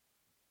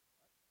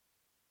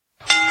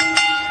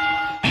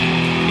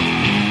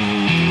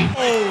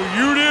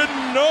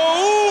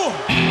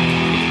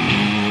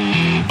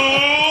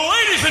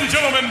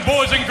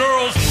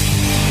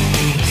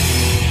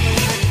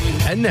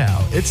And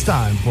now it's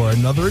time for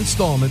another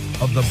installment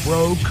of the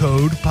Bro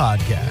Code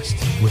Podcast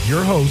with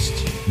your host,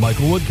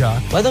 Michael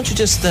Woodcock. Why don't you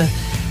just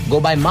go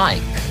by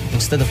Mike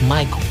instead of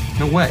Michael?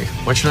 No way.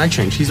 Why should I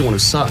change? He's the one who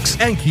sucks.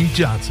 And Keith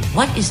Johnson.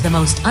 What is the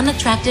most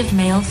unattractive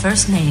male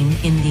first name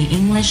in the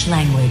English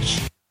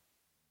language?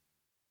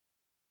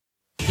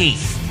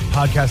 Keith.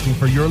 Podcasting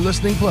for your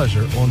listening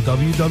pleasure on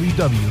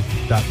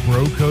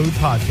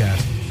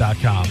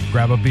www.brocodepodcast.com.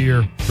 Grab a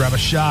beer, grab a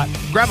shot,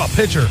 grab a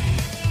pitcher.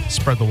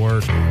 Spread the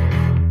word.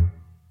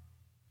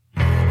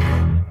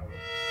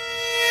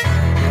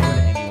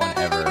 Anyone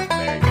ever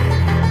married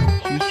her?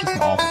 She was just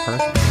an awful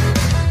person.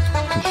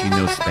 Does she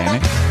know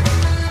Spanish?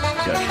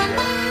 Does she?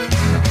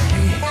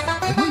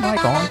 Isn't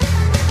Mike on?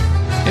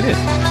 It is.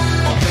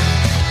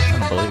 I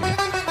don't believe you.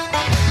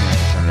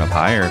 Turn it up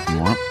higher if you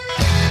want.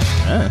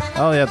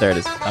 Oh yeah, there it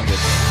is. I'm good.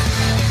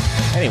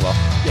 Anyway,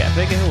 yeah,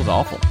 Peggy Hill was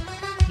awful.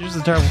 She was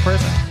a terrible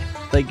person.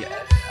 Like,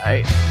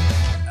 I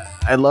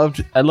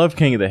loved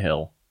King of the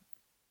Hill,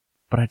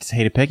 but I just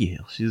hated Peggy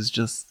Hill. She was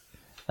just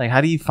like, how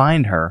do you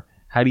find her?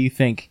 How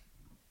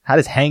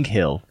does Hank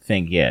Hill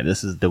think, yeah,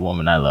 this is the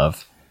woman I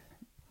love,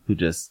 who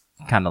just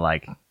kind of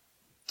like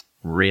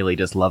really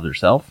just loves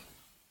herself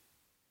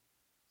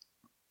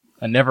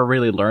and never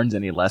really learns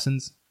any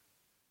lessons?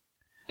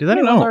 Does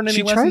anyone learn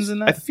any lessons in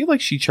that? I feel like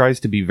she tries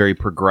to be very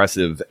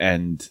progressive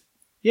and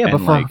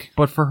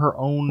but for her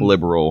own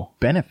liberal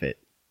benefit.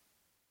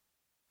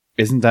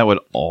 Isn't that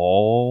what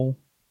all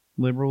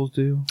liberals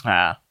do?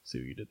 See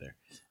what you did there.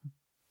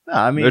 No,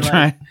 I mean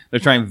they're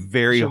trying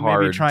very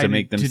hard to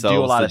make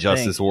themselves the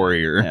justice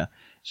warrior. Yeah.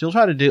 She'll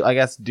try to do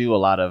a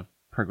lot of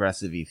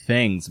progressive-y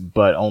things,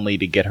 but only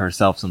to get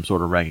herself some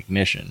sort of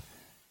recognition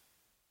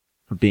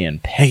for being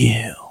Peggy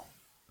Hill.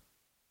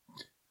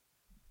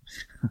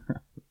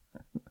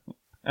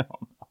 I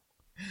don't know.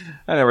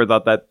 I never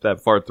thought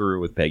that far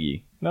through with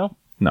Peggy. No.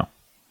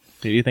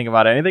 Did you think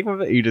about anything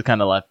with it? You just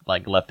kind of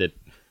left it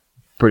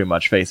pretty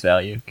much face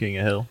value, King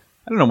of Hill.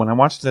 I don't know. When I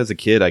watched it as a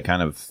kid, I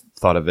kind of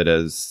thought of it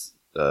as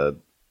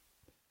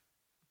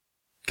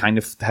kind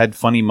of had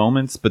funny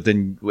moments, but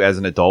then as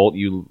an adult,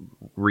 you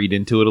read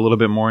into it a little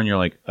bit more, and you're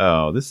like,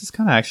 oh, this is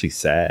kind of actually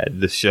sad.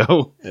 This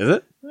show is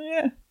it?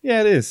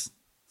 Yeah, it is.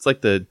 It's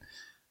like the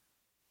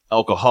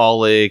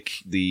alcoholic,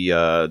 the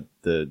I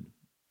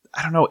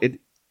don't know.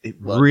 It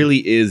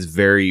really is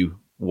very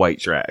white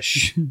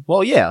trash.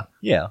 Well, yeah,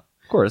 of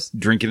course.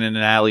 Drinking in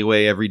an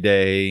alleyway every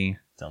day.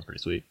 Sounds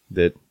pretty sweet.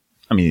 It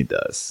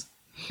does.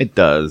 It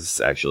does,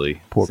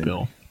 actually. Poor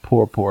Bill.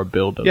 Poor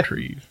Bill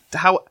Dauterive.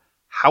 How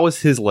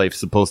is his life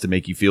supposed to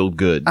make you feel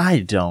good? I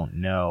don't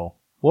know.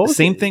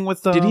 Same thing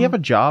with did he have a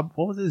job?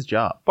 What was his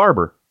job?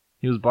 Barber.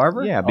 He was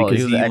barber? Yeah, because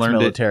he was an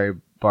ex-military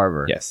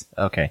barber. Yes.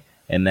 Okay.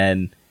 And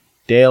then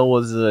Dale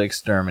was an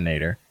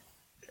exterminator.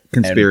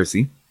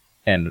 Conspiracy.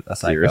 And a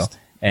psycho. Theorist.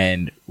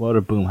 And what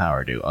did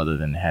Boomhauer do other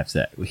than have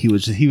sex? He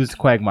was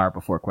Quagmire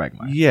before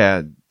Quagmire.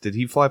 Yeah. Did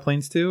he fly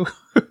planes too?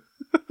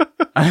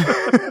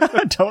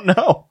 I don't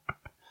know.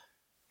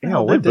 Yeah,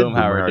 what did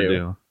Boomhauer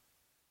do?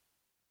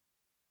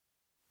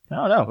 I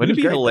don't know. Wouldn't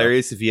it be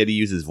hilarious if he had to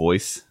use his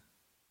voice?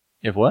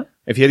 If what?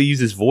 If he had to use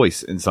his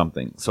voice in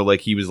something. So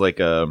like he was like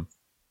a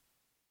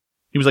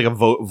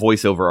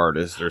voiceover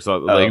artist or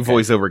something,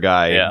 voiceover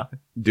guy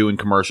doing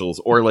commercials,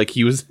 or like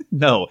he was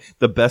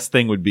the best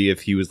thing would be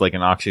if he was like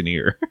an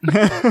auctioneer.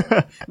 You're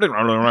like,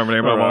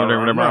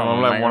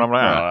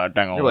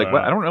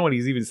 what? I don't know what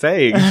he's even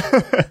saying.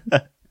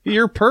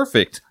 You're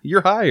perfect.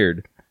 You're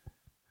hired.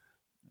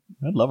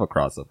 I'd love a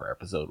crossover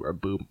episode where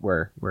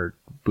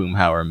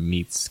Boomhauer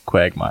meets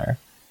Quagmire.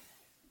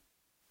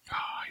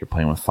 Oh, you're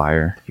playing with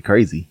fire. You're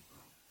crazy.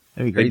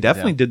 That'd be crazy. They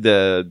definitely did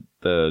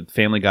the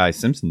Family Guy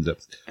Simpsons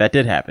episode. That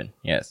did happen.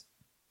 Yes.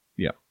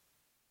 Yeah.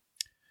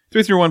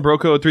 331 bro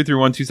code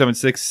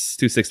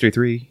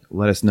 331-276-2633.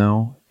 Let us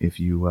know if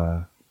you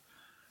have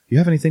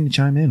anything to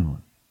chime in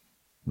on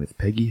with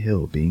Peggy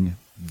Hill being a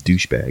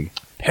douchebag.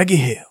 Peggy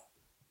Hill.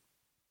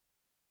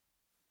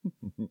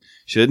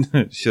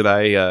 Should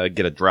I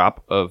get a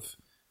drop of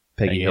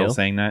Peggy Hill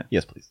saying that?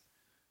 Yes, please.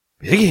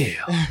 Peggy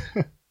Hill.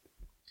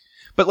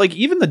 But like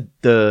even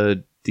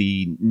the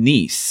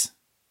niece,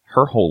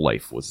 her whole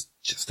life was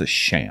just a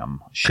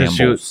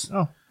shambles.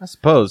 I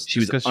suppose she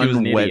was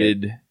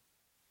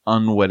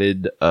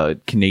unwedded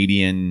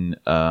Canadian.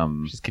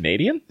 She's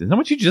Canadian? Isn't that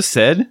what you just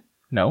said?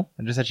 No,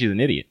 I just said she's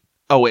an idiot.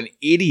 Oh, an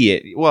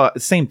idiot. Well,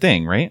 same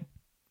thing, right?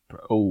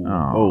 All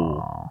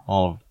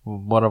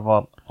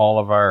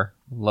of our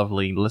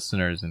lovely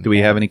listeners. Do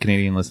we have any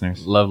Canadian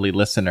listeners? Lovely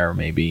listener,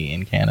 maybe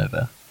in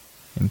Canada,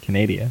 in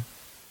Canada.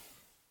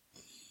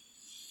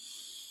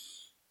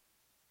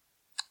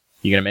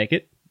 You gonna make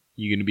it?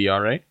 You gonna be all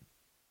right?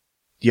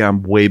 Yeah,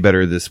 I'm way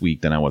better this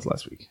week than I was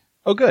last week.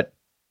 Oh, good.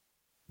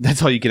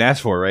 That's all you can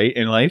ask for, right?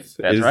 In life,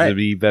 That's right. To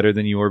be better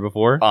than you were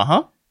before.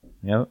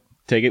 Yep.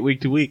 Take it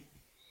week to week.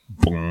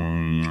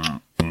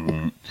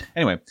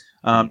 Anyway,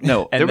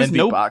 no, there was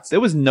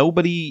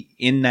nobody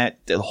in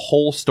the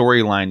whole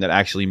storyline that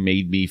actually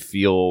made me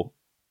feel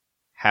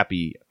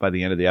happy by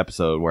the end of the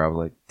episode, where I was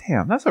like,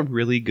 damn, that's a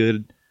really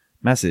good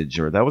message,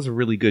 or that was a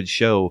really good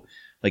show.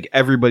 Like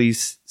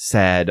everybody's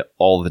sad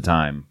all the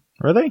time.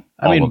 Were they?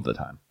 I All mean, of the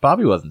time.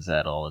 Bobby wasn't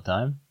sad all the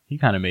time. He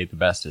kind of made the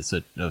best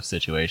of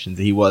situations.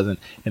 He wasn't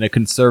in a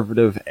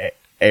conservative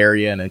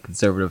area, in a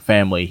conservative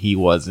family. He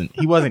wasn't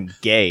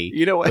gay.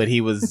 You know what? But he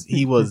was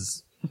He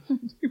wasn't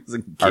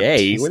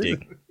gay. What is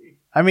artistic.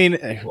 I mean,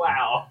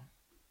 Wow.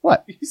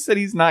 what? You said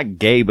he's not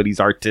gay, but he's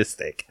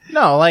artistic.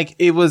 No, like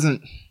it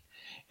wasn't.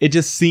 It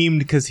just seemed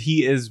because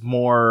he is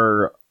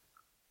more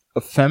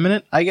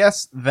effeminate, I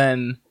guess,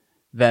 than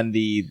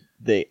the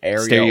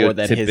area or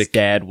that his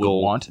dad would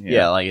gold, want. yeah.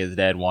 Yeah, like his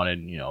dad wanted,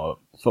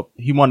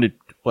 he wanted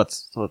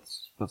what's the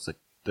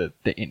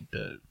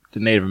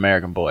Native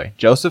American boy,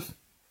 Joseph,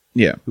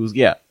 Yeah. who's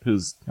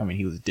I mean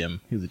he was a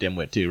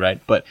dimwit too,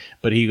 right? But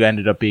he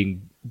ended up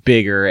being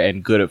bigger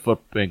and good at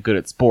football and good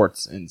at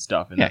sports and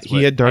stuff. And Yeah, that's he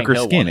what had darker Hank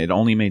Hill skin. wanted. It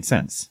only made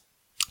sense.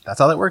 That's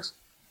how that works.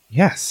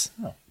 Yes.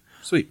 Oh,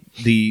 sweet.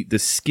 The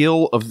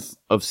skill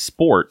of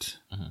sport.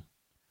 Mm-hmm.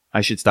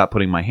 I should stop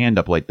putting my hand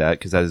up like that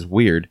because that is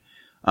weird.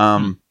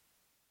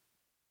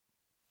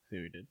 See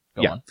what we did.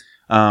 Go Yeah.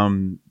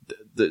 on.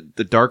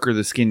 The darker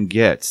the skin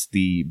gets,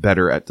 the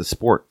better at the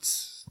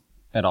sports.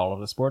 At all of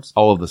the sports.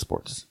 All of the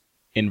sports.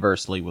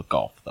 Inversely with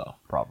golf, though,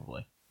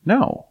 probably.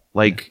 No.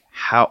 Like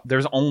how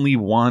there's only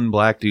one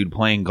black dude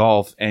playing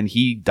golf and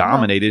he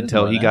dominated there's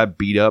till more he than got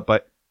beat up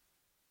by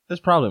There's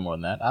probably more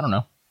than that. I don't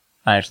know.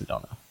 I actually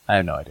don't know. I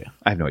have no idea.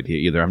 I have no idea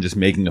either. I'm just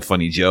making a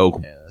funny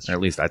joke. Yeah, that's Or at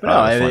least I But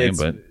thought no, it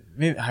was funny,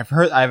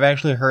 but I've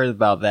actually heard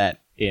about that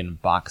in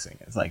boxing.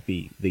 It's like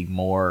the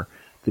more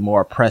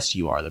oppressed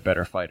you are, the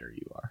better fighter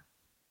you are.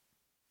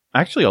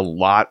 actually a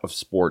lot of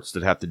sports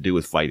that have to do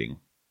with fighting.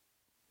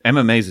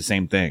 MMA is the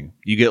same thing.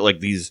 You get like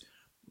these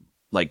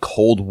like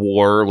Cold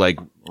War, like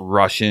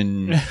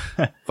Russian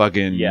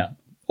fucking Yeah.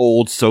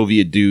 old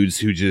Soviet dudes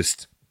who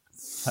just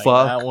Like,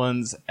 fuck. that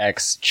one's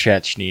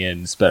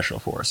ex-Chechenian special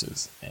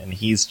forces, and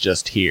he's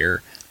just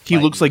here. He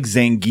looks like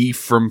Zangief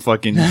from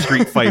fucking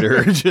Street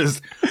Fighter,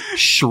 just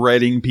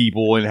shredding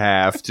people in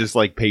half, just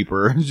like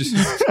paper. Just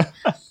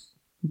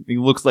he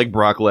looks like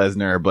Brock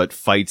Lesnar, but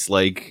fights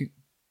like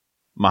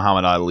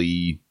Muhammad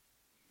Ali.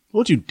 What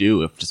would you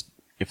do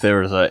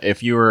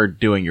if you were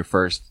doing your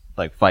first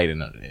like fight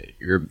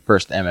your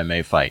first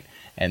MMA fight,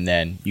 and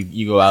then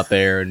you go out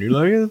there and you're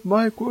like, it's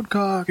Mike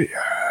Woodcock, yeah,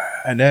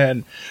 and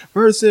then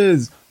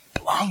versus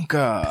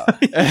Blanca.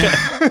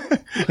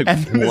 Like,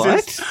 And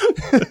what?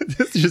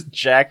 This just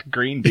jacked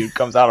green dude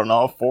comes out on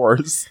all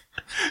fours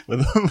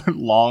with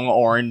long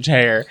orange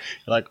hair.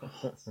 You're like,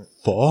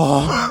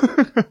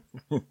 fuck.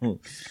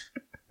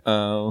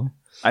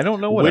 I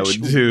don't know what I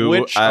would do.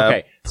 Okay,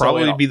 so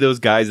probably it'll- be those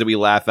guys that we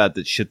laugh at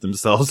that shit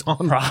themselves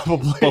on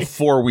Probably.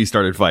 before we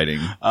started fighting.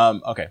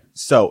 Okay,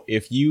 so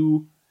if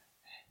you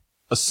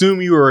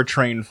assume you were a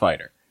trained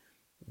fighter,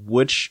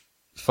 which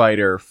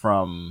fighter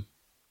from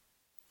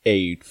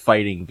a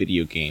fighting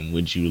video game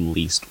would you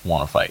least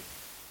want to fight?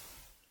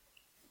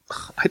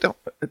 I don't.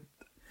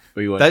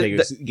 Or you want That- to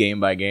take it game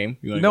by game?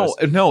 You wanna No,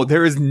 go no,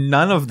 there is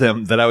none of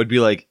them that I would be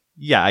like,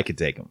 yeah, I could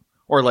take them,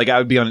 or like I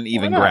would be on an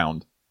even not?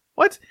 ground.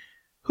 What?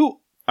 Who?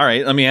 All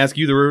right, let me ask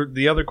you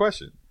the other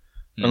question.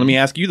 Or let me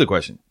ask you the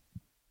question.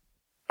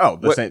 Oh,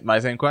 What- my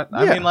same question.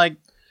 Yeah. I mean, like,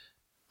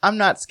 I'm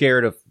not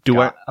scared of. Do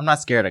I- I'm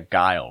not scared of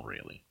Guile,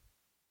 really.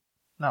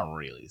 Not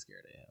really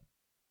scared of him.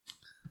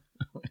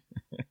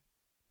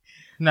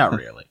 Not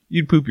really.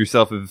 You'd poop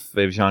yourself if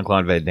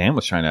Jean-Claude Van Damme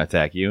was trying to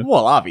attack you.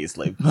 Well,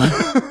 obviously,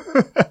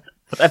 but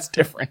that's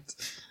different.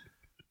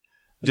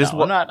 Just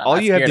No, I'm not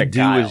all you have scared to of do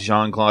Guile. with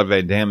Jean-Claude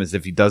Van Damme is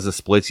if he does the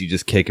splits, you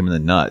just kick him in the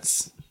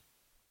nuts.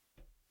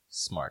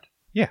 Smart.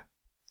 Yeah,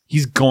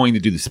 he's going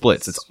to do the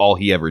splits. That's all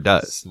he ever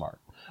does. Smart.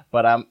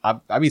 But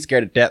I'd be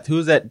scared to death.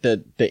 Who's that?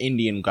 The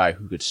Indian guy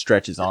who could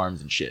stretch his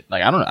arms and shit.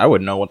 Like I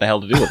wouldn't know what the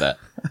hell to do with that.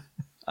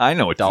 I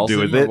know what Dalsim to do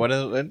with or it. what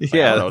is it? Like, I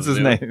Yeah, don't know that's what his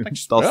to do. name. Like,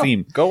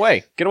 Dalsim. Go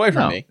away. Get away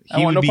from No, me. I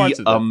he want would no be parts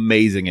of that.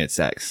 amazing at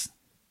sex.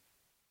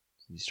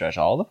 You stretch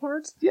all the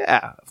parts?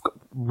 Yeah,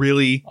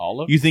 really?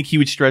 All of You think he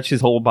would stretch his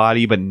whole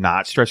body but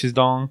not stretch his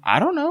dong? I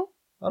don't know.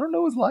 I don't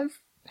know his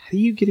life. How do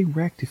you get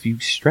erect if you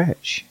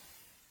stretch?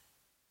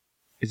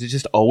 Is it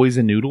just always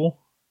a noodle?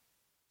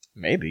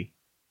 Maybe.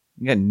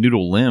 You got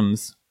noodle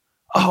limbs.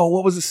 Oh,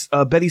 what was this?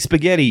 Betty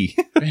Spaghetti.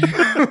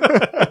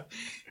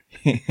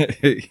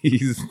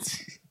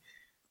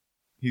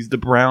 He's the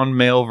brown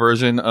male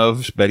version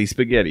of Betty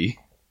Spaghetti.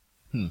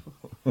 But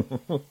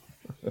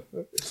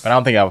I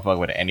don't think I would fuck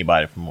with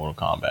anybody from Mortal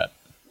Kombat.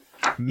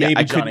 Maybe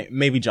I Johnny.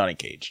 Maybe Johnny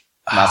Cage.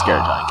 I'm not scared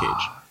of Johnny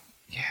Cage.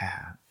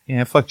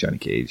 Yeah, fuck Johnny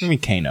Cage. I mean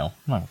Kano.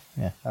 No,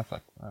 yeah, I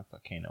fuck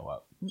Kano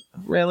up.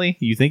 Really?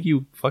 You think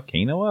you fuck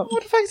Kano up?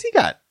 What the fuck's he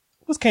got?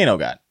 What's Kano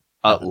got?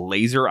 A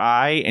laser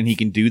eye, and he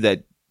can do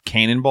that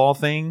cannonball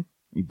thing.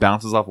 He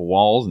bounces off of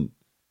walls and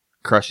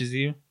crushes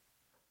you.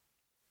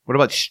 What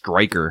about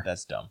Stryker?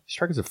 That's dumb.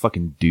 Stryker's a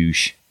fucking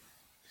douche.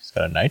 He's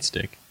got a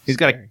nightstick. He's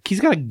got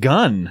a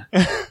gun.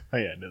 Oh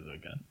yeah, it does have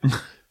a gun.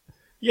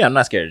 Yeah, I'm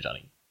not scared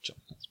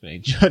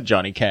of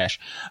Johnny Cash.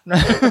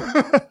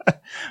 I'm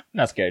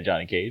not scared of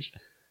Johnny Cage.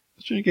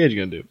 What's Johnny Cage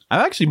gonna do?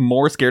 I'm actually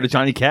more scared of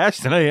Johnny Cash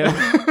than I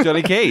am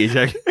Johnny Cage.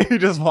 He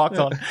just walks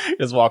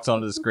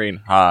onto the screen.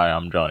 Hi,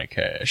 I'm Johnny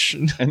Cash.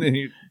 And then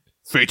he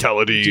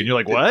fatality, and you're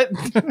like, what?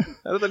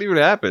 How did that even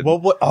happen? Well,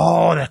 what?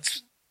 Oh,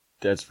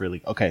 that's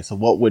really okay. So,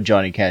 what would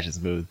Johnny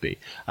Cash's move be?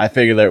 I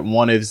figure that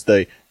one is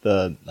the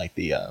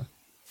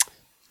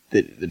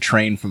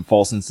train from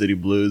Folsom City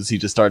Blues. He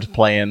just starts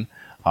playing.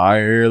 I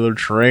hear the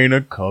train a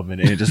coming,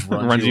 and it just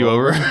runs you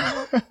over.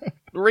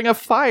 Ring of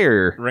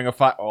Fire. Ring of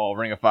Fire. Oh,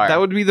 Ring of Fire. That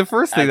would be the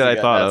first thing That's that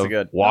I thought that's of.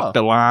 good. Walk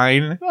the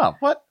line. Oh,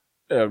 what?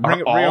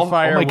 Ring of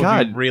Fire would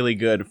be really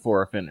good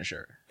for a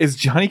finisher. Is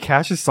Johnny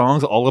Cash's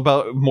songs all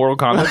about Mortal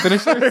Kombat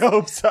finishers? I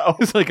hope so.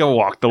 It's like a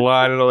walk the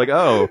line, and I'm like,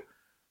 oh.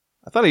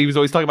 I thought he was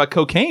always talking about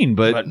cocaine,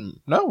 but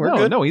no, we're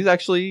good. No, he's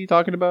actually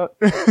talking about...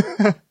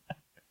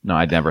 No,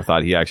 I never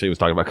thought he actually was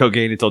talking about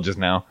cocaine until just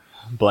now.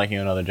 I'm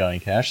blanking on other Johnny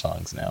Cash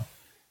songs now.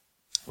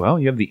 Well,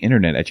 you have the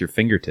internet at your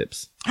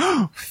fingertips.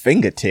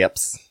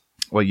 Fingertips?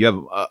 Well, you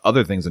have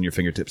other things on your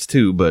fingertips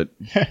too, but...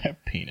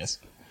 Penis.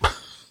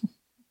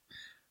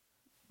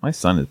 My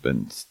son has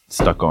been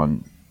stuck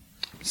on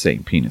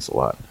saying penis a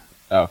lot.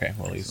 Oh, okay,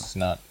 well, he's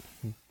not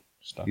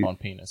stuck on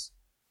penis.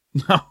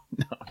 No,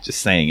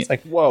 just saying it. It's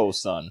like, whoa,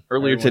 son.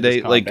 Earlier Everyone today,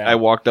 just calm like, down. I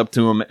walked up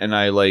to him and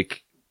I,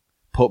 like,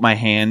 put my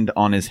hand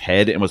on his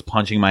head and was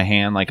punching my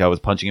hand like I was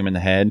punching him in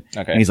the head.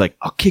 Okay. And he's like,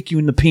 I'll kick you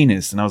in the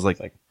penis. And I was like,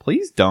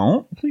 please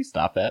don't. Please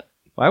stop that.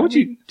 Why would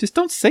you? Just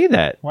don't say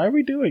that. Why are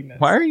we doing this?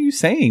 Why are you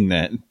saying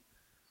that?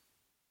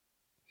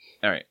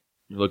 All right.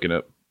 You're looking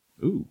up.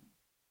 Ooh.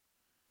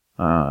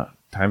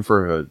 Time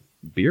for a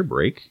beer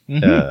break.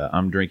 Mm-hmm.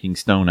 I'm drinking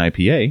Stone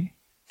IPA.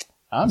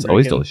 It's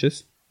always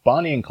delicious.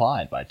 Bonnie and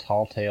Clyde by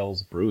Tall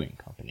Tales Brewing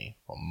Company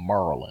from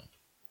Maryland.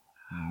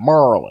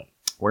 Maryland.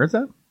 Where's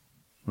that?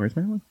 Where's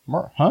Maryland?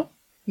 Huh?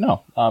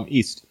 No.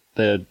 East.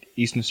 The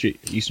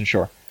Eastern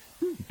Shore.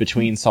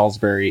 Between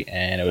Salisbury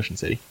and Ocean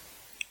City.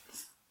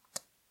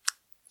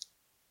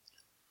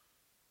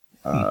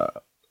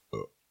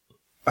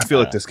 I feel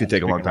like this could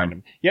take a long time.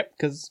 Random. Yep,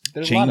 because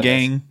there's Chain a lot of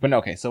Gang. this. But no,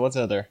 okay, so what's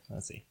other?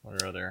 Let's see.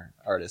 What are other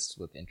artists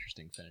with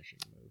interesting finishing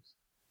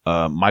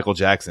moves? Michael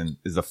Jackson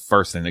is the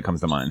first thing that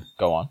comes to mind.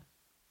 Go on.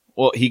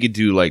 Well, he could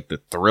do like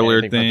the Thriller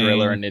Anything thing. from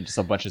Thriller, and then just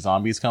a bunch of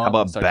zombies come. How up and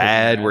about start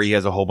Bad, kicking where he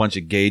has a whole bunch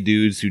of gay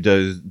dudes who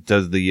does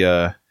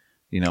the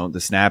the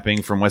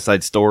snapping from West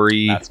Side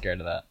Story. Not scared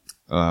of that.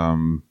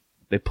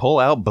 They pull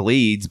out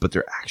blades, but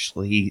they're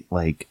actually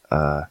like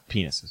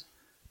Penises.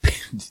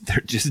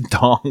 they're just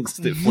dongs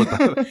that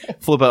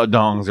flip out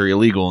dongs are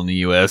illegal in the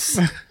U.S.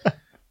 I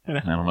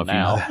don't know if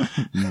Now.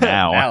 you know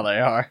that. Now they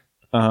are.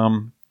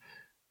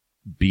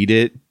 Beat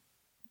It.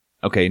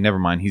 Okay, never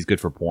mind. He's good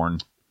for porn.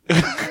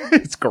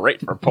 It's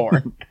great for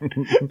porn.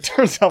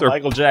 Turns out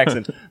Michael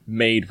Jackson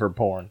made for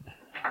porn.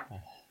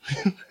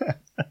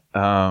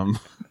 I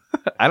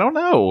don't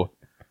know.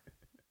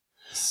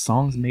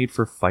 Songs made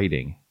for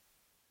fighting.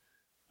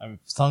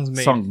 Songs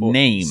made Song for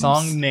names.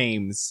 Song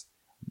names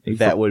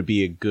that would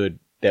be good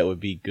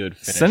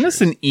finishers. Send us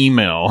an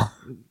email.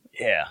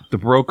 Yeah.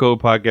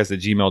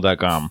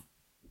 thebrocodepodcast@gmail.com.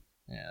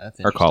 Yeah, that's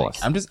Or call us.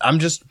 I'm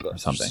just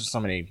something. so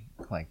many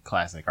like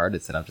classic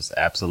artists that I'm just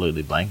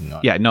absolutely blanking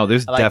on. Yeah, no,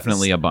 there's I like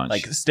definitely this- a bunch.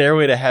 Like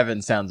Stairway to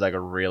Heaven sounds like a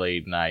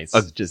really nice,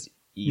 just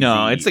easy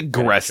No, it's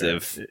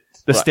aggressive. finisher.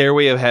 The But-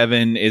 Stairway of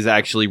Heaven is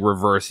actually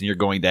reverse, and you're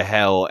going to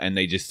hell, and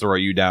they just throw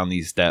you down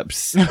these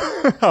steps.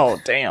 Oh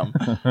damn!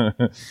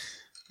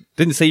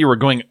 Didn't say you were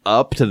going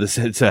up to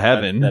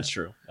heaven. That's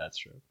true. That's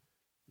true.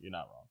 You're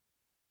not wrong.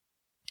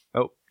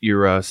 Oh,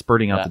 you're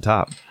spurting out That- the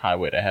top.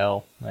 Highway to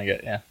Hell. You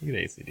get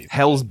ACDC.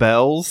 Hell's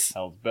Bells.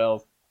 Hell's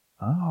Bells.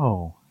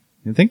 Oh,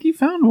 I think you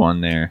found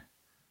one there.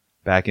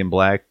 Back in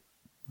Black.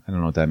 I don't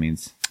know what that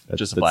means.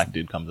 Just a black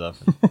dude comes up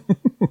and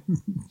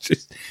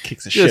Just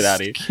kicks the shit out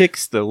of you.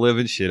 Kicks the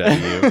living shit out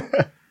of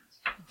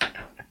you.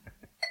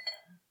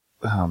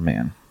 Oh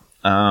man.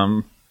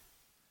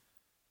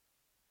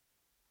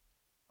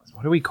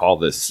 What do we call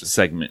this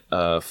segment?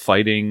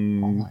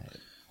 Fighting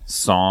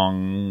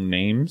song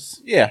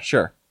names? Yeah,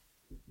 sure.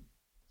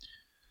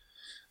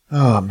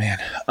 Oh man.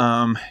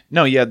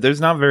 No, yeah,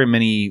 there's not very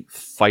many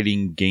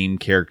fighting game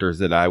characters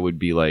that I would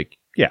be like,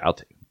 yeah, I'll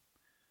take them.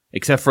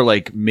 Except for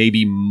like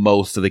maybe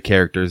most of the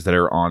characters that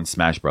are on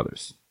Smash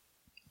Brothers.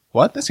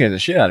 What? That scares the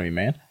shit out of me,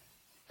 man.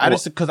 I Well,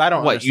 just because I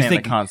don't what, you understand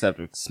think- the concept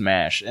of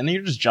Smash, and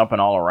you're just jumping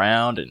all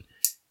around, and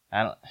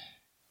I don't.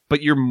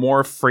 But you're more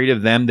afraid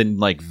of them than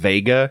like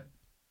Vega.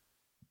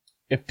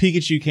 If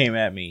Pikachu came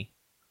at me,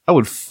 I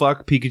would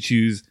fuck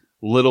Pikachu's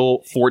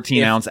little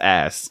 14-ounce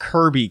ass.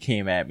 Kirby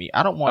came at me.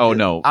 I don't want. Oh, this,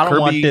 no. I don't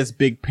want Kirby- this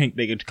big pink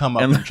nigga to come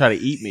up and try to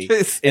eat me,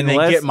 and then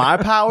Unless- get my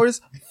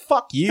powers.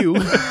 Fuck you.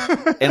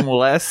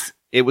 Unless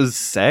it was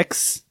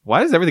sex.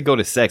 Why does everything go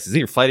to sex? It's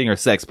either fighting or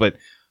sex, but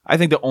I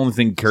think the only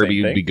thing Kirby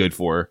Same would thing. be good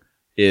for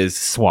is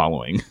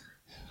swallowing.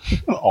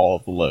 All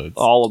of the loads.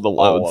 All of the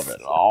All loads. of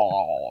it.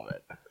 All of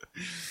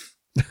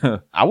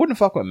it. I wouldn't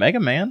fuck with Mega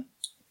Man.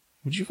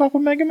 Would you fuck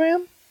with Mega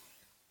Man?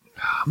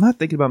 I'm not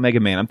thinking about Mega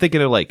Man. I'm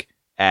thinking of like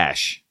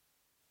Ash.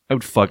 I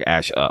would fuck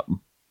Ash up.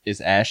 Is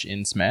Ash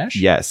in Smash?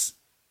 Yes.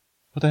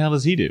 What the hell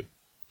does he do?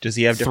 Does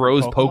he have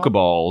throws different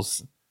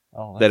Pokeballs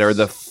Oh, that are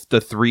the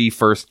 3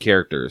 first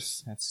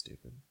characters, That's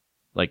stupid.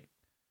 like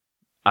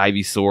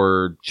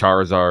Ivysaur,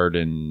 Charizard,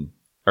 and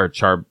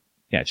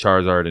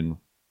Charizard and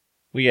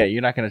Well, yeah,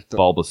 you're not going to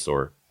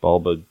Bulbasaur.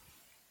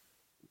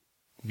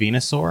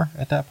 Venusaur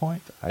at that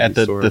point. Ivysaur. At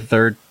the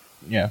third,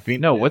 yeah.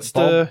 No, what's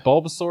the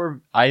Bulbasaur,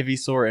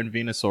 Ivysaur, and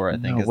Venusaur? I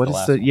think is what the is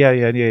last the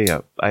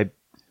one. yeah.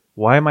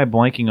 Why am I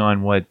blanking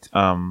on what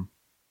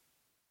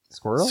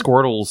Squirtle.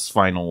 Squirtle's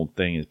final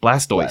thing is?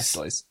 Blastoise.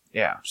 Blastoise.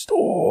 Yeah.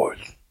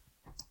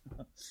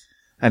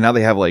 And now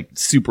they have like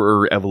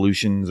super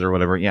evolutions or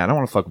whatever. Yeah, I don't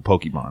want to fuck with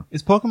Pokemon.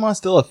 Is Pokemon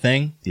still a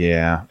thing?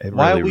 Yeah, it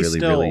Why really, are we really,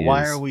 still? really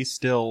Why is. are we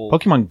still?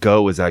 Pokemon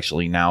Go is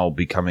actually now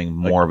becoming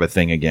more of a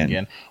thing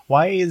again.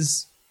 Why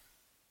is?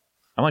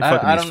 I'm like I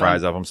fucking these don't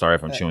fries know. up. I'm sorry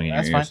if I'm chewing in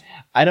That's your ears.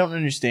 fine. I don't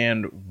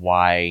understand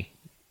why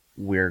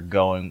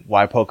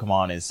why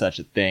Pokemon is such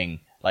a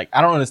thing. Like,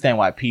 I don't understand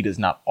why PETA's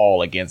not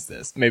all against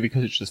this. Maybe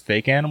because it's just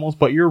fake animals,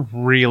 but you're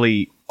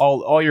really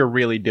all you're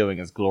really doing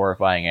is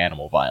glorifying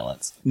animal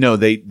violence. No,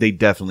 they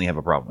definitely have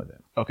a problem with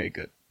it. Okay,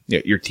 good. Yeah,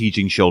 you're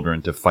teaching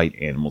children to fight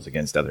animals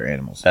against other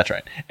animals. That's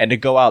right. And to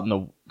go out in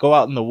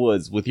the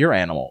woods with your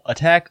animal,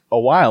 attack a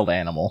wild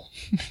animal,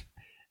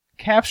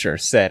 capture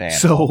said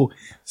animal.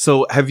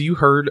 So have you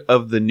heard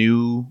of the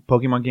new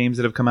Pokemon games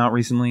that have come out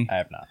recently? I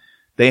have not.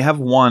 They have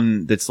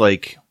one that's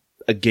like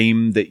a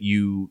game that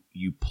you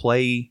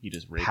play You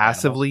just rape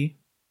passively.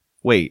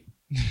 Wait,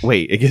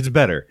 it gets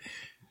better.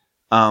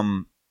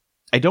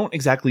 I don't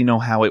exactly know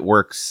how it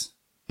works,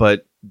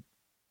 but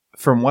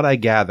from what I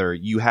gather,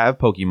 you have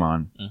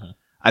Pokemon. Mhm.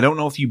 I don't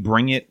know if you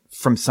bring it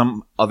from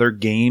some other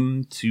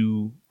game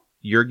to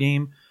your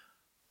game,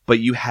 but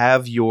you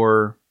have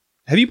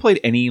have you played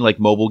any like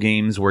mobile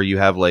games where you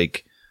have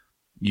like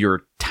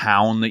your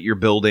town that you're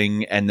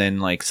building and then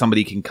like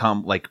somebody can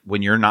come, like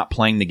when you're not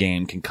playing the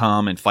game, can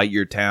come and fight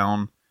your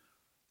town?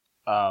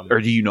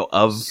 Or do you know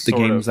of the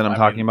Sort games of. that I'm I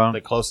talking mean, about?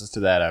 The closest to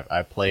that,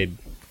 I played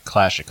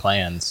Clash of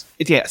Clans.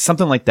 Yeah,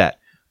 something like that.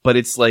 But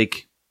it's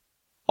like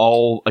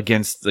all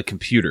against the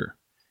computer.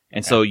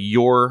 And so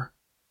your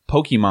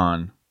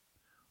Pokemon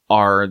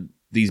are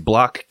these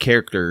block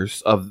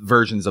characters of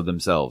versions of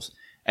themselves.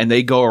 And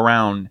they go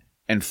around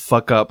and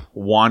fuck up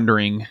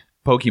wandering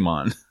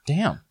Pokemon.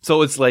 Damn.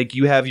 So it's like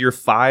you have your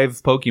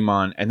 5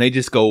 Pokemon and they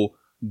just go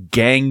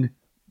gang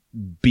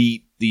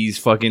beat these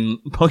fucking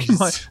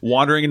Pokemon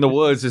wandering in the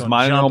woods, just Gonna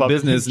minding their jump own up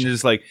business and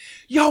just like,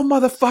 yo,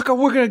 motherfucker,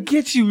 we're gonna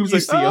get you. It was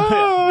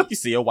like, you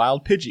see a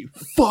wild Pidgey.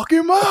 fuck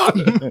him up.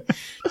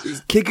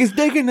 Just kick his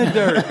dick in the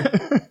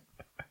dirt.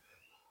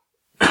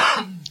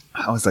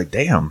 I was like,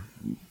 damn.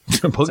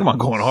 Pokemon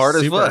going hard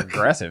as Super fuck.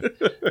 aggressive.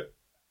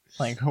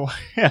 Like,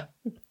 yeah.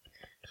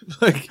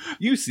 Like,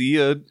 you see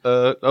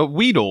a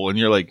Weedle and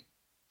you're like,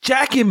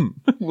 jack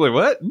him. Like,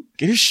 what?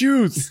 Get his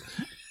shoes.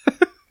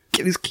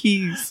 Get his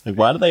keys. Like,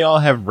 why do they all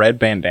have red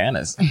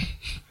bandanas?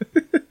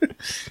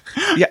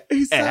 Yeah,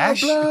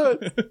 Ash.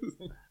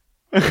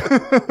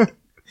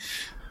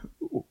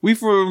 We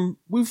from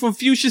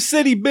Fuchsia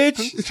City,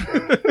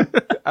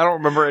 bitch. I don't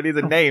remember any of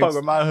the names. Fuck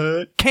with my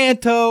hood.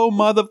 Kanto,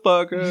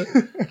 motherfucker.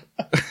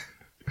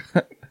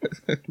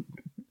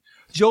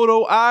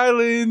 Johto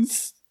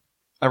Islands.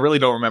 I really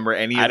don't remember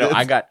any of this.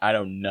 I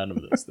don't none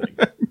of those things.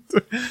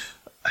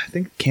 I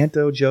think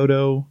Kanto,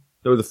 Johto.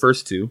 They were the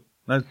first 2.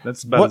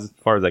 That's about as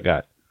far as I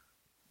got.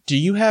 Do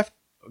you have...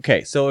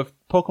 Okay, so if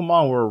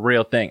Pokemon were a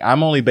real thing,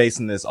 I'm only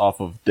basing this off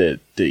of the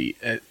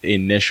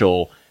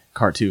initial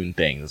cartoon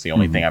thing. It's the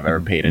only thing I've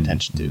ever paid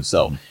attention to.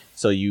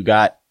 So you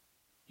got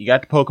the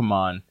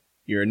Pokemon.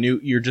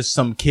 You're just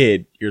some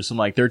kid. You're some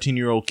like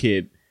 13-year-old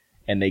kid,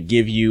 and they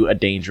give you a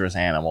dangerous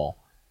animal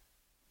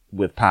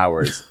with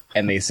powers,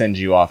 and they send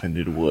you off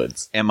into the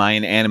woods. Am I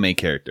an anime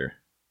character?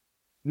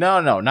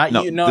 No, not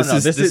you. No,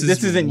 this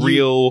isn't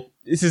real. You.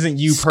 This isn't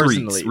you Streets,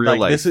 personally. real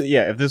life. This is,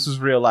 if this was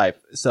real life.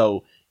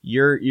 So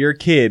your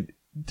kid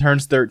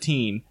turns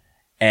 13,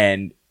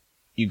 and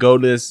you go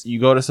to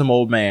some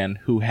old man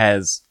who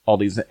has all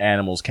these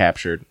animals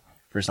captured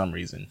for some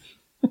reason,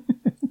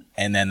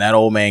 and then that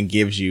old man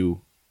gives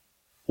you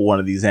one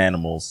of these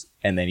animals,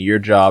 and then your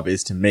job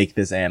is to make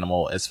this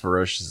animal as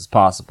ferocious as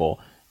possible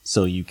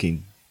so you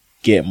can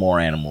get more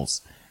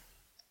animals.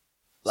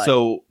 Like,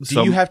 so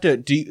you have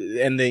to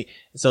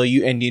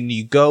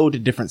you go to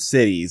different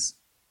cities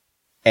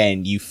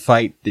and you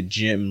fight the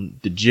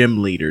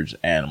gym leaders'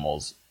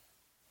 animals,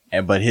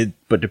 and but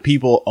the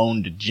people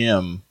own the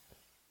gym.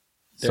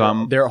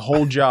 Their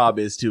whole job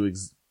is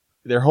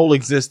their whole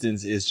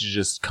existence is to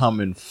just come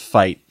and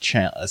fight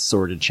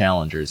assorted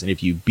challengers, and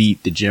if you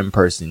beat the gym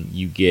person,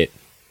 you get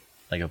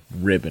like a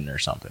ribbon or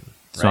something.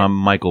 So I'm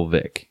Michael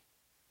Vick.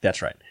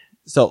 That's right.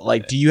 So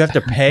like, do you have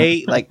to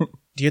pay? Like,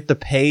 do you have to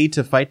pay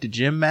to fight the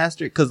gym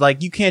master? Because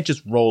like, you can't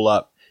just roll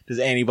up. Does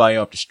anybody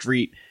off the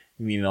street?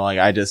 You know, like,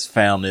 I just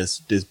found this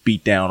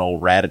beat down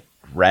old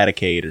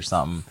Raticate or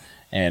something,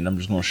 and I'm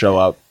just gonna show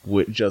up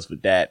with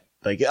that.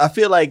 Like, I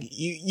feel like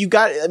you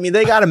got. I mean,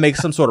 they got to make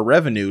some sort of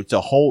revenue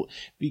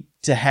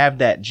to have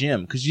that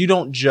gym, because you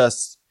don't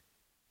just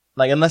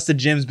like, unless the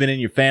gym's been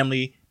in your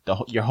family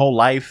your whole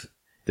life.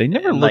 They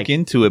never And, look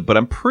into it, but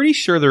I'm pretty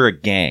sure they're a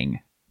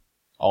gang.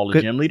 all the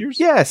Good- gym leaders.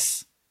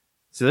 Yes.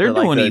 So they're They're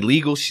like doing the-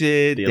 illegal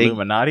shit. The They-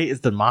 Illuminati. It's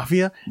the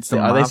mafia. It's the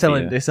Are they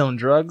selling? mafia. They selling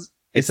drugs.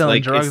 They it's selling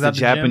like drugs it's the at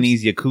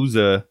Japanese gyms?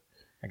 Yakuza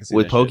I can see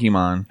with that shit.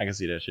 Pokemon. I can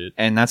see that shit.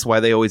 And that's why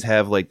they always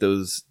have like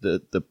those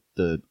the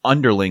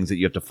underlings that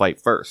you have to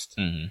fight first.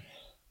 Mm-hmm.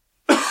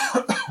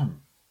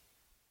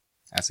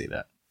 I see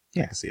that.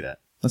 Yeah. I can see that.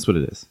 That's what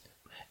it is.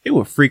 It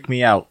would freak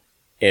me out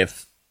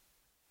if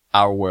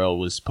our world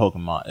was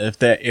Pokemon.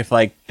 If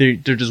like there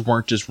just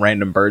weren't just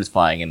random birds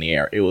flying in the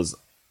air. It was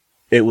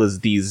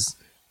these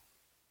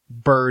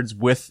birds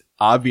with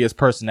obvious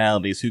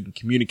personalities who can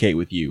communicate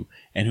with you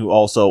and who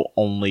also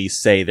only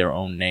say their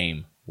own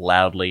name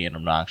loudly and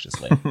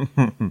obnoxiously.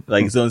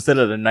 Like, so instead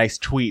of the nice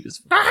tweet,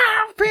 it's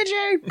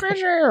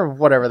Pidgey, or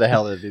whatever the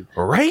hell it is.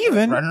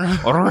 Raven.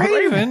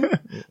 Raven.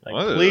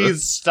 Like,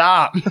 please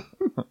stop.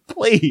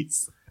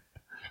 Please.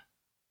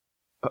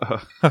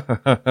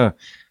 I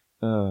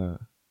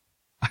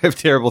have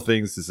terrible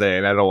things to say,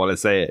 and I don't want to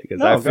say it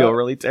because I feel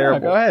really terrible.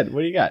 No, go ahead.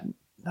 What do you got?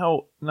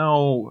 No,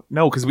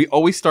 because we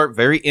always start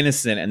very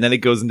innocent, and then it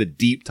goes into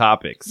deep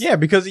topics. Yeah,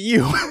 because of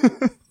you.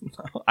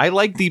 I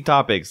like deep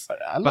topics, but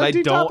I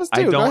deep topics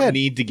too. I Go don't ahead.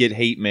 need to get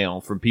hate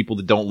mail from people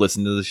that don't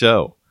listen to the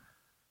show.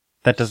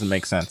 That doesn't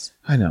make sense.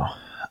 I know.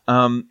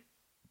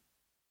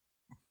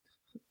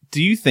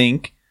 Do you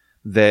think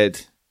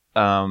that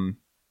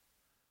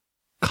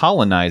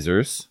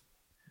colonizers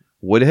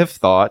would have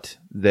thought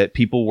that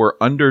people were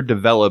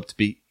underdeveloped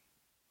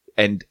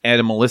and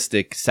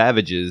animalistic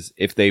savages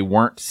if they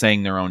weren't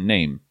saying their own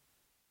name?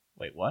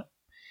 Wait, what?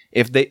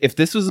 If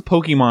this was a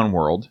Pokemon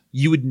world,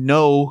 you would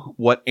know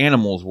what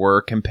animals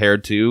were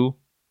compared to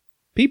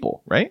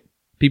people, right?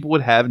 People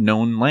would have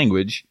known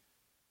language,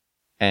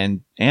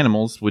 and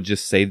animals would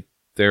just say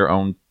their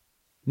own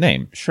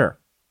name. Sure.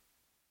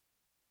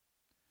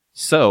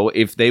 So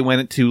if they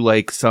went to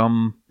like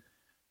some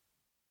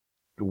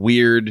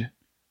weird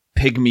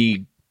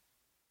pygmy,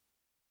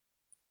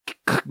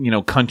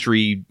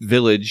 country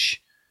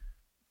village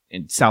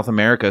in South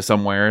America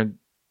somewhere,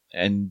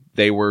 and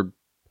they were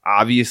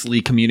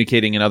obviously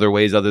communicating in other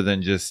ways other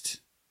than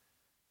just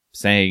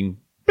saying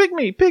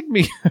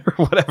pygmy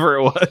or whatever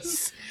it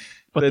was,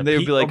 But then they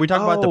would be like, are we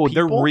talking about the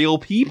they're people? real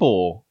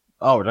people.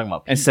 Oh, we're talking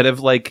about people. Instead of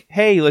like,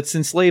 hey, let's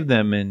enslave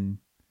them and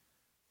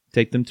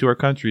take them to our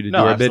country to do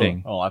our absolutely.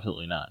 bidding. Oh,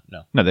 absolutely not.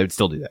 No. No, they would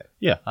still do that.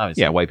 Yeah,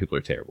 obviously. Yeah, white people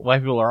are terrible. White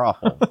people are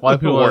awful. White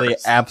people are the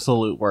Worst.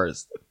 absolute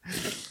worst.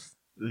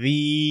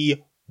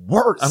 The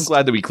worst. I'm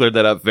glad that we cleared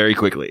that up very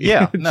quickly.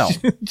 Yeah, no.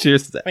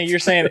 Cheers to that. I mean, you're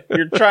saying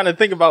you're trying to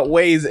think about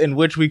ways in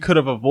which we could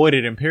have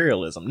avoided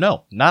imperialism.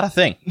 No, not a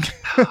thing.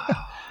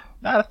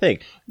 Not a thing.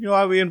 You know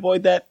why we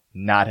avoid that?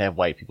 Not have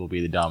white people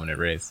be the dominant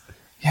race.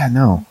 Yeah,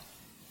 no.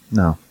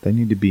 They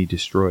need to be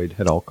destroyed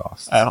at all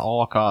costs. At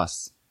all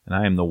costs. And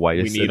I am the We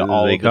whitest. need that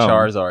all they of the come.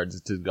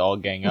 Charizards to all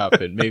gang up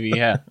and maybe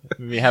have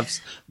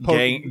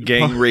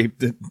gang rape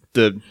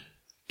the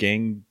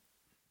gang.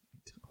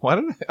 Why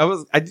did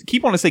I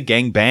keep wanting to say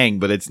gang bang,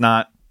 but it's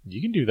not.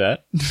 You can do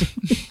that.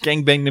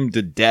 Gang bang them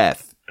to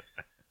death.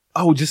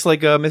 Oh, just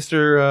like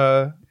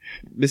Mr.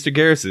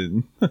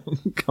 Garrison.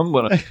 I'm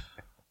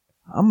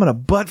gonna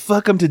butt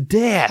fuck him to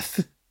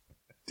death.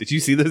 Did you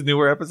see those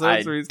newer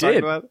episodes I where he's did. talking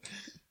about it?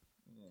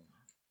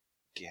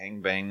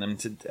 Gang bang them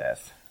to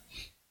death.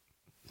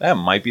 That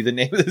might be the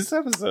name of this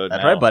episode.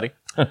 That's now. right, buddy.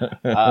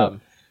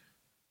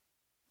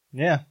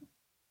 Yeah.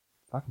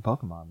 Fucking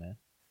Pokemon, man.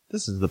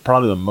 This is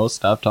probably the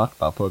most I've talked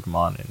about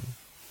Pokemon in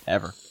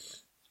ever.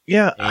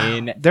 Yeah,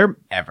 In they're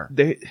ever.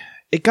 it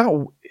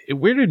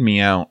weirded me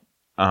out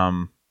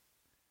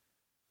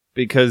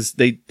because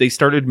they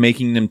started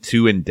making them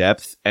too in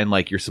depth and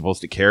like you're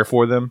supposed to care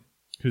for them.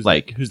 Who's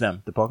like who's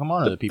them? The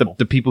Pokemon or the people?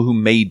 the people who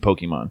made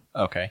Pokemon.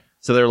 Okay.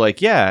 So they're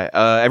like, yeah,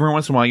 every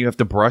once in a while you have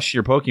to brush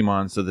your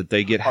Pokemon so that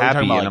they get Oh, you're happy.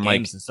 talking about, And I'm like,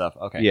 games and stuff.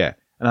 Okay. yeah.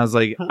 And I was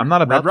like, I'm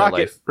not about Red that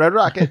Rocket. Red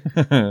Rocket.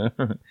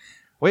 life.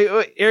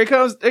 Wait, here it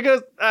comes. There it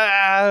goes.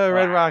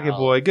 Red Wow. Rocket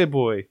boy. Good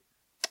boy.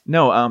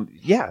 No,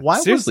 yeah. Why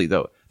was- seriously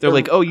though. They're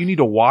like, oh, you need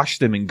to wash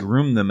them and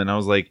groom them. And I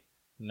was like,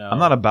 No. I'm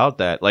not about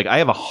that. Like, I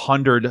have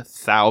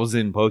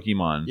 100,000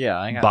 Pokemon. Yeah,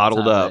 I ain't got bottled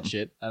time for up. that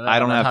shit. I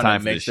don't have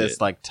time to for make this this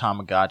shit. like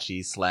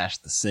Tamagotchi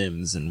 / The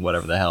Sims and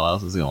whatever the hell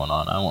else is going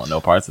on. I don't want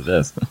no parts of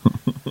this.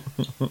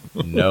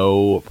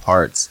 No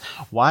parts.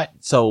 Why?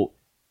 So,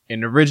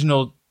 in the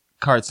original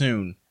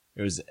cartoon,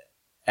 it was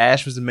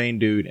Ash was the main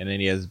dude, and then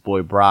he has his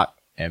boy Brock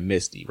and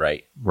Misty,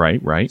 right?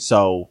 Right.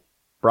 So,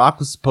 Brock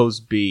was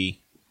supposed to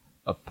be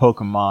a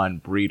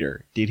Pokemon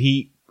breeder. Did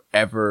he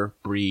ever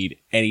breed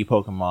any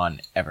Pokemon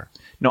ever?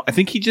 No, I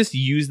think he just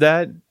used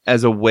that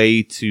as a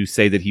way to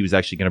say that he was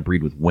actually going to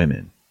breed with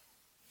women.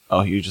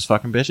 Oh, he was just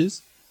fucking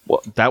bitches?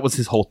 Well, that was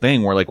his whole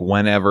thing, where like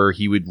whenever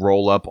he would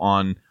roll up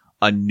on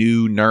a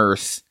new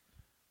nurse,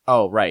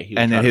 Oh, right. He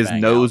was and then trying to his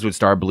bang nose out. would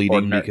start Or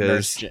bleeding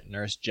because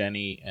Nurse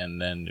Jenny, and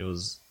then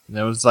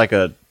there was like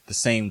the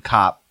same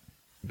cop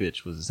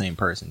bitch was the same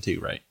person too,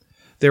 right?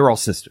 they were all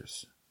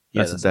sisters.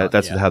 Yeah,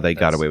 That's how they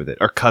got away with it.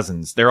 Or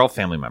cousins. They're all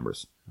family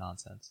members.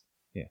 Nonsense.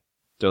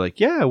 They're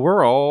like, yeah,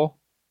 we're all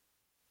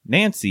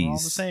Nancy's. All the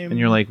same. And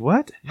you're like,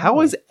 what? How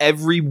No. is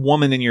every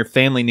woman in your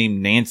family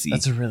named Nancy?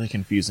 That's a really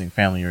confusing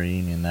family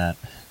reunion. That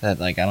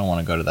like I don't want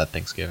to go to that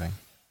Thanksgiving.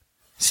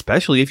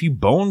 Especially if you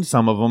boned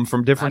some of them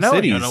from different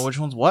cities. You don't know which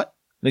one's what.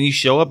 Then you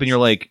show up and you're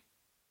like,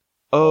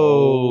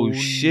 oh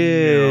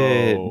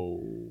shit. No.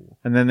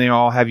 And then they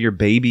all have your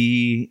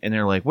baby, and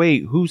they're like,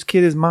 wait, whose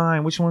kid is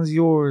mine? Which one's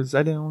yours?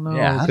 I don't know.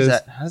 Yeah, how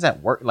does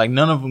that work? Like,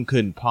 none of them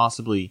could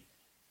possibly...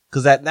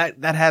 Because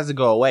that has to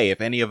go away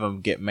if any of them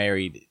get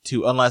married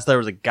to... Unless there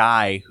was a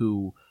guy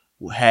who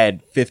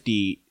had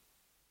 50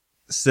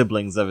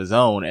 siblings of his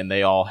own, and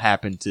they all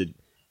happened to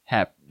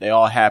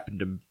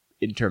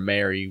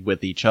intermarry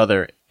with each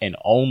other, and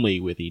only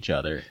with each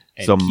other,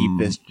 and keep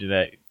this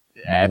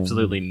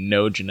absolutely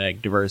no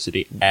genetic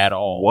diversity at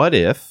all. What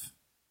if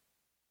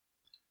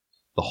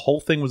the whole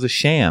thing was a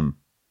sham,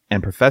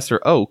 and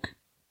Professor Oak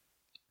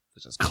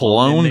Just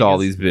cloned all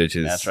niggas? these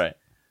bitches? That's right.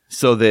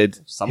 So that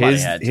Somebody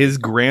had to. his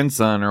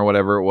grandson or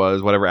whatever it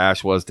was, whatever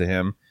Ash was to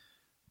him,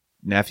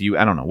 nephew,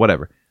 I don't know,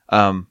 whatever.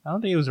 I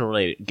don't think it was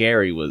related.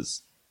 Gary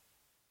was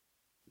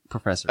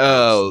Professor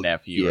Oak's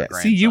nephew or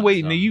grandson. See, you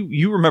wait. so. No,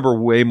 you remember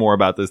way more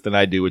about this than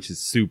I do, which is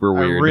super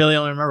weird. I really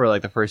only remember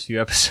like the first few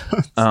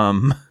episodes.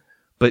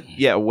 But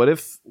yeah, what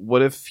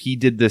if he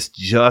did this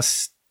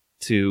just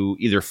to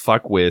either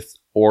fuck with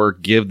or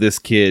give this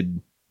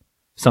kid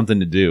something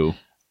to do?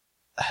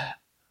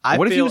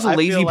 What if he was a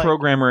lazy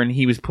programmer and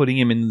he was putting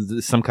him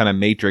in some kind of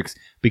matrix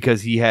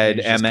because he had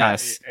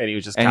MS and he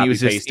was just he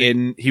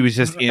was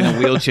just in a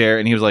wheelchair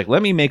and he was like,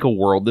 "Let me make a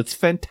world that's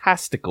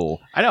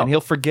fantastical." I know. And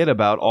he'll forget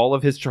about all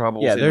of his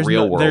troubles in the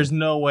real world. There's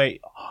no way.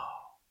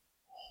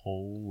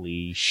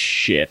 Holy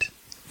shit!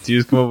 Did you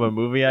just come up with a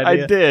movie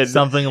idea? I did.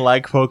 Something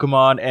like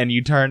Pokemon, and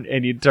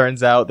it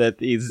turns out that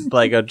he's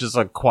like just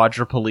a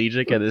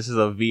quadriplegic, and this is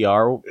a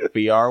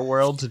VR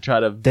world to try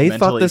to. They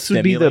thought this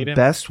would be the stimulate him?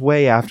 best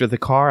way after the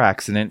car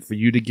accident for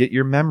you to get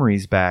your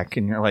memories back,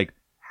 and you're like,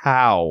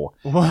 "How?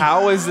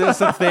 How is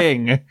this a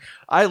thing?"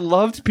 I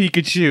loved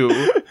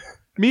Pikachu.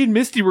 Me and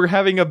Misty were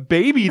having a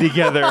baby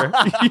together.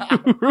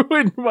 You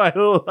ruined my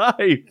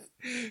life.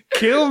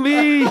 Kill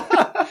me.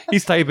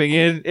 He's typing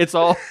in. It's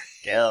all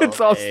Stephen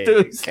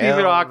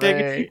Hawking.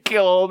 Me.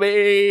 Kill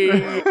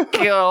me.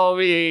 Kill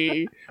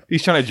me.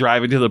 He's trying to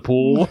drive into the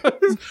pool.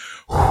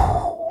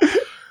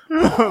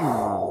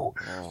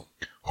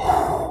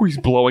 He's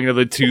blowing into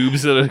the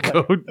tubes of the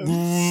code.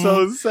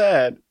 So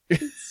sad.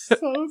 It's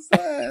so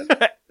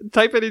sad.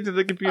 Type it into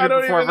the computer I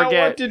don't before even I forget.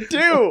 know what to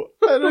do.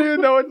 I don't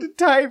even know what to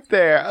type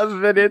there other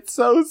than it's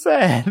so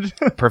sad.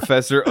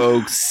 Professor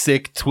Oak's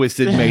sick,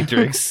 twisted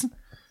matrix.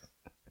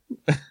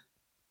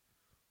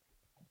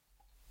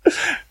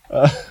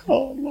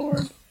 Oh,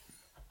 Lord.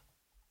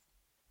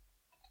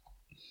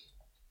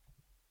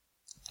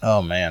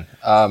 Oh, man.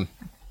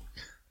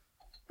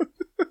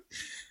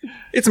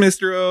 It's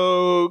Mr.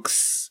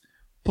 Oak's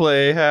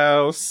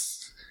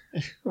Playhouse.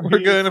 We're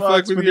gonna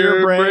fuck with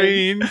your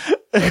brain.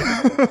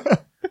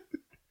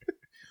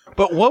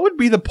 But what would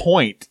be the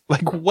point?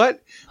 Like,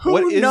 what?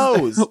 Who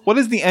knows? What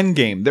is the end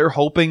game? They're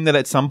hoping that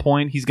at some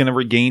point he's going to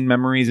regain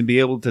memories and be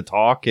able to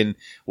talk and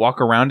walk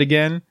around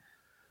again.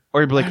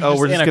 Or you'd be like, Or oh,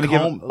 we're just just in a going to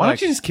give him. coma, Why like-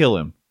 don't you just kill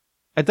him?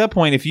 At that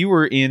point, if you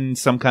were in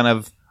some kind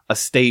of a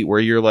state where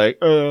you're like,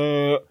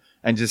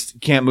 and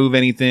just can't move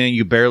anything,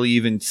 you barely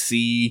even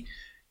see,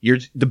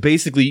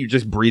 basically you're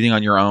just breathing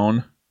on your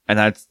own,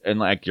 and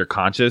like you're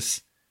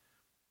conscious.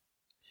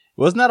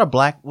 Wasn't that a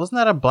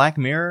Black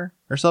Mirror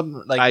or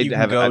something? Like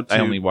I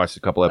only watched a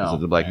couple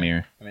episodes of Black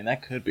Mirror. I mean,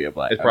 that could be a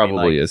Black. It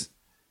probably is.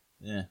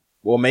 Yeah.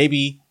 Well,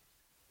 maybe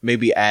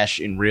Ash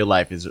in real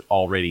life is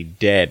already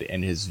dead,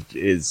 and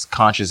his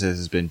consciousness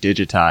has been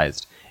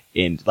digitized.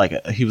 And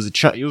like he was a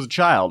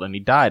child, and he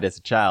died as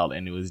a child,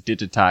 and it was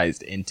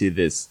digitized into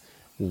this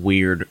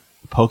weird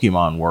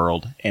Pokemon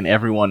world, and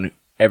everyone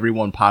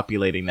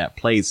populating that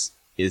place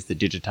is the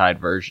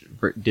digitized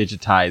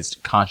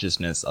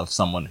consciousness of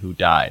someone who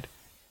died.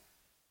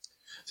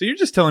 So you're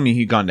just telling me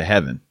he'd gone to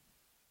heaven?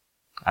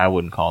 I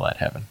wouldn't call that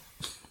heaven.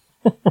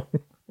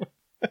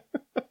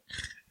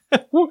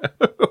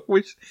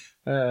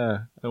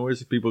 I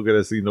wish people could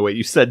have seen the way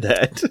you said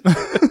that.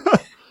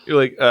 You're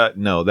like,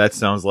 no, that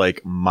sounds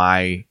like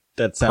my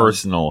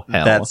personal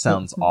hell. That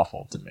sounds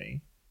awful to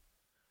me.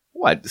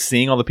 What?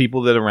 Seeing all the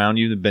people that around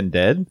you have been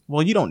dead?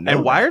 Well, you don't know.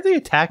 And why are they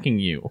attacking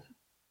you?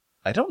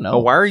 I don't know. Oh,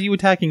 why are you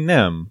attacking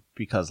them?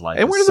 Because life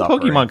and where does the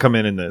suffering. Pokemon come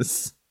in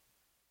this?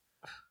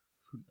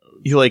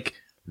 You're like,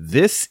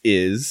 this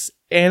is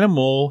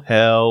animal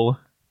hell.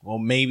 Well,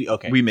 maybe,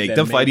 okay. We make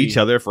them fight each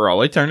other for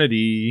all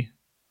eternity.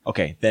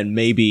 Okay, then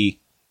maybe...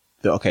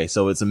 Okay,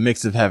 so it's a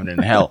mix of heaven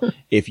and hell.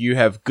 If you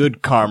have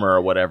good karma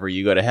or whatever,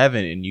 you go to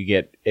heaven and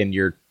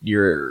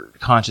your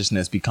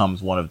consciousness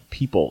becomes one of the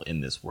people in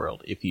this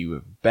world. If you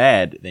have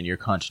bad, then your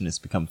consciousness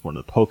becomes one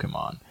of the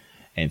Pokemon.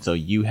 And so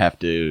you have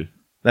to...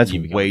 That's you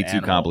become way an too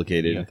animal.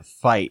 complicated. You have to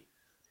fight.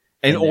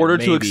 In And then order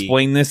to maybe-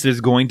 explain this,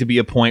 there's going to be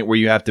a point where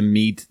you have to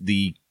meet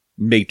the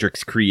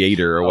Matrix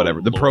creator or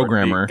whatever, the Lord,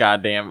 programmer. the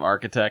goddamn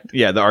architect.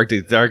 Yeah, the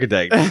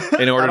architect.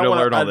 In order to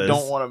learn all this. I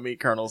don't want to meet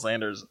Colonel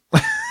Sanders.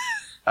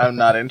 I'm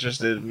not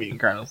interested in meeting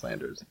Colonel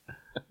Sanders.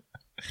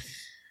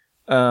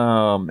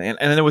 And then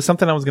there was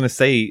something I was going to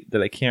say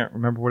that I can't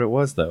remember what it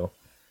was, though.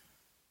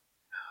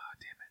 Oh,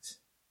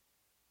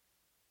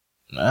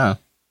 damn it.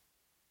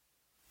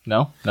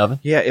 No, nothing.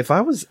 Yeah, if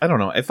I was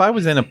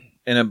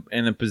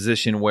in a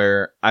position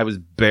where I was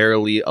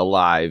barely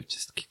alive,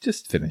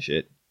 just finish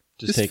it.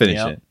 Just take finish me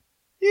out? it.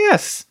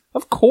 Yes,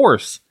 of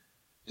course.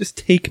 Just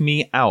take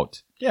me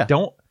out. Yeah.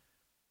 Don't.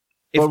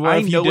 If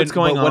I know what's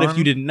going on. What if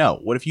you didn't know?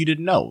 What if you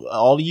didn't know?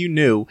 All you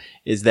knew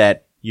is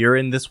that you're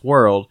in this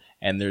world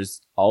and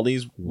there's all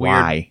these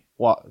weird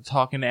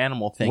talking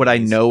animal things. Would I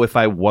know if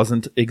I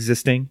wasn't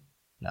existing?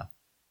 No.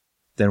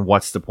 Then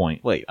what's the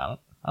point? Wait, I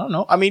don't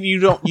know. I mean, you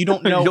don't know.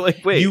 You're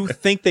like, wait. You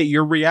think that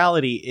your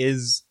reality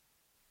is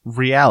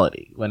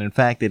reality when in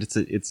fact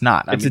it's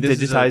not. It's a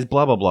digitized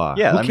blah blah blah.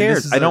 Yeah, who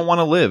cares? I don't want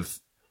to live.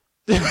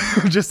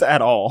 Just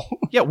at all.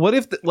 Yeah, what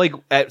if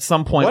at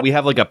some point we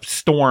have like a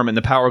storm and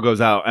the power goes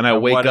out and I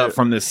wake up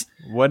from this?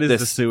 What is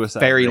this the suicide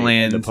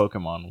fairyland rate in the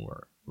Pokemon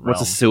world?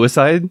 What's a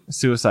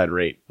suicide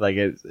rate? Like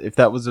if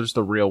that was just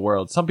the real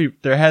world, some people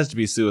there has to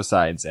be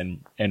suicides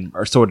and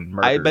assorted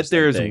murders. I bet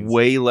there's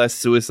way less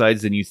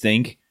suicides than you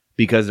think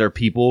because there are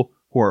people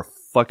who are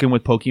fucking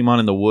with Pokemon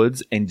in the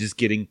woods and just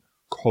getting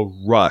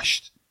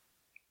crushed.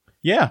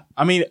 Yeah,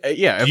 I mean,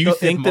 yeah. Do you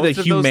think that a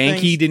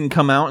Humanky didn't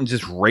come out and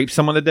just rape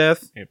someone to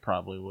death? It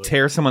probably would.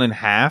 Tear someone in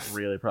half?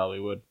 Really, probably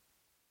would.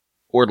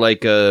 Or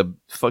like a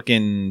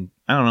fucking,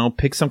 I don't know,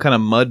 pick some kind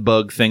of mud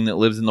bug thing that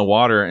lives in the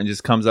water and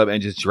just comes up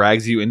and just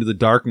drags you into the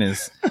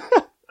darkness.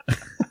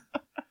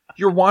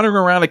 You're wandering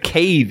around a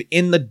cave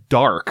in the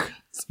dark.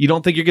 You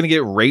don't think you're going to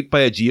get raped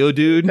by a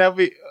Geodude? That'd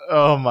be,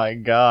 oh my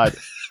god.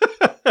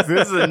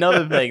 This is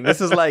another thing. This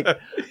is like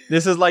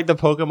the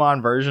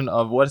Pokemon version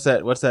of what's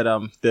that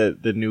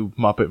the new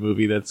Muppet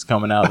movie that's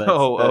coming out.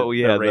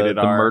 The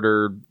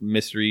murder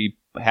mystery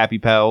Happy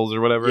Pals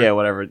or whatever. Yeah,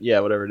 whatever it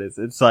is.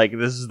 It's like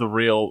this is the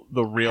real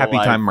Happy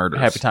life, Time Murders.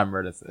 Happy Time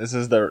Murders. This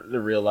is the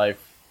real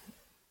life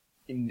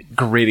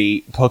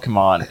gritty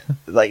Pokemon.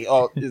 Like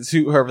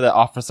whoever the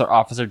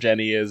Officer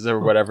Jenny is or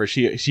whatever,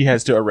 she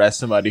has to arrest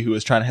somebody who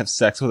was trying to have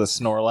sex with a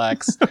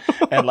Snorlax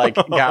and like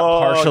got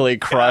partially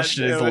crushed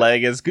and his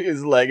leg is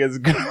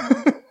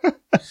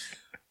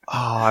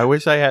Oh, I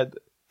wish I had.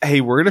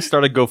 Hey, we're gonna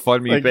start a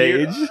GoFundMe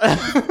page.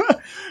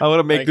 I want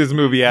to make this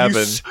movie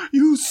happen.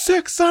 You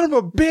sick son of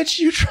a bitch!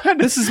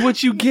 This is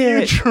what you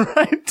get. You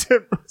tried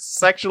to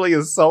sexually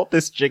assault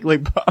this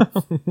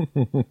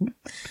Jigglypuff.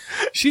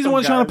 She's the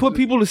one trying to put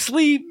people to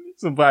sleep.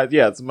 Somebody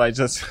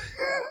just.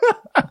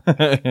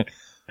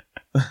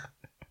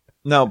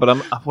 No, but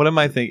what am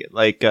I thinking?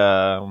 Like,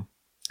 so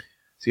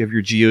you have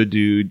your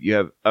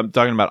Geodude. I'm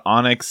talking about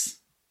Onyx.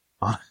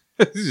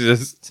 It's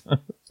just.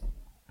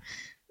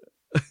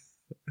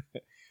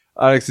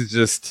 Onyx is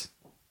just.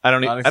 I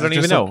don't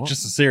even know.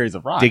 Just a series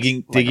of rocks.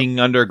 Digging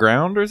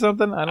underground or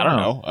something? I don't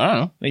know.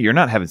 No, you're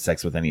not having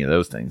sex with any of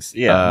those things.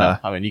 Yeah.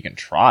 No. I mean, you can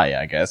try,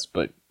 I guess,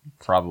 but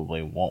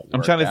probably won't work.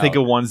 I'm trying to think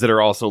of ones that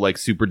are also like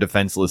super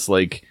defenseless,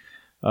 like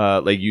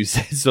you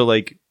said. So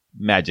like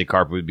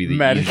Magikarp would be the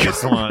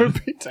easiest one.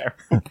 Would be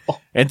terrible.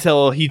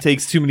 Until he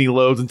takes too many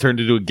loads and turns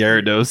into a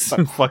Gyarados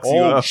and fucks you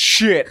up. Oh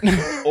shit!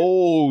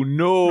 Oh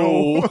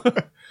no!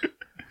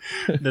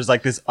 There's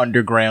like this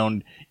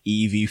underground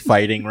Eevee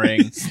fighting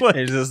ring.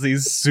 There's just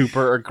these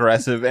super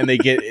aggressive, and they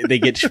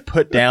get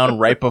put down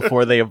right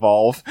before they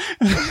evolve.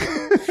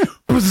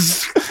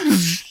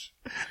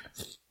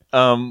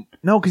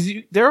 No, because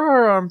there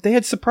are they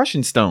had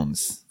suppression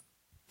stones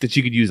that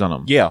you could use on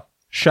them. Yeah,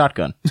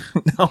 shotgun.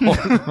 No,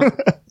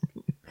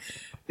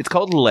 it's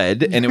called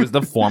lead, and it was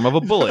the form of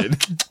a bullet.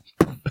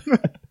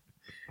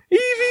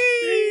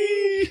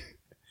 Eevee.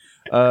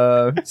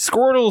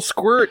 Squirtle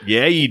squirt.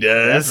 Yeah, he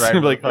does. That's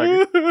right. Like,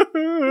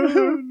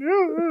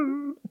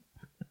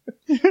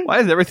 why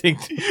is everything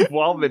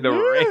evolved into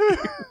rain?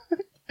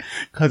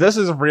 Because this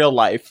is real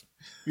life.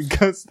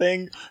 Because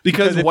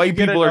white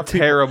people are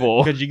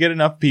terrible. Because you get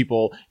enough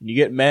people, and you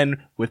get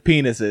men with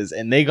penises,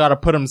 and they got to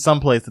put them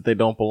someplace that they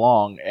don't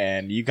belong.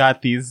 And you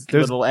got these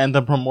little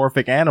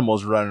anthropomorphic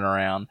animals running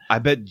around. I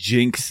bet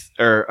Jinx,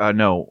 or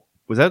no.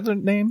 Was that the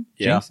name?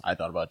 Yeah, Jinx? I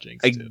thought about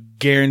Jinx, I too.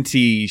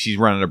 guarantee she's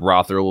running a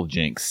brothel of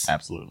Jinx.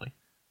 Absolutely.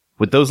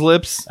 With those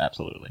lips?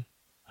 Absolutely.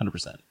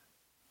 100%.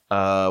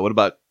 What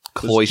about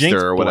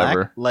Cloyster or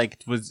whatever?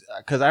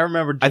 Because I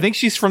remember... I think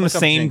she's from the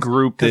same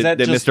group that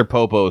Mr.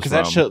 Popo's from. Because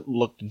that shit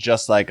looked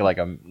just like a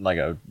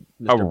racist...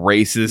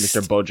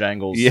 Mr.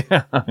 Bojangles.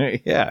 Yeah,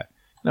 yeah.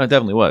 No, it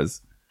definitely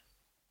was.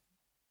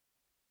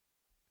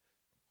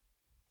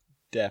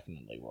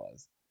 Definitely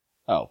was.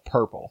 Oh,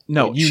 purple.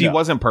 No, she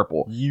wasn't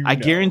purple. I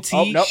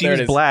guarantee she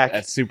was black.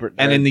 That's super.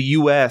 And in the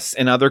U.S.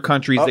 and other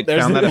countries that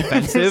found that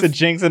offensive. There's a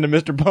Jinx into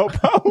Mr.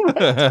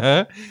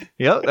 Popo.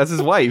 Yep, that's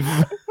his wife.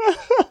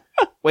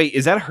 Wait,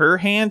 is that her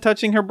hand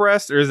touching her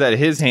breast, or is that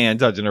his hand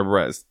touching her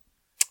breast?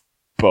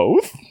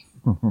 Both.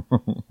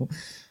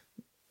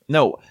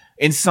 No,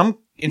 in some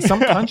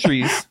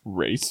countries,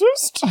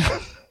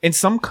 racist. In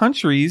some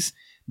countries,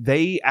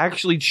 they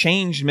actually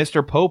changed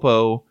Mr.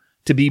 Popo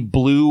to be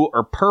blue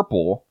or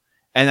purple.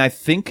 And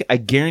I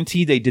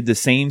guarantee they did the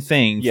same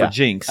thing for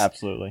Jinx.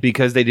 Absolutely.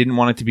 Because they didn't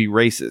want it to be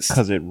racist.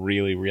 Because it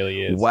really,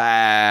 really is.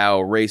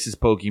 Wow, racist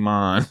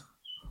Pokemon.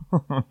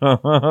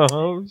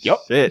 Yep.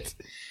 Shit.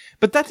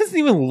 But that doesn't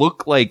even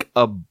look like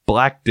a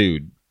black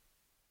dude.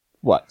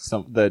 What?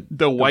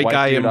 The white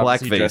guy in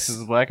blackface. Dresses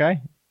as a black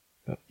guy?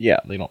 Yeah,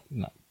 they don't.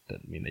 No,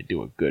 doesn't mean they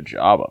do a good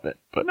job of it.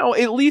 But No,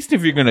 at least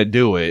if you're going to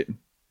do it.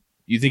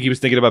 You think he was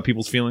thinking about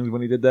people's feelings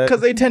when he did that?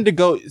 because they tend to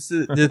go.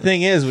 The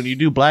thing is, when you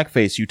do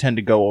blackface, you tend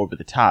to go over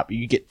the top.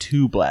 You get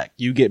too black.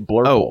 You get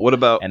blurple. Oh, what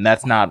about... And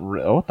that's not.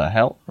 What the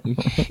hell?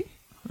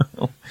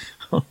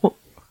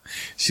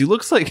 She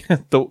looks like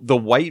the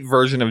white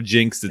version of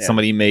Jinx that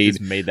somebody made.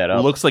 Just made that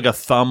up. Looks like a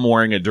thumb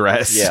wearing a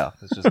dress. Yeah,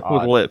 it's just with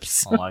odd.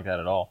 lips. I don't like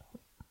that at all.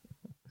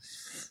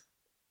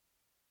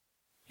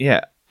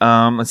 Yeah.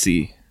 Let's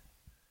see.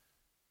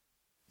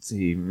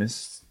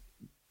 Miss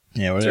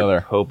Yeah, what are the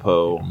other?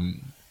 Popo.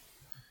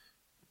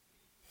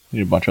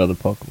 Need a bunch of other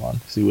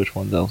Pokemon. See which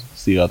ones else.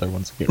 See other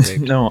ones get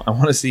raped. No, I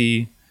want to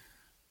see.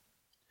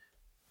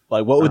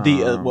 Like what would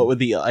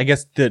the I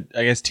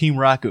guess Team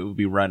Rocket would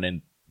be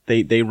running.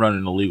 They run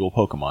an illegal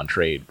Pokemon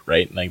trade,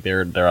 right? Like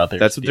they're out there.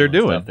 That's what they're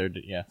doing. Stuff.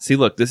 Yeah, See,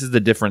 look, this is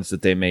the difference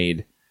that they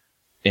made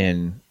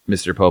in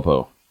Mr.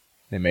 Popo.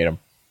 they made them.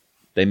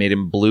 They made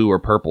him blue or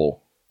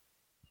purple,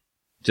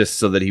 just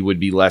so that he would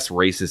be less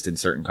racist in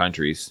certain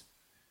countries.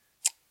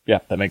 Yeah,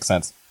 that makes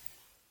sense.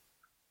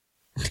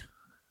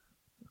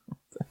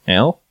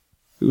 Hell,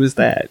 who is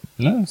that?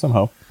 No,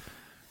 somehow.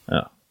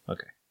 Oh,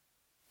 okay.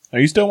 Are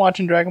you still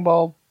watching Dragon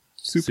Ball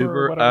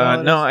Super? or whatever the hell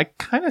it No, is? I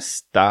kind of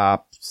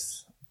stopped.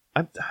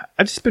 I've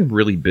just been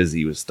really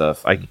busy with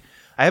stuff. I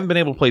haven't been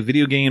able to play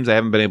video games. I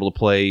haven't been able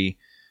to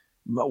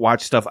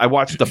watch stuff. I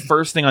watched the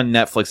first thing on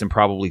Netflix in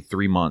probably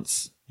 3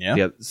 months.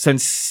 Yeah?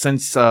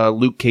 Since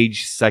Luke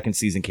Cage second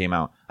season came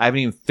out. I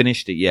haven't even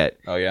finished it yet.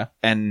 Oh yeah.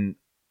 And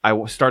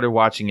I started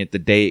watching it the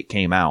day it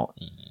came out.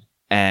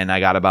 And I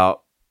got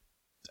about,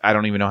 I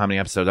don't even know how many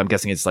episodes. I'm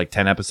guessing it's like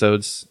 10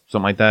 episodes,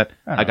 something like that.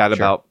 I got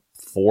about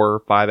 4 or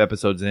 5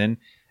 episodes in.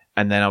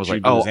 And then I was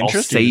like, lose I'll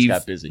interest or you just save.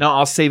 got busy? No,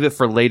 I'll save it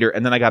for later.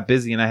 And then I got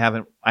busy, and I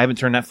haven't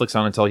turned Netflix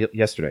on until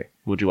yesterday.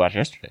 What'd you watch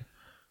yesterday?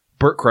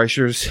 Bert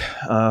Kreischer's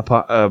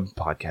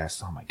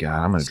podcast. Oh my god,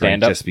 I'm gonna drink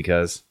Stand Up? just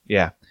because.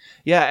 Yeah.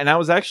 And I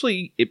was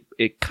actually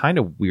it kind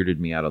of weirded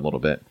me out a little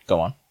bit. Go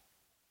on.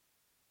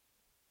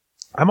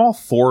 I'm all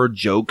for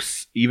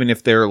jokes, even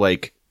if they're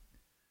like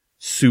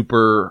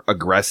super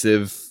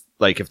aggressive,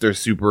 like if they're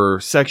super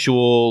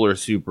sexual or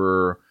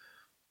super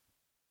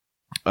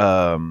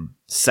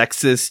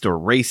sexist or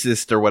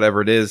racist or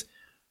whatever it is,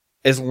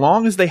 as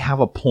long as they have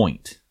a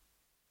point.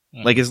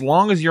 Like as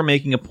long as you're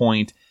making a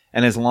point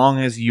and as long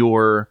as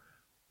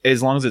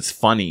it's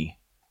funny.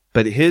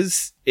 But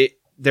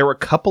there were a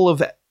couple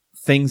of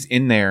things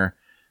in there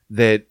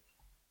that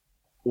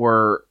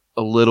were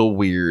a little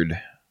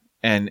weird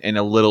and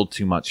a little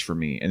too much for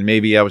me. And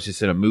maybe I was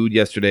just in a mood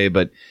yesterday,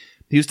 but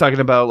he was talking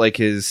about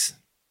his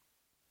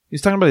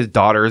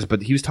daughters,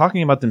 but he was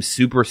talking about them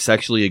super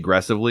sexually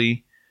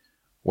aggressively,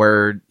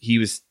 where he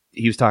was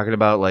talking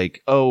about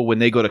like, oh, when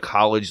they go to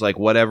college, like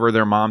whatever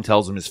their mom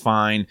tells them is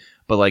fine,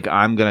 but like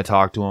I'm going to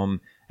talk to them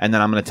and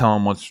then I'm going to tell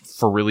them what's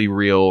for really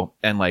real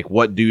and like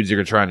what dudes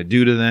are trying to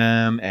do to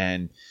them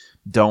and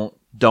don't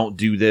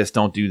do this,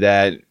 don't do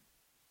that.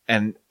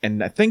 And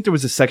I think there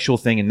was a sexual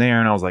thing in there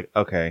and I was like,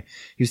 okay.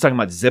 He was talking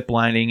about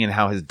ziplining and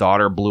how his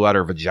daughter blew out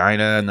her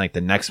vagina and like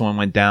the next one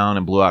went down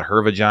and blew out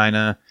her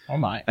vagina. Oh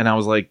my. And I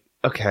was like,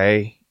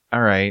 okay,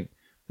 all right.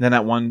 And then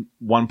at one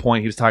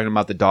point he was talking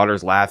about the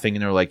daughters laughing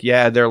and they're like,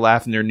 yeah, they're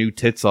laughing their new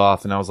tits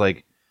off. And I was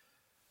like,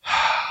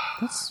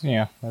 That's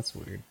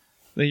weird.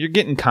 you're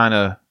getting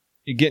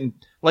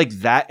like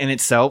that in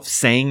itself,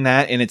 saying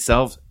that in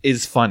itself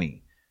is funny.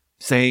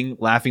 Saying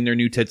laughing their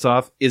new tits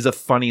off is a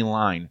funny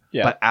line.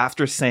 Yeah. But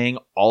after saying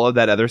all of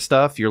that other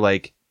stuff, you're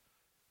like,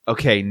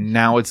 okay,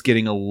 now it's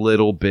getting a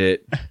little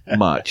bit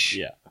much.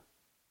 Yeah.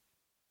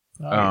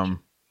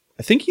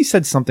 I think he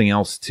said something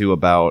else too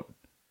about,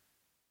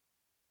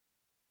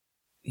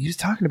 he was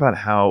talking about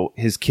how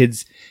his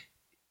kids,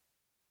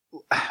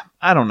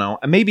 I don't know,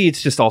 maybe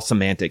it's just all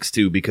semantics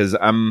too, because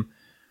Maybe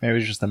it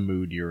was just the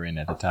mood you were in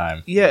at the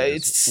time. yeah,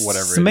 It's it's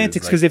whatever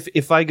semantics, because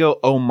if I go,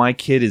 oh, my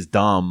kid is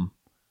dumb,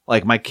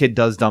 like my kid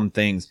does dumb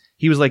things,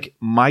 he was like,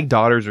 my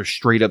daughters are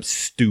straight up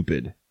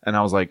stupid. And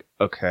I was like,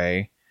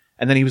 okay.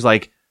 And then he was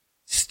like,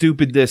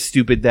 stupid this,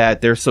 stupid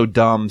that, they're so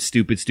dumb,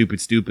 stupid.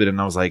 And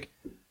I was like,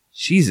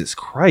 Jesus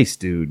Christ,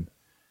 dude.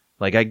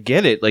 Like, I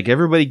get it. Like,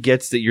 everybody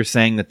gets that you're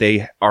saying that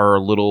they are a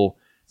little,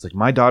 it's like,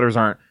 my daughters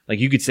aren't, like,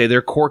 you could say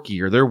they're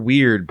quirky or they're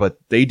weird, but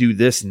they do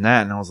this and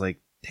that. And I was like,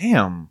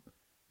 damn,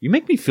 you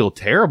make me feel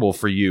terrible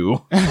for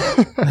you.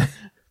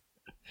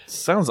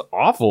 Sounds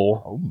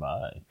awful. Oh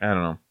my. I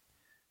don't know.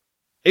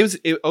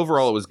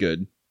 Overall, it was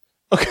good.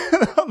 Okay.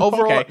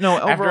 Overall, no,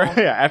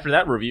 after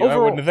that review, I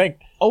wouldn't have think.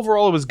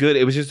 Overall, it was good.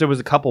 It was just, there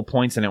was a couple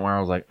points in it where I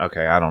was like,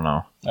 okay, I don't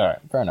know. All right,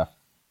 fair enough.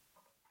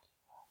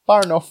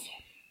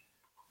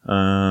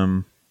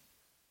 And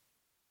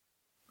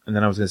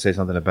then I was going to say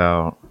something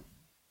about,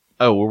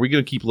 Oh, were we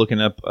gonna keep looking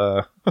up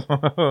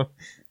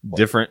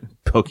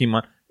different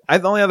Pokemon?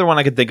 The only other one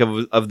I could think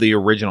of the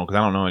original, because I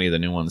don't know any of the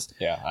new ones.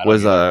 Yeah,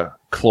 was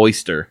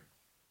Cloyster,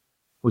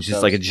 which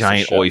is like a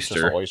giant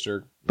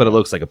oyster, but it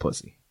looks like a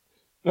pussy.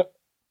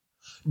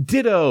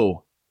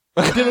 Ditto.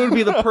 Ditto would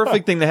be the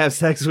perfect thing to have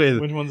sex with.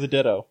 Which one's a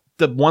Ditto?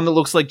 The one that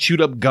looks like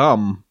chewed up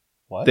gum.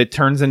 What? That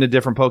turns into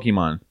different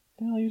Pokemon. What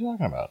the hell are you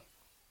talking about?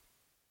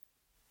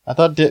 I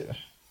thought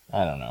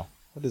I don't know.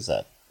 What is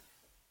that?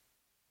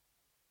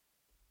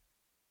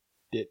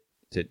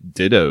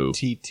 Ditto.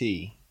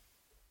 TT.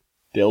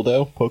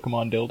 Dildo?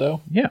 Pokemon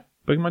Dildo? Yeah,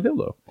 Pokemon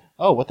Dildo.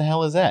 Oh, what the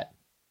hell is that?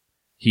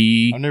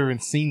 I've never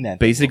even seen that.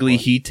 Basically,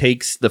 he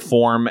takes the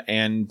form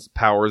and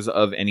powers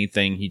of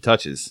anything he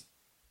touches.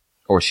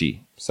 Or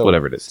she. So,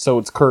 whatever it is. So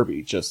it's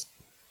Kirby, just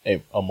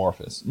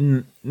amorphous.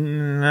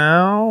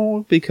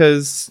 No,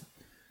 because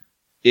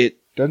it...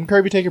 Doesn't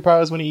Kirby take your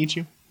powers when he eats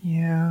you?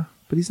 Yeah,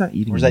 but he's not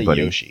eating Or is that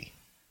anybody. Yoshi?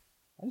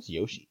 How does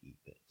Yoshi eat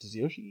things? Does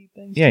Yoshi eat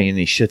things? Yeah, and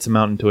he shits them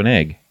out into an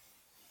egg.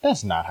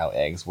 That's not how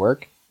eggs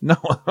work. No,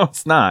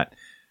 it's not.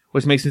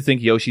 Which makes me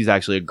think Yoshi's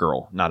actually a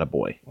girl, not a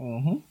boy.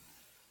 Mm-hmm.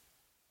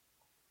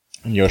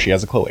 And Yoshi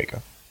has a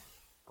cloaca.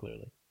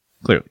 Clearly.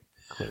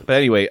 But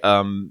anyway,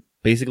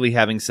 basically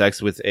having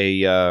sex with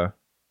a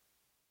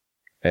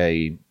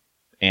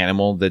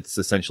animal that's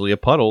essentially a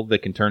puddle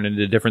that can turn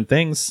into different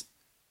things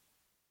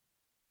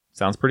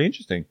sounds pretty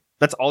interesting.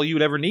 That's all you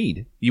would ever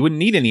need. You wouldn't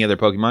need any other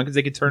Pokemon because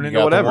they could turn into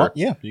whatever.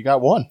 Yeah, you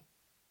got one.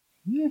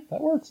 Yeah,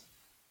 that works.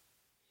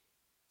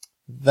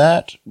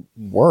 That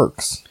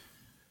works.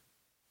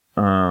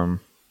 Yeah.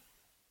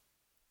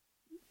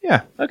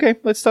 Okay.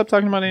 Let's stop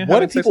talking about What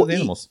having do sex people with eat?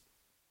 animals.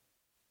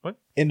 What?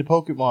 In the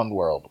Pokemon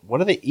world, what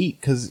do they eat?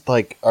 Because,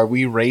 like, are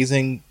we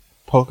raising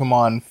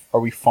Pokemon?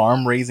 Are we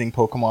farm raising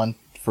Pokemon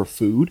for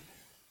food?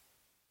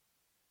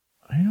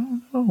 I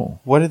don't know.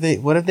 What have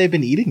they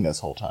been eating this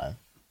whole time?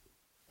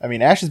 I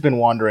mean, Ash has been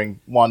wandering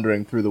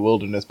through the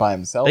wilderness by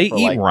himself. They for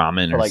eat like,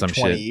 ramen for or like some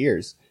 20 shit.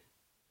 years.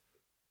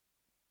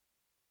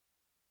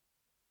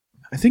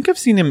 I think I've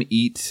seen him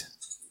eat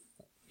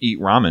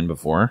ramen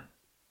before.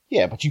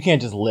 Yeah, but you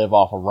can't just live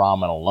off of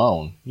ramen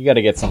alone. You got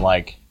to get some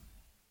like,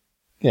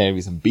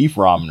 maybe some beef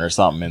ramen or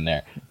something in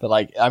there. But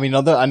like, I mean,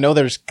 I know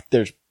there's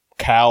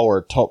cow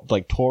or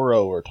like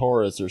Toro or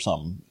Taurus or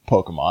something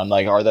Pokemon.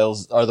 Like, are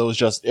those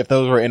just, if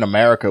those were in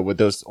America, would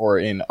those, or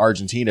in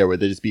Argentina, would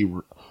they just be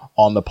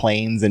on the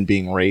plains and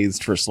being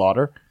raised for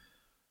slaughter?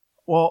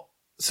 Well,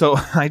 so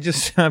I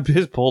just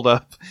pulled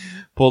up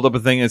a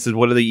thing that says,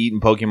 what do they eat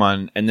in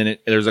Pokemon? And then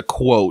there's a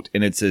quote,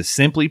 and it says,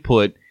 simply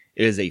put,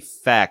 it is a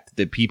fact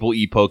that people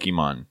eat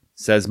Pokemon,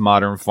 says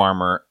Modern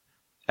Farmer.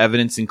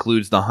 Evidence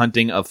includes the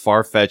hunting of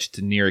Farfetch'd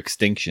to near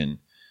extinction.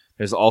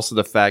 There's also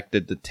the fact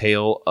that the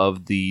tail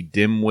of the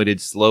dim-witted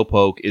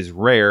Slowpoke is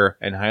rare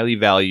and highly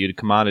valued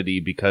commodity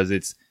because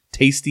it's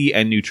tasty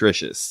and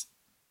nutritious.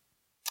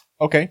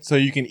 Okay, so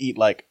you can eat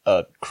like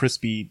a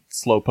crispy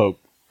Slowpoke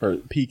or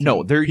Pekin.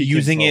 No, they're Pekin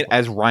using Slowpoke. it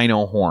as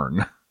rhino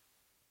horn.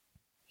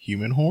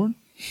 Human horn?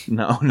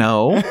 No.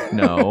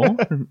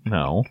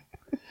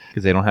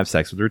 Because they don't have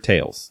sex with their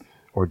tails.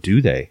 Or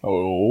do they?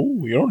 Oh,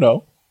 we don't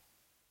know.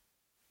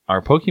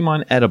 Are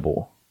Pokemon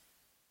edible?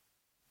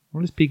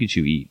 What does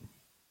Pikachu eat?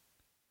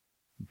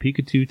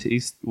 Pikachu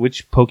taste.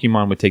 Which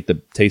Pokemon would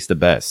taste the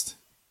best?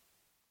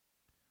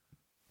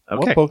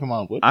 Okay. What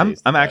Pokemon would I'm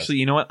taste the actually,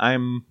 you know what?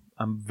 I'm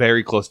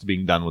very close to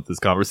being done with this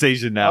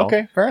conversation now. best?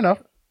 Okay, fair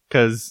enough.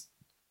 Because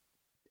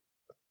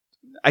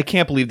I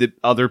can't believe that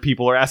other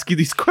people are asking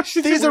these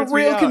questions. These It are weirds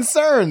me real out.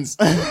 concerns.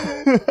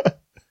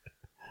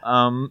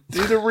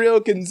 These are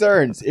real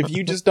concerns. If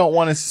you just don't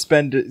want to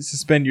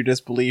suspend your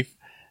disbelief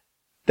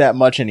that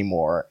much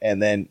anymore,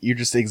 and then you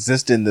just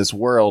exist in this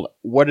world,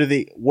 what's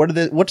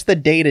the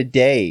day to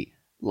day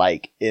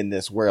like in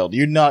this world?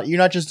 You're not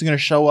just going to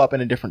show up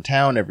in a different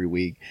town every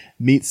week,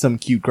 meet some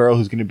cute girl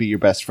who's going to be your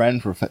best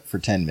friend for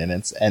 10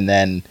 minutes, and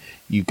then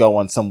you go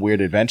on some weird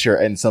adventure,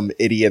 and some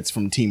idiots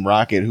from Team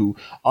Rocket who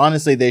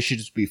honestly they should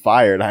just be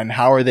fired. And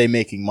how are they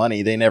making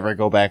money? They never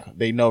go back.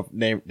 They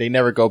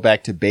never go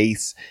back to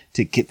base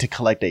to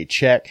collect a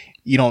check.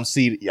 You don't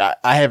see.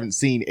 I haven't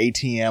seen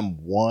ATM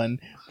 1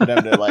 for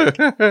them to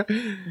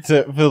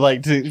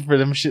for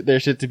their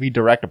shit to be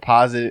direct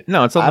deposit.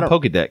 No, it's on the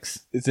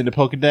Pokedex. It's in the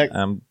Pokedex.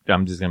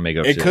 I'm just gonna make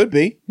up. It shit. could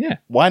be. Yeah.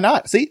 Why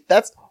not? See,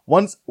 that's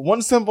one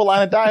simple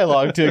line of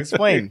dialogue to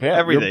explain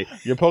Everything.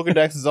 Your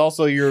Pokedex is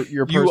also your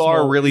personal. You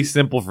are really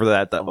simple for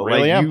that, though.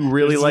 Really like, am. you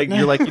really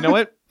you're like, you know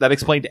what? That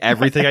explained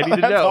everything I need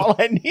to That's know. all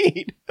I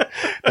need.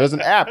 There's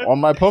an app on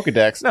my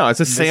Pokedex. No,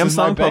 it's a This is my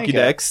Samsung bank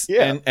app. Pokedex,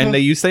 Yeah. and they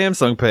use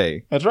Samsung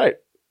Pay. That's right.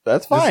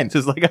 That's fine.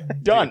 Just like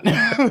Done.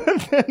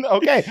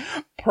 Okay.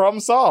 Problem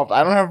solved.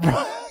 I don't have.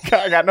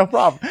 I got no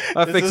problem.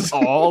 I This fixed is-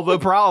 all the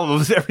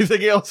problems.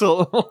 Everything else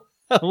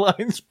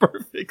aligns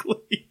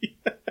perfectly.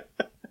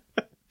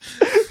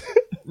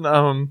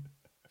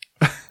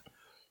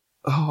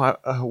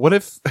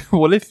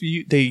 What if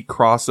they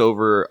cross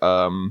over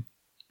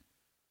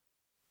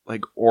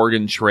like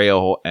Oregon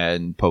Trail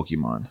and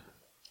Pokemon?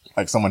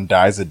 Like someone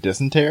dies of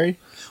dysentery.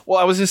 Well,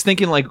 I was just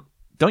thinking like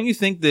Don't you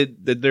think that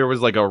there was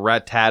like a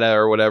Rattata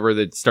or whatever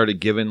that started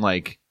giving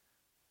like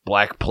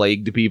Black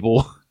Plague to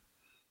people?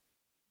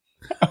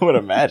 I would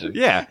imagine.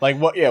 Yeah. Like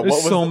what? Yeah. There's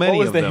What was, so many what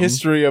was of the them.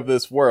 history of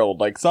this world?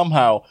 Like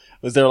somehow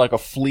was there like a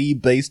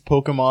flea-based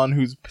Pokemon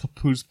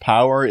whose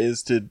power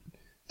is to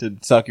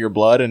suck your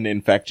blood and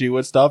infect you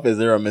with stuff? Is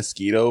there a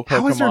mosquito Pokemon?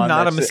 How is there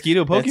not a that's-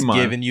 mosquito that's Pokemon?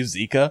 giving you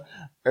Zika?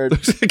 Or,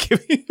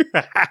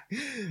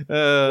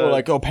 or or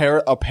like a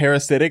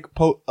parasite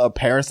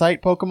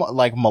Pokemon?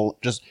 Like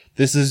just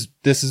this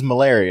is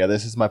malaria.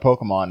 This is my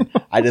Pokemon.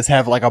 I just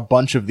have like a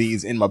bunch of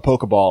these in my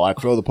Pokeball. I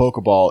throw the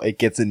Pokeball. It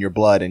gets in your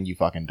blood and you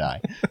fucking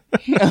die.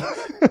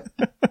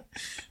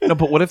 No,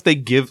 but what if they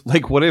give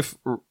what if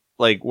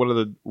one of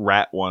the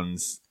rat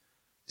ones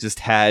just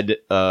had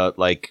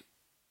like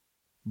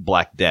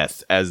Black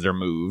Death as their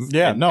move?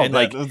 Yeah, and no, and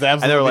like that's and they're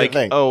absolutely like, a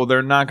thing. oh,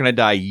 they're not gonna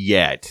die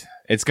yet.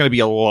 It's gonna be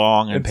a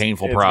long and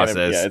painful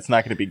process. It's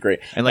not going to be great.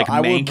 And like No,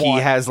 I would Mankey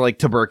want- has like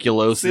See,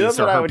 tuberculosis that's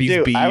or what I would herpes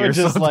do. B I would or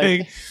just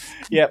something.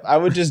 I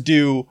would just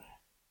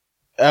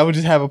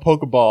have a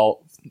Pokeball,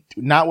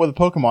 not with a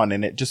Pokemon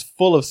in it, just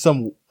full of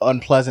some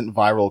unpleasant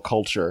viral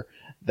culture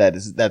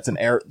that's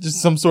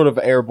just some sort of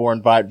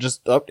airborne vibe.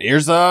 Just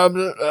here's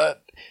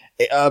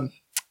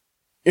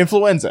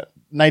influenza,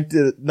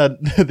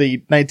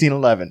 the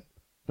 1911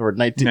 or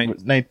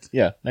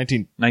 1918.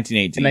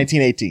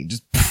 1918.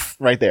 Just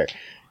right there.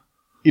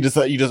 You just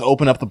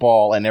open up the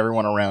ball and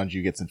everyone around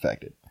you gets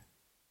infected.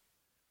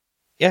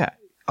 Yeah.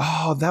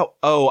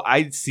 Oh,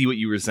 I see what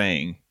you were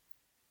saying.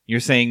 You're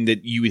saying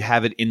that you would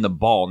have it in the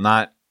ball,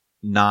 not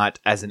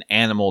as an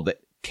animal that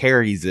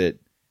carries it.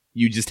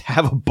 You just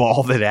have a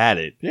ball that had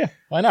it. Yeah,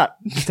 why not?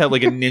 Just have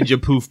like a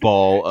ninja poof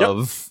ball Yep.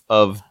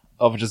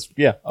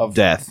 of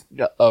death.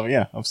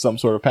 Of some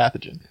sort of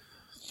pathogen.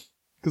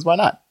 Because why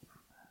not?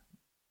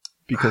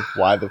 Because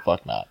why the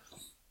fuck not?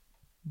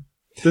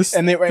 This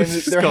And there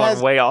is has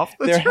going way off.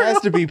 there has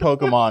to be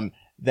Pokemon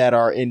that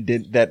are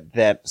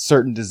that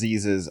certain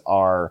diseases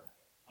are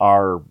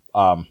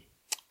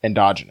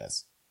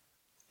endogenous.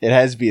 It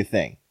has to be a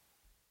thing.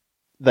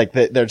 Like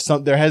there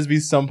has to be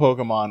some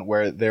Pokemon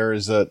where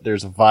there's a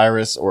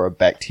virus or a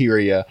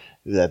bacteria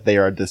that they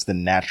are just the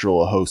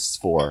natural hosts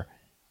for,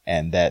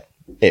 and that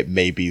it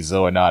may be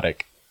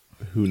zoonotic.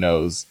 Who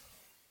knows?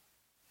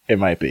 It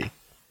might be.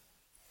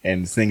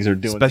 And things are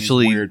doing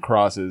Especially- these weird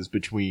crosses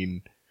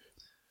between.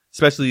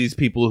 Especially these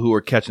people who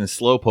are catching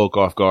Slowpoke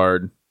off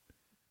guard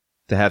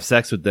to have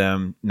sex with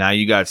them. Now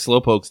you got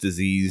Slowpoke's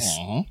disease,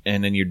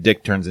 and then your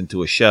dick turns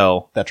into a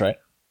shell. That's right.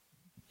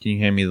 Can you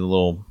hand me the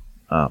little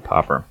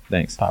popper?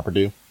 Thanks.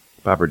 Popperdew.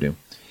 Popperdew.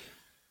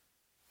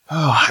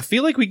 Oh, I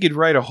feel like we could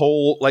write a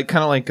whole,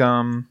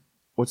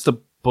 what's the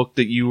book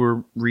that you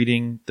were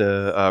reading?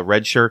 The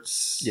Red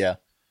Shirts? Yeah.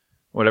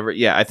 Whatever.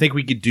 Yeah, I think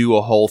we could do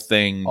a whole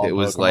thing All that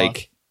was Pokemon.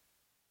 like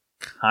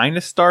kind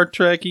of Star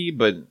Trek-y,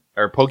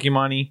 or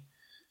Pokemon-y.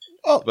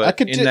 Oh, But I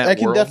could in that I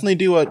can world- definitely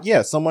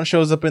do someone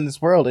shows up in this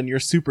world and you're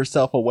super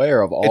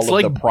self-aware of all It's of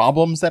like- the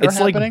problems that are It's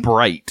happening. like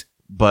Bright,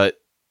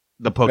 but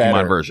the Pokemon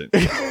Better. version.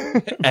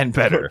 And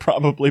better.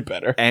 Probably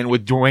better. And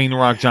with Dwayne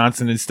Rock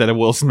Johnson instead of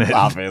Will Smith.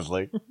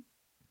 Obviously.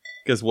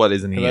 Because what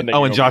isn't he 'Cause I in? think Oh,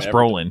 you and don't Josh mean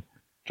Brolin.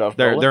 Josh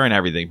They're Brolin? in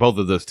everything. Both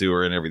of those two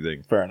are in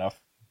everything. Fair enough.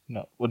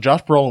 No. Well,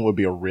 Josh Brolin would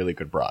be a really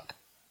good Brock.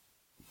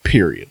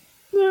 Period.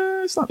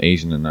 It's not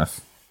Asian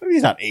enough.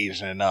 He's not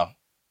Asian enough.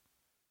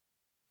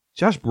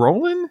 Josh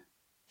Brolin?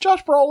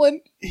 Josh Brolin,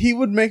 he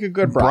would make a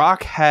good Brock.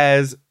 Brock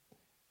has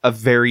a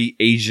very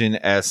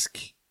Asian-esque,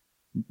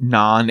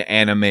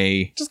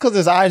 non-anime. Just because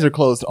his eyes are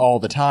closed all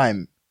the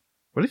time,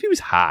 What if he was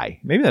high?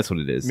 Maybe that's what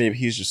it is. maybe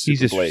he's just He's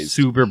super just blazed.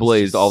 super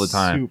blazed all the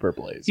time. Super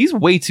blazed. He's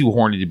way too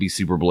horny to be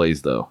super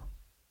blazed, though.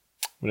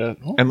 What And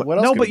else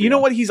no, could but it you be know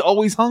on? what? He's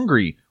always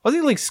hungry.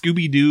 Wasn't he like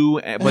Scooby Doo?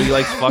 But he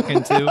likes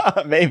fucking too.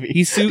 Maybe.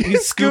 He's Scooby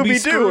Scooby-Doo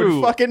Screw.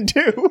 and fucking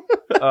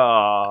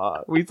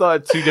do. We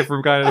thought two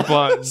different kind of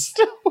puns.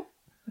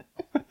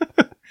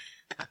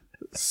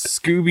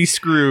 Scooby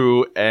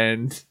Screw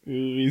and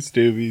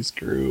Scooby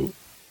Screw.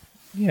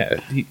 yeah,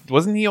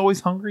 wasn't he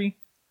always hungry?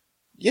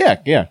 Yeah,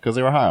 because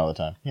they were high all the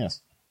time.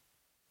 Yes.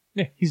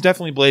 Yeah, he's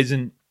definitely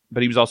blazing,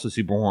 but he was also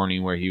super horny,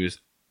 where he was,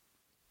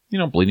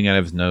 bleeding out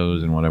of his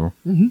nose and whatever.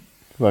 Trying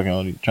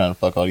to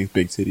fuck all these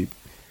big titty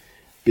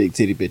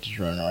bitches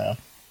running around.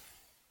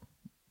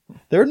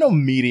 There are no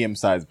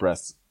medium-sized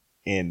breasts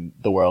in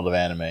the world of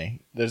anime.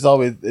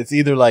 It's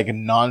either like a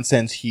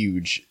nonsense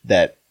huge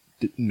that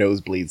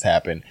nosebleeds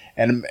happen,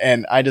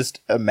 and I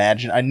just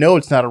imagine. I know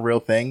it's not a real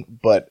thing,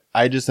 but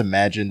I just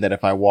imagine that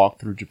if I walk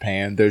through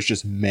Japan, there's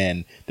just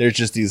men. There's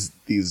just these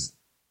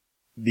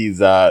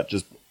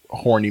just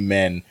horny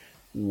men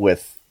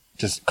with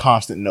just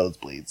constant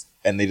nosebleeds,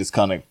 and they just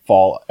kind of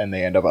fall and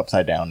they end up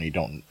upside down, and you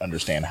don't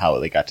understand how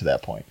they got to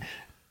that point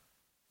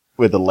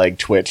with the leg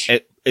twitch.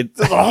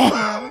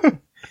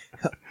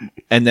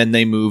 And then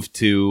they moved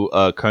to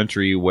a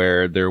country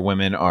where their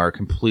women are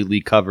completely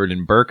covered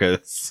in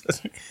burqas,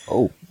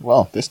 Oh,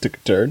 well, this took a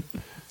turn.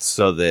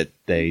 so that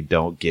they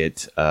don't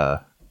get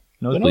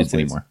nosebleeds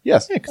anymore.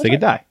 Yes. Yeah, because they could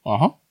die.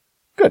 Uh-huh.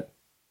 Good.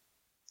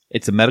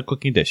 It's a medical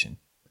condition.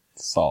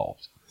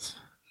 Solved.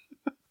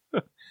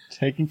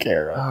 taken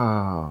care of.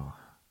 Oh.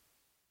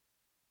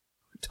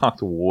 We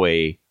talked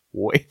way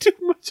too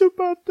much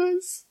about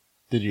this.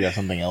 Did you have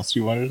something else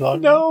you wanted to talk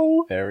about?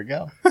 No. There we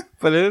go.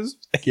 But it is.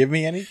 Give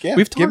me any. Yeah,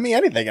 We've give talked- me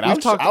anything, and We've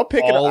talked I'll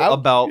pick it all up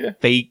about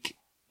fake.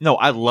 No,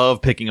 I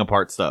love picking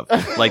apart stuff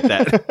like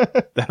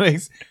that. That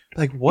makes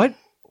like what?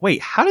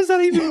 Wait, how does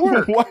that even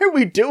work? Why are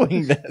we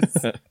doing this?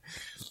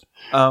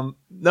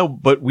 No,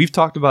 but we've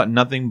talked about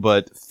nothing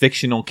but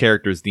fictional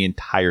characters the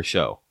entire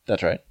show.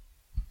 That's right.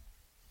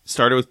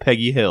 Started with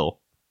Peggy Hill.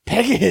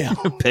 Peggy Hill.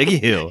 Peggy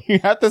Hill. You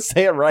have to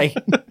say it right.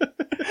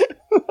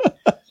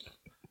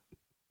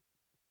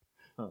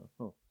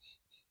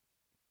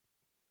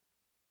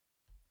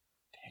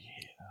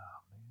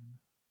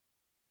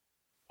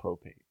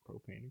 Propane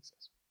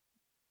accessory.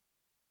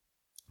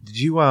 Did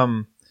you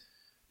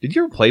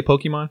ever play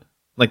Pokemon?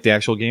 Like the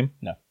actual game?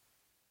 No.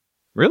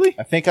 Really?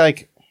 I think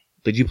like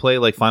Did you play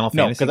like Final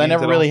no, Fantasy? because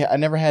I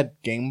never had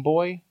Game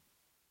Boy.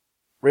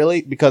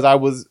 Really, because I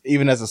was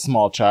even as a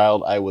small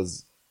child, I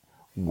was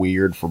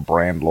weird for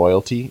brand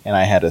loyalty, and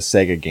I had a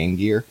Sega Game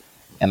Gear,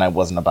 and I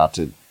wasn't about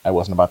this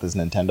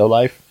Nintendo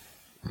life.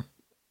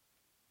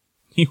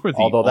 You were the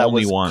Although that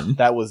only was one.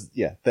 that was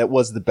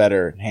the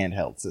better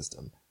handheld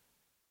system.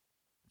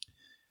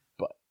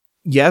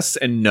 Yes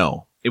and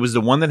no. It was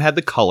the one that had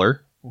the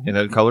color. It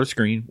had a color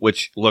screen,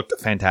 which looked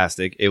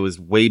fantastic. It was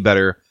way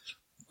better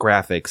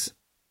graphics.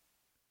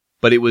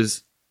 But it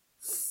was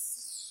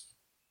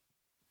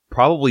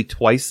probably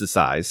twice the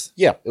size.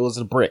 Yeah, it was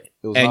a brick.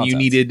 It was And you nonsense.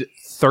 needed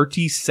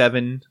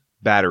 37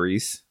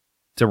 batteries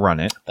to run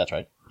it. That's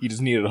right. You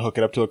just needed to hook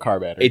it up to a car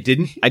battery. It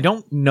didn't. I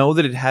don't know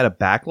that it had a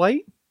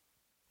backlight.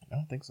 I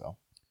don't think so.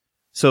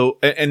 So,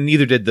 and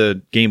neither did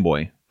the Game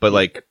Boy. But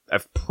like,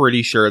 I'm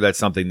pretty sure that's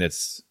something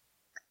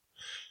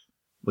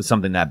was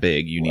something that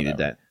big. You needed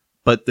that.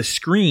 But the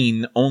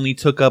screen only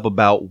took up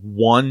about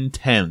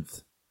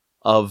 1/10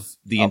 of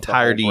the Of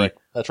entirety whole brick.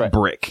 That's right.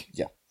 brick.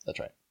 Yeah, that's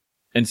right.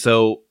 And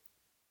so,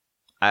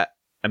 I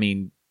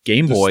mean,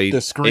 Game Boy, the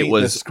screen, it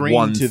was the screen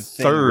one to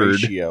thing third.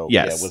 ratio,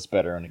 Yes, was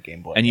better on a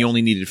Game Boy. and you yes.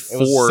 only needed It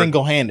was 4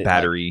 single-handed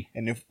battery.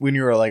 And if when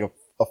you're like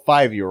a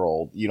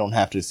 5-year-old, you don't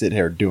have to sit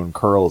here doing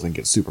curls and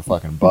get super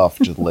fucking buff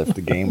to lift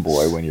the Game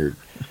Boy when you're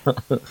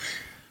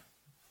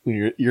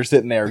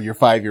sitting there. You're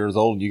 5 years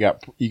old. And you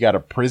got a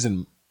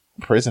prison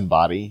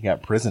body. You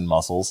got prison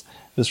muscles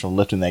just from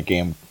lifting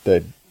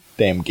the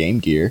damn Game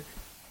Gear.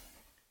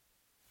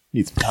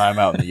 Need some time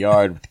out in the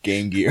yard with the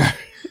Game Gear,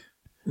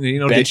 You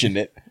know, benching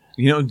it.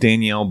 You know,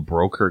 Danielle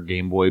broke her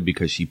Game Boy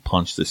because she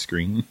punched the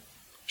screen.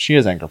 She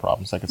has anger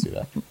problems. I can see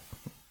that.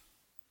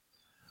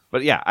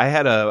 But yeah, I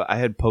had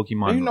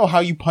Pokemon. I don't even know how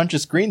you punch a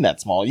screen that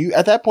small. You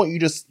at that point you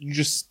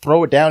just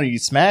throw it down and you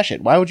smash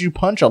it. Why would you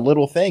punch a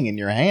little thing in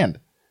your hand?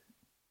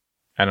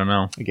 I don't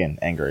know. Again,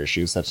 anger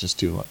issues. That's just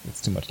too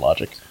much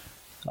logic.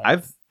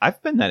 I've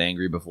been that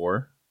angry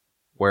before,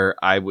 where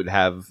I would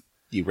have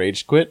You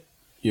rage quit?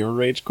 You ever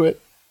rage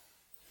quit?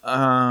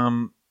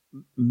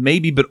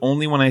 maybe, but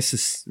only when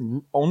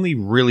only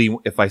really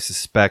if I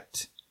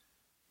suspect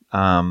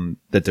that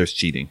there's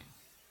cheating.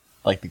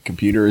 Like the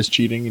computer is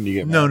cheating and you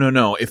get mad?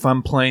 No. If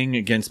I'm playing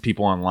against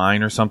people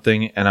online or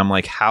something, and I'm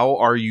like, how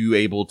are you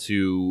able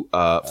to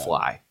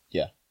fly?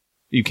 Yeah.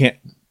 You can't.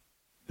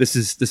 This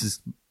is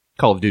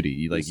Call of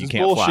Duty. Like, This you is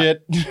can't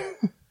bullshit.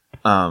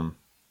 fly.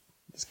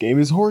 This game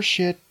is horse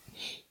shit.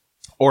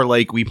 Or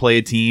like we play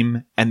a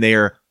team and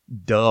they're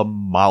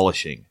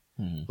demolishing.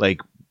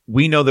 Like,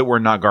 we know that we're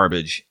not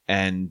garbage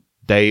and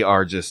they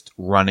are just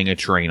running a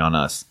train on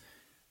us.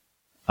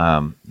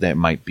 That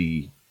might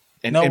be.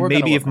 And, No, and we're gonna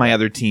maybe work if my on it.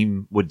 other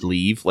team would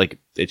leave, like,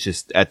 it's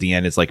just at the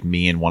end, it's like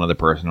me and one other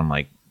person. I'm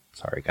like,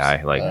 sorry,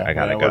 guy. Like, I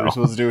gotta What are we go.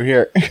 supposed to do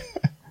here?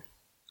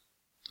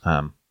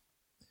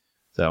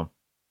 So,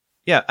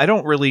 yeah,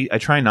 I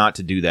try not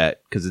to do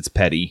that because it's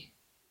petty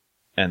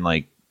and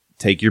like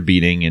take your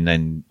beating and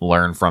then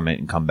learn from it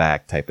and come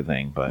back type of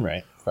thing. But,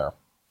 Right. Fair.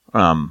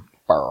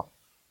 Fair.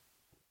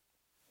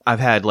 I've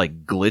had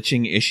like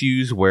glitching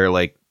issues where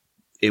like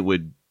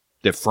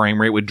the frame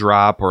rate would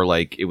drop or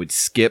like it would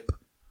skip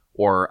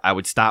or I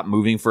would stop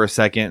moving for a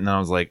second and then I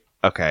was like,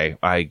 okay,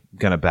 I'm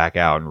gonna back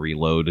out and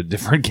reload a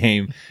different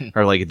game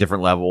or like a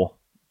different level,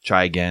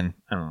 try again.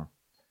 I don't know.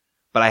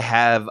 But I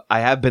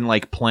have been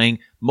like playing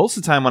most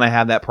of the time when I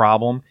have that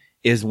problem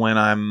is when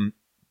I'm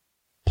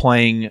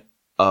playing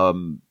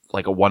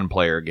like a one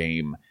player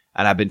game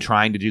and I've been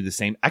trying to do the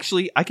same.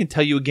 Actually, I can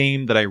tell you a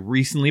game that I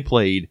recently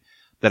played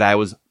that I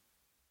was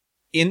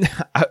in.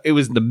 It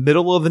was in the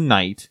middle of the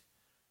night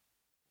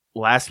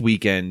last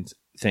weekend,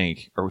 I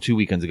think, or 2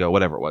 weekends ago,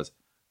 whatever it was.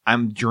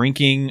 I'm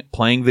drinking,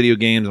 playing video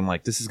games. I'm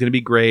like, this is going to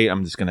be great.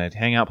 I'm just going to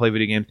hang out, play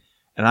video games.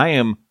 And I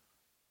am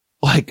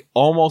like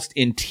almost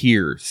in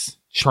tears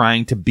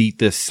trying to beat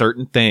this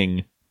certain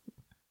thing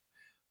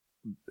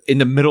in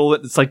the middle.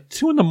 It's like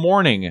 2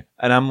 a.m.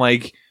 and I'm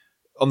like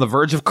on the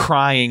verge of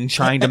crying,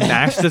 trying to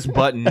mash this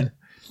button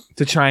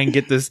to try and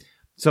get this.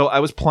 So I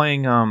was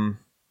playing,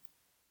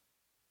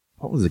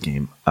 what was the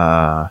game?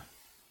 I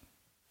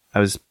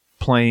was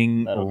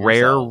playing Metal Gear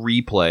Rare Solid.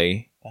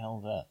 Replay, The hell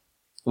is that?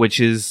 which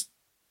is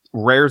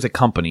Rare's a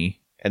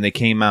company, and they've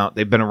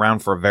been around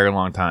for a very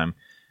long time.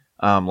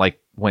 Like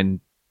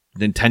when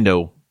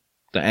Nintendo,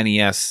 the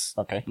NES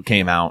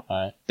came out,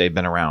 they've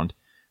been around.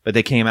 But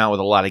they came out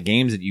with a lot of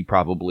games that you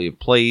probably have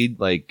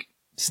played, like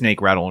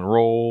Snake, Rattle, and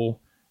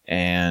Roll,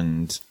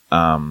 and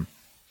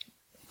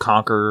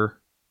Conker's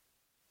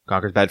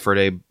Bad Fur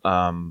Day,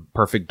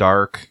 Perfect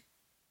Dark.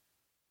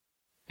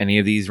 Any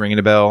of these ringing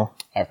a bell?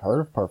 I've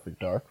heard of Perfect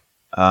Dark.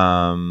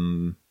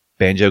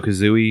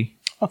 Banjo-Kazooie.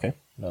 Okay,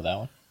 know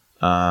that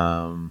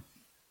one.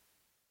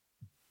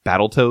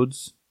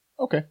 Battletoads.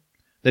 Okay.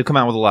 They've come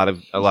out with a lot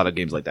of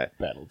games like that.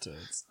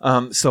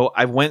 Battletoads. So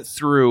I went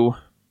through,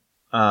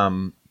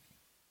 and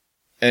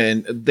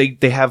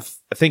they have,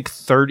 I think,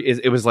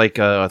 it was like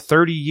a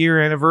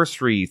 30-year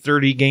anniversary,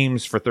 30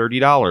 games for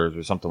 $30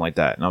 or something like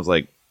that. And I was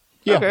like,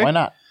 yeah, okay. Why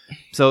not?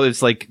 So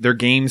it's like they're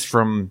games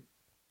from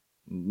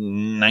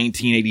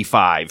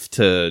 1985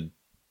 to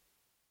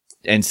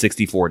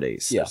N64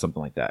 days or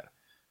something like that.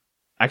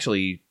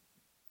 Actually,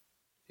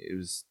 it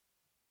was,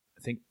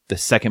 I think, the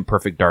second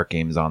Perfect Dark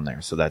game is on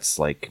there. So that's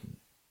like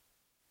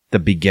the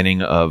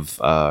beginning of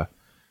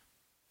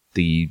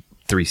the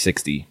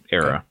 360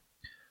 era. Okay.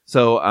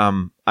 So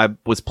I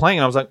was playing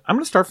and I was like, I'm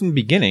going to start from the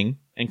beginning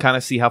and kind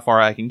of see how far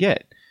I can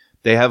get.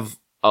 They have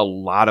a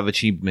lot of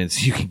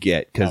achievements you can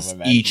get because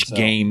each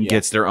game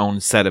gets their own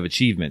set of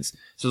achievements.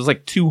 So there's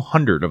like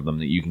 200 of them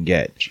that you can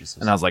get. Jesus.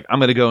 And I was like, I'm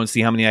going to go and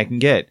see how many I can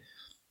get.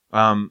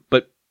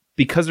 But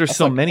because there's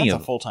so many of them.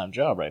 That's a full-time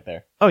job right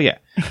there. Oh, yeah.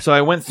 So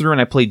I went through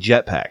and I played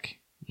Jetpack.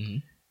 Mm-hmm.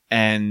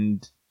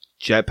 And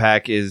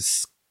Jetpack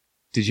is...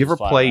 Did you ever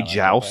play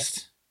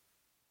Joust?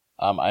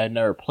 I had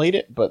never played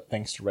it, but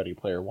thanks to Ready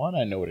Player One,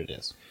 I know what it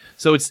is.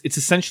 So it's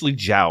essentially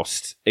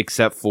Joust,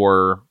 except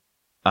for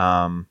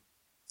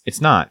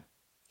it's not.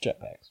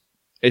 Jetpacks.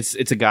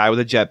 It's a guy with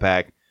a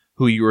jetpack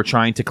who you are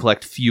trying to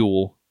collect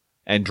fuel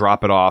and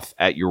drop it off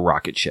at your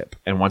rocket ship.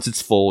 And once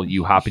it's full,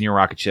 you hop in your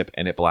rocket ship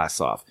and it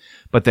blasts off.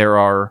 But there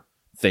are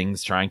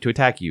things trying to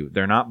attack you.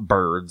 They're not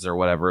birds or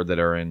whatever that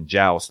are in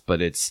Joust,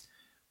 but it's,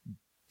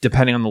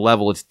 depending on the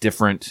level, it's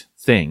different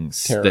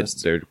things.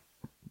 Terrorists. They're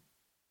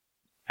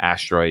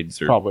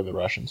asteroids. Or, probably the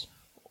Russians.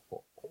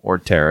 Or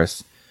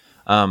terrorists.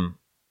 And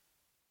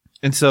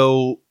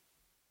so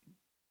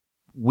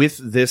with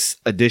this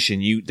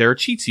edition, there are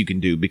cheats you can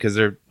do because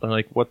they're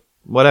like,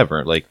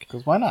 whatever. Like,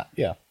 because why not?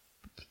 Yeah.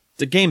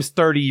 The game's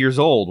 30 years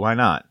old. Why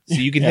not? So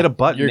you can hit a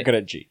button. You're good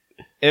at cheat.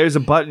 There's a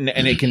button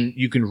and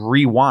you can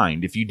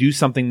rewind. If you do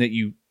something that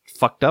you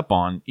fucked up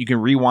on, you can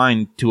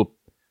rewind to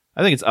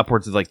I think it's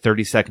upwards of like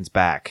 30 seconds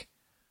back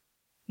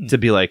to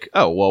be like,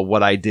 oh, well,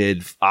 what I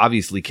did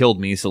obviously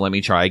killed me, so let me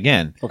try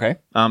again. Okay.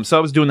 So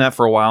I was doing that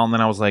for a while, and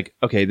then I was like,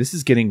 okay, this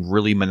is getting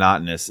really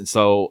monotonous. And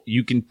so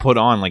you can put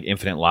on like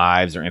infinite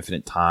lives or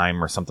infinite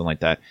time or something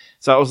like that.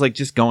 So I was like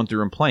just going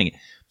through and playing it.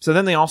 So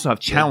then they also have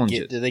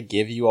challenges. Did they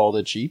give you all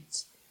the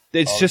cheats?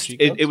 It's just,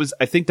 it was,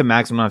 I think the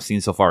maximum I've seen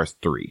so far is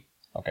 3.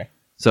 Okay.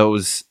 So it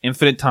was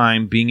infinite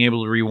time, being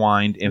able to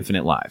rewind,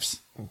 infinite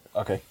lives.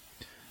 Okay.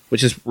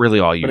 Which is really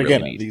all you really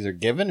need. These are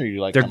given, or you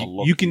like kind of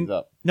look these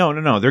up?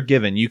 No. They're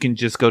given. You can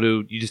just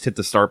you just hit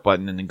the start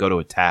button and then go to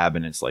a tab,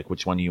 and it's like,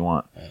 which one do you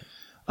want? Right.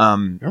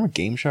 Remember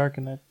Game Shark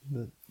in that?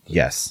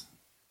 Yes.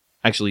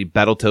 Actually,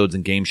 Battletoads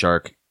and Game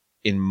Shark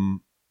in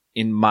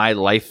my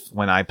life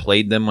when I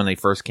played them when they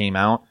first came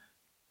out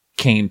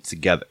came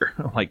together.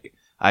 Like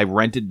I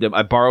rented them.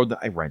 I borrowed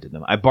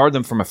them. I borrowed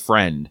them from a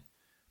friend,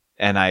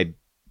 and I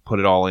put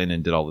it all in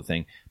and did all the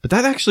thing. But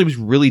that actually was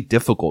really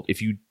difficult.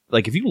 If you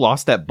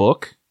lost that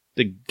book,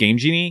 the Game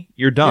Genie,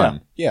 you're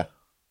done. Yeah.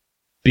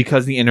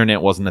 Because the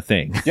internet wasn't a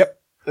thing. Yep.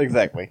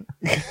 Exactly.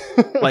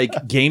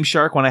 Like Game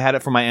Shark, when I had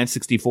it for my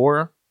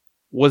N64,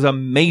 was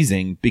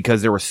amazing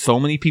because there were so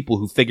many people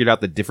who figured out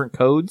the different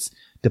codes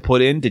to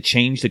put in to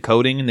change the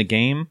coding in the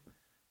game,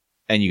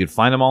 and you could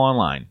find them all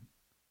online.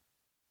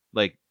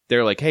 Like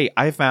they're like, hey,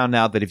 I found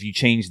out that if you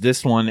change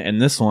this one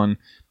and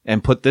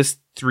put this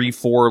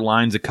 3-4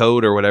 lines of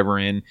code or whatever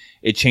in,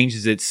 it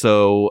changes it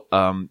so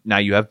now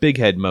you have big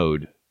head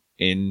mode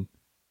in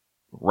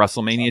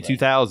WrestleMania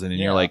 2000, and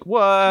you're like,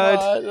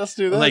 what? Let's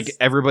do this. Like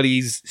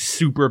everybody's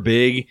super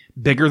big,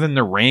 bigger than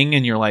the ring,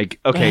 and you're like,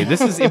 okay, this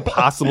is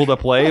impossible to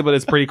play, but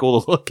it's pretty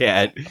cool to look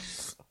at.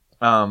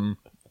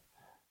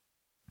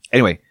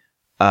 Anyway,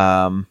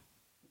 so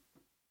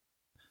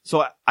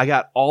I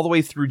got all the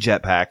way through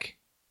Jetpack,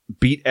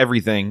 beat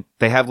everything.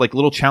 They have like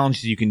little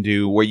challenges you can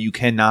do where you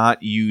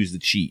cannot use the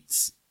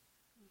cheats.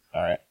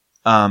 All right.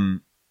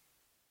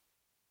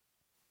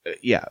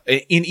 Yeah,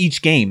 in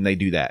each game they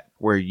do that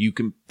where you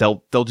can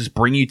they'll just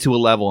bring you to a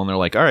level and they're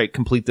like, all right,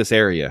 complete this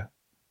area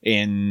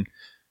in,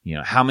 you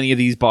know, how many of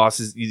these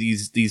bosses,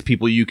 these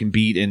people you can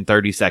beat in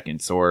 30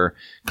 seconds or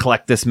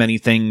collect this many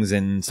things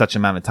in such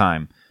amount of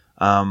time.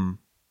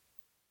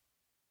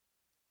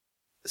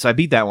 So I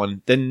beat that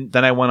one. Then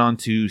I went on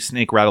to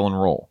Snake, Rattle, and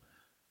Roll.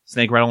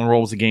 Snake, Rattle, and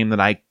Roll is a game that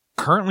I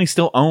currently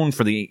still own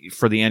for the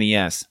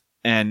NES.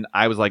 And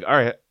I was like, all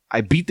right,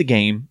 I beat the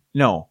game.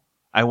 No,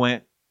 I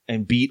went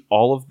and beat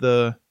all of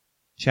the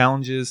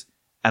challenges,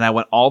 and I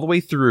went all the way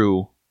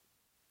through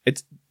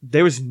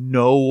There was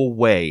no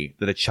way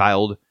that a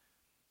child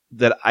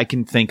that I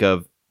can think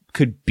of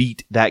could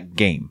beat that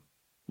game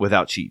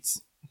without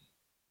cheats.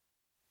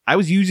 I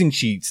was using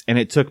cheats, and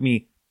it took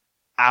me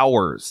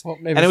hours. Well,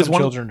 maybe and it was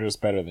children are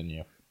just better than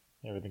you.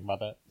 You ever think about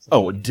that?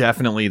 Oh,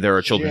 definitely there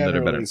are children that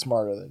are better.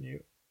 Smarter than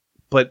you.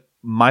 But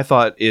my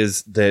thought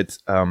is that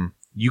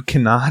you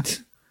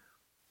cannot.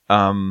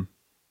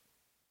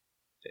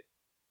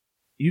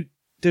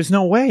 There's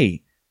no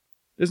way.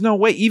 There's no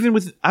way. Even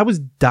with, I was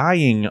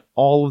dying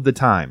all of the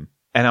time,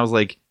 and I was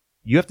like,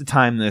 you have to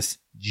time this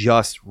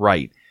just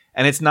right.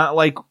 And it's not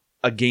like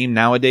a game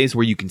nowadays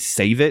where you can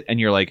save it, and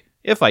you're like,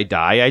 if I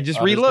die, I just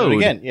reload. Just do it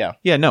again. Yeah.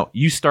 Yeah. No,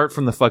 you start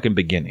from the fucking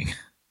beginning.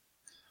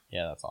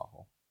 Yeah, that's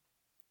awful.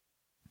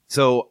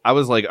 So I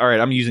was like, all right,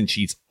 I'm using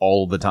cheats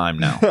all the time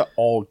now.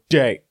 All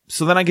day.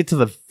 So then I get to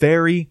the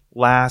very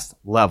last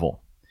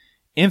level.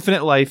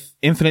 Infinite life,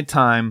 infinite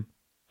time.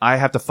 I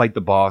have to fight the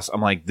boss.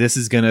 I'm like, this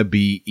is going to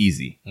be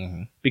easy.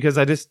 Mm-hmm. Because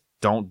I just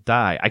don't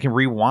die. I can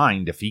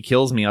rewind. If he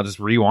kills me, I'll just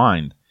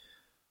rewind.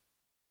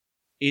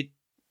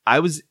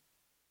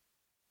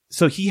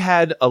 So he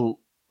had a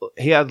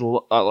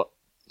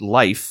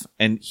life,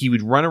 and he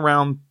would run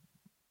around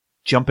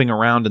jumping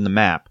around in the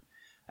map.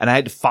 And I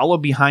had to follow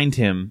behind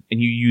him, and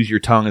you use your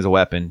tongue as a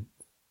weapon.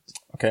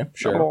 Okay,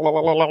 sure.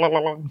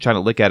 I'm trying to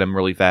lick at him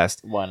really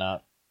fast. Why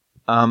not?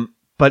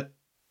 But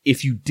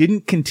if you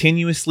didn't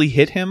continuously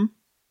hit him,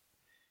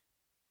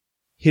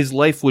 his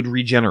life would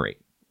regenerate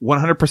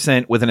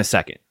 100% within a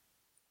second.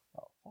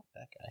 Oh, fuck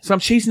that guy. So I'm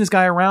chasing this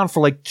guy around for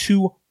like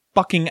 2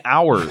 fucking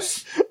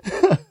hours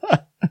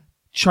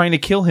trying to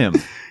kill him.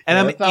 And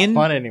Yeah, it's not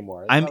fun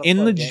anymore. It's I'm not a in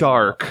fun the game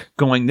dark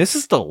going, this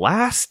is the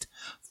last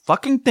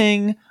fucking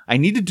thing I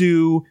need to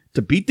do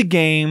to beat the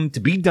game, to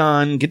be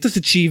done, get this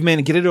achievement,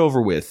 and get it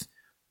over with.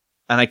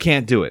 And I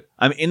can't do it.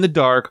 I'm in the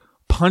dark,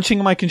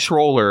 punching my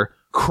controller,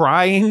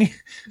 crying,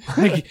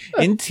 like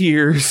in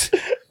tears.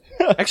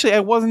 Actually, I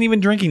wasn't even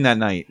drinking that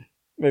night.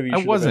 Maybe you I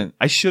should have wasn't.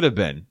 I should have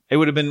been. It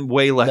would have been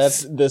way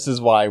less. This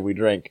is why we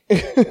drink.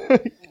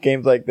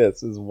 Games like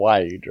this is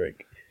why you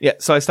drink. Yeah,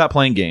 so I stopped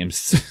playing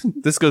games.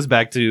 This goes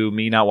back to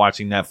me not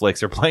watching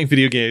Netflix or playing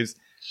video games.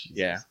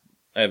 Yeah,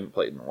 I haven't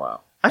played in a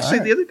while. Actually,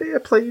 the other day I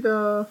played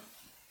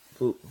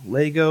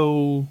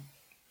Lego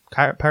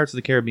Pirates of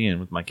the Caribbean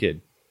with my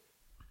kid.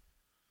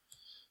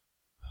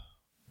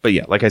 But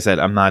yeah, like I said,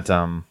 I'm not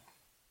playing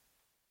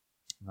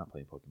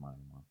Pokemon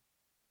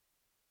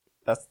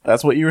anymore.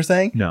 That's what you were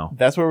saying? No.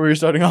 That's where we were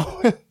starting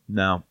off with?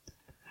 No.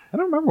 I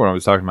don't remember what I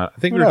was talking about. I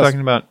think Who we were knows?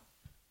 talking about,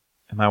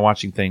 am I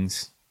watching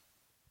things?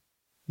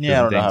 Yeah,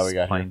 I don't doing know how things, we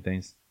got playing here.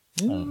 things.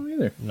 I don't know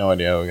either. No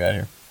idea how we got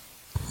here.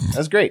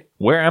 That's great.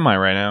 Where am I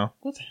right now?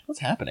 What's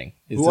happening?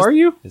 Who are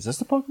you? Is this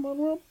the Pokemon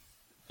world?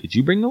 Did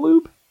you bring the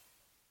lube?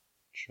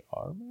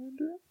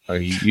 Charmander? Are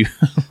you?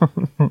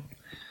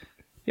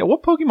 Yeah,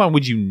 what Pokemon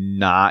would you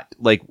not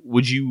like?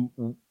 Would you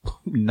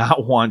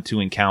not want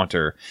to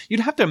encounter? You'd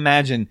have to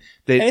imagine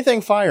that.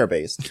 Anything fire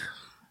based.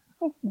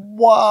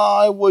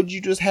 Why would you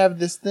just have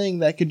this thing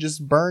that could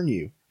just burn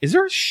you? Is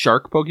there a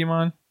shark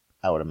Pokemon?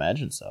 I would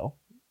imagine so.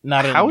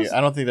 Not in How the, is-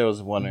 I don't think there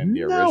was one in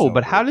the original. No,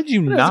 but how did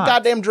you There's not? a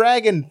goddamn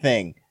dragon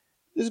thing.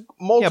 There's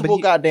multiple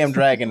he- goddamn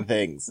dragon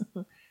things.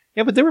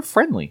 Yeah, but they were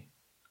friendly.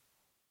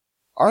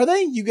 Are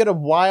they? You get a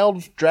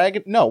wild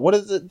dragon? No. What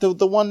is it?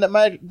 The one that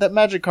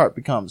Magikarp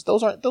becomes?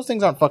 Those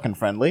things aren't fucking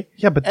friendly.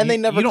 Yeah, but And they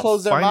never don't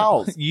close their find-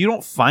 mouths. You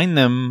don't find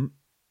them.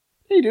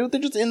 They do.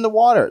 They're just in the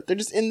water. They're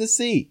just in the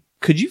sea.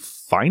 Could you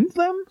find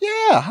them?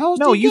 Yeah. How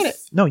No, do you get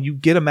it? No, you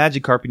get a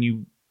Magikarp and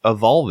you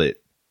evolve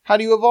it. How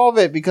do you evolve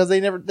it? Because they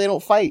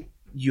don't fight.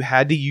 You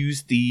had to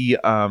use the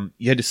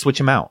you had to switch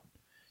them out.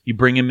 You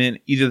bring them in,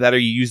 either that or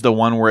you use the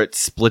one where it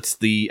splits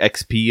the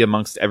XP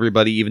amongst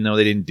everybody, even though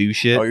they didn't do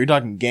shit. Oh, you're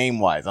talking game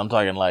wise. I'm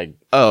talking like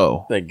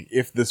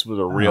if this was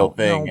a real No,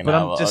 thing. no, and but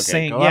I'm just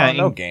saying, cool. yeah, I don't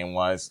know in- game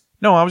wise.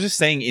 No, I was just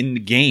saying in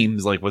the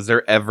games, like, was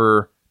there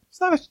ever?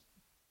 It's not a.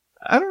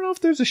 I don't know if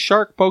there's a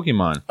shark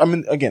Pokemon. I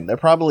mean, again, there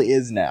probably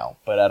is now,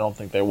 but I don't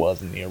think there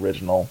was in the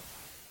original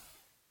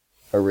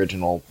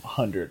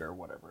 100 or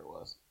whatever it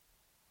was.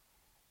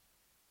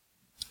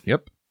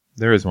 Yep,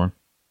 there is one.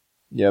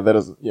 Yeah, that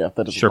doesn't. Yeah,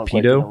 that doesn't. look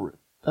like Sharpedo?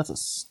 that's a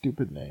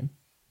stupid name.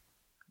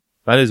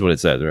 That is what it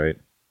says, right?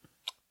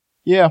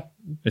 Yeah,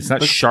 It's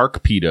not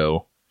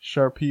Sharkpedo.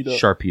 Sharpedo.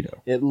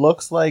 Sharpedo. It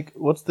looks like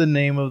what's the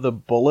name of the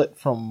bullet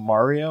from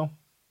Mario?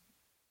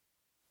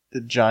 The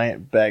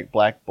giant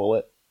black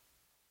bullet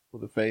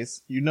with a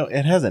face. You know,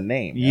 it has a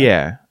name.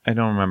 Yeah, I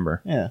don't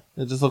remember. Yeah,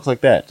 it just looks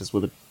like that, just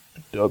with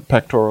a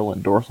pectoral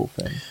and dorsal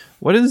fin.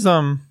 What does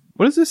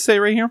this say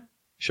right here?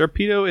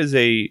 Sharpedo is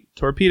a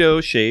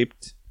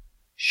torpedo-shaped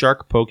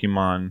shark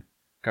Pokemon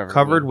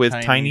covered with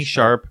tiny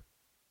sharp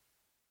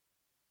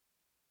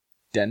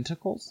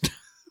denticles.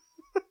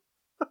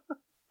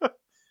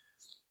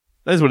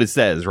 That's what it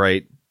says,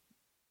 right?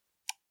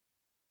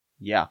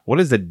 Yeah,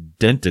 What is a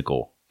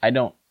denticle? I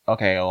don't.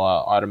 Okay, well,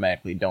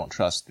 automatically don't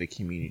trust the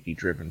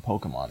community-driven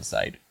Pokemon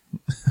site,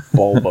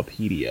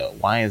 Bulbapedia.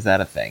 Why is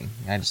that a thing?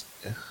 I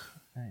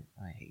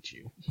hate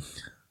you.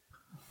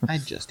 I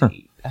just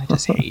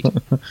hate.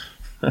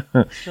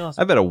 Just,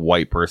 I bet a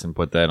white person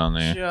put that on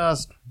there.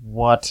 just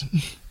what?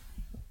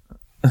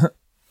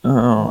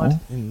 Oh. What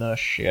in the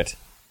shit?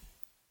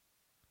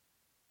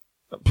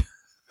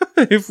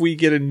 If we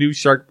get a new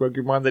shark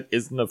Pokemon that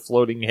isn't a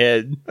floating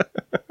head.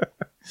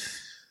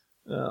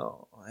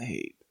 Oh, I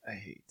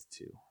hate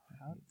too.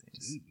 How do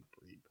you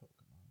breed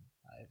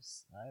Pokemon?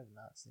 I have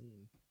not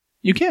seen.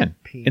 You can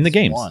in the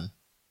games. PS1.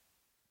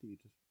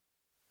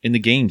 In the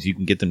games, you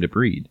can get them to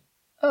breed.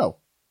 Oh,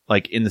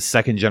 Like in the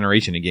second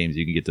generation of games,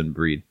 you can get them to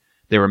breed.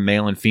 They were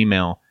male and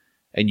female,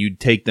 and you'd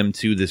take them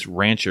to this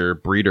rancher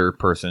breeder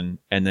person,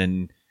 and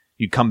then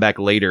you'd come back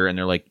later, and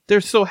they're like,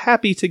 "They're so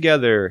happy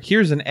together.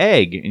 Here's an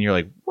egg," and you're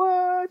like,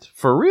 "What?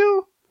 For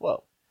real?"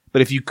 whoa.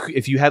 But if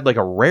you had like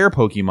a rare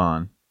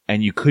Pokemon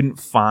and you couldn't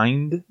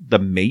find the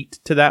mate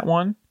to that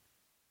one,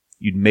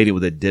 you'd mate it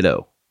with a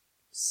Ditto.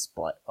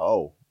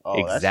 Oh,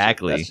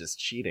 Exactly. That's just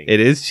cheating. It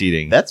is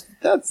cheating. That's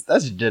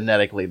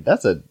genetically.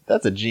 That's a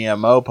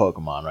GMO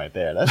Pokemon right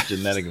there. That's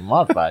genetically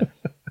modified.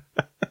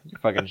 You're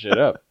fucking shit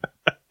up.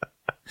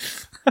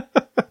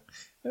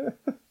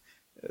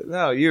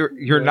 No,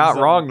 you're not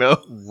wrong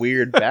though.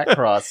 Weird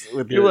backcross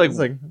with You're your. like- It's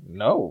like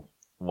no.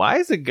 Why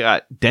has it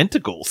got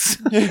denticles?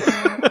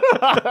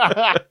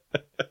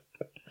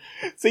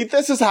 See,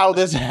 this is how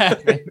this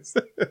happens.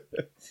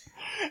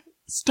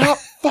 Stop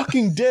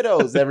fucking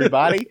dittos,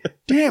 everybody.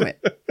 Damn it.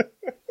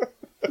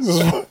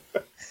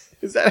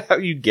 Is that how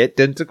you get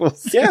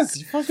denticles? Yes,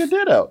 you fucking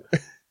ditto.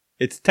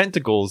 It's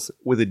tentacles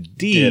with a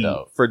D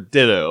Ditto. for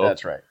Ditto.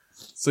 That's right.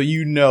 So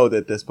you know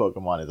that this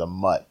Pokemon is a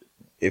mutt.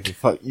 If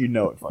you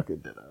know it fucking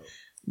ditto.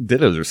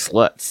 Dittos are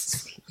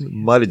sluts.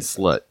 Mudded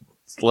slut.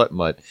 Slut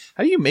mud.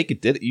 How do you make a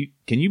Ditto?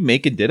 Can you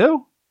make a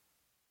Ditto?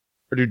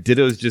 Or do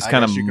Dittos just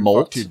kind of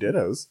molt? Two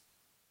dittos.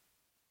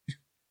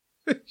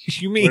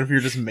 You mean What if you're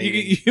just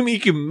mating? you mean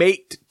you can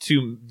mate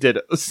two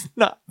Dittos,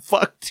 not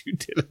fuck two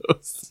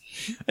Dittos?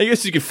 I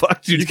guess you can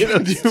fuck two can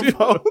Dittos do too.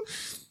 both.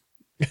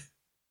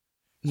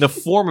 In the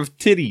form of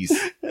titties.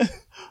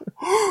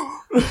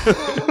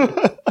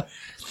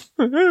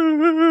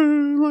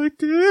 Like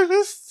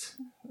this.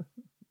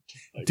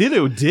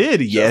 Ditto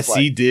did. Yes, like-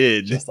 he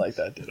did. Just like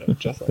that ditto.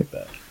 Just like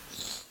that.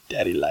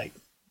 Daddy like.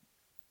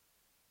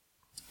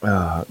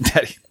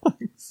 Daddy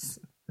likes.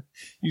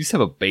 You just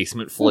have a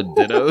basement full of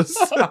Dittos.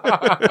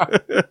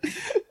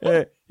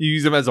 You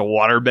use them as a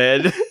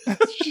waterbed.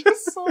 It's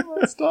just so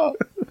messed up.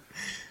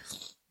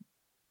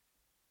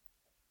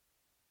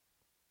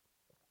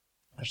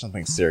 There's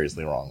something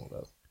seriously wrong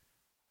with us.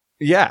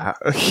 Yeah.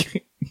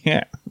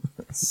 Yeah.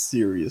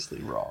 Seriously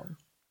wrong.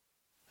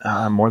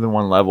 More than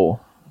one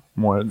level.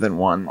 More than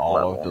one All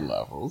level. of the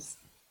levels.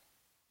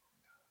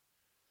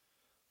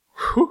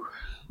 Whew.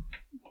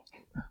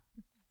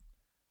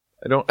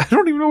 I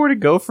don't even know where to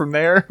go from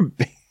there.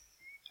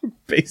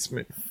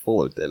 Basement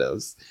full of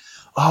Dittos.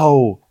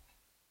 Oh.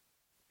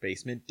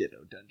 Basement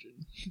ditto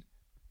dungeon.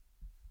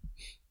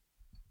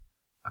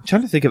 I'm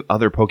trying to think of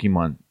other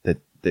Pokemon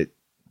that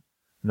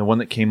the one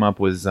that came up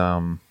was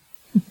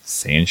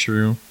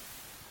Sandshrew.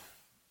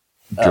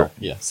 Oh,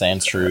 yeah.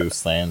 Sandshrew,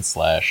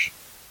 slash.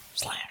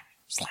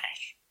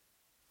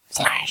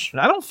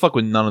 I don't fuck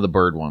with none of the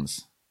bird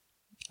ones.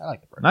 I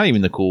like the bird. Not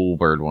even the cool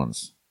bird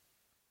ones.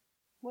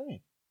 What do you mean?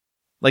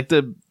 Like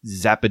the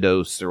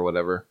Zapdos or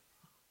whatever.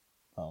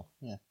 Oh,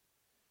 yeah.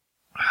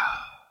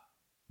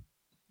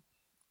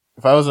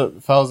 If I was a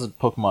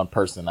Pokemon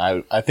person,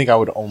 I think I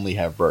would only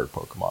have bird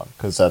Pokemon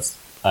because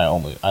I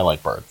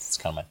like birds. It's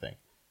kind of my thing.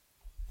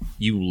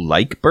 You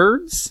like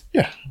birds?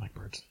 Yeah, I like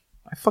birds.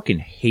 I fucking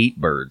hate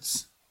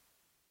birds.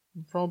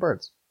 What's wrong with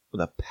birds?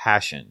 With a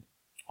passion.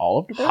 All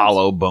of the birds?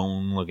 Hollow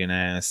bone looking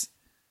ass.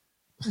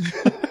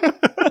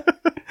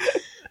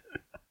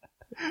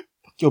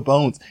 Your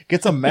bones.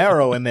 Get some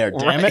marrow in there,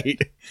 damn it.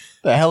 Right.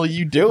 The hell are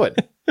you doing?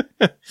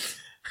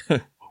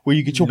 Where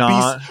you get your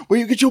Where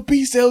you get your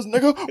B cells,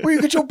 nigga? Where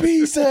you get your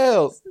B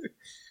cells?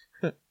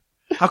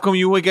 How come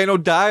you ain't got no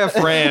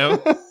diaphragm?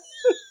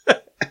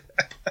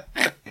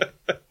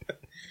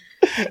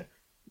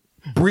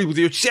 Breathe with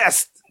your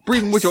chest.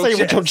 Breathe with your Say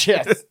chest. with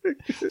your chest.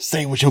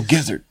 Say with your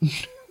gizzard.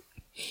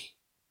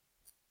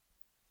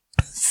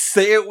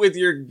 Say it with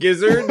your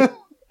gizzard.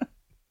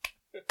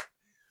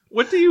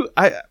 What do you?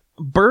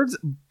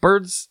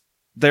 Birds.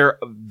 They're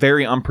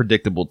very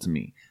unpredictable to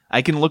me.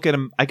 I can look at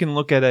them. I can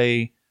look at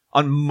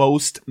on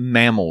most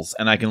mammals,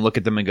 and I can look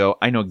at them and go,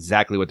 I know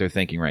exactly what they're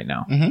thinking right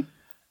now. Mhm.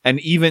 And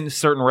even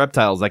certain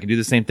reptiles, I can do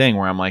the same thing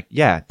where I'm like,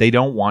 yeah, they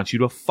don't want you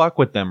to fuck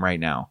with them right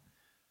now.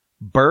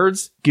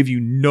 Birds give you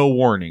no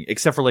warning,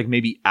 except for like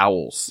maybe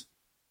owls.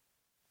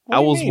 What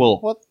do you Owls mean? will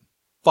What?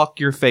 fuck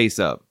your face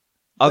up.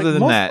 Other Like,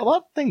 than that, a lot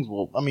of things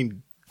will. I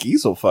mean,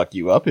 geese will fuck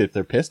you up if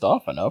they're pissed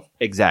off enough.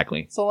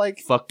 exactly. So like,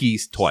 Fuck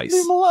geese twice.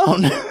 leave them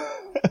alone.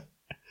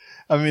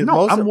 I mean,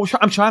 No, most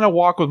I'm trying to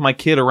walk with my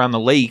kid around the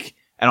lake,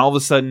 and all of a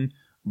sudden,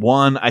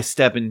 one, I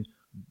step in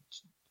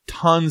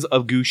tons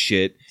of goose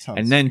shit,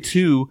 and then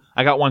two,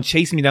 I got one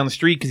chasing me down the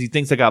street because he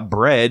thinks I got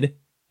bread.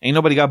 Ain't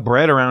nobody got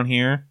bread around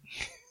here.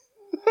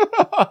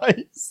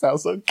 you sound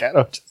so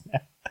ghetto just now.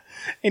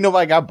 Ain't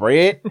nobody got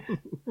bread.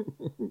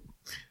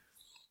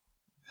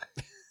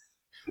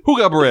 Who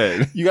got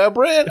bread? You got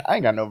bread? I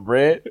ain't got no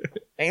bread.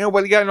 Ain't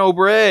nobody got no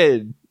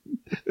bread.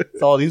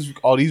 It's all these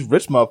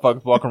rich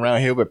motherfuckers walking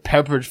around here with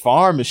Pepperidge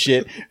Farm and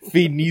shit,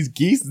 feeding these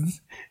geese and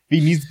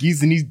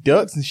these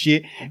ducks and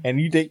shit.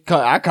 And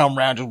I come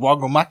around just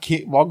walking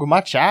with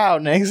my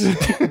child next.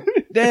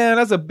 Damn,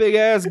 that's a big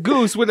ass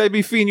goose. Would they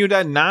be feeding you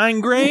that 9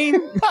 grain?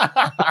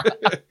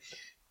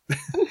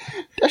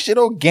 That shit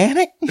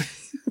organic.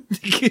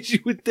 Get you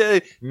with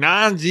the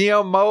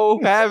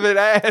non-GMO having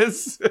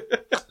ass.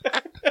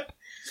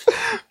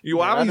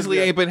 You obviously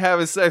ain't been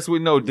having sex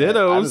with no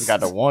dittos. I just got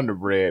the Wonder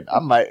Bread. I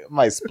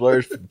might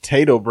splurge for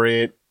potato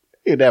bread.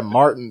 Look at that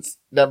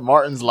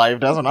Martin's life.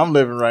 That's what I'm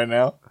living right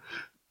now.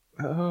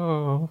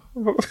 Oh.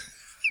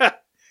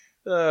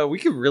 We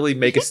could really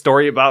make a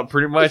story about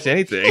pretty much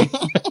anything.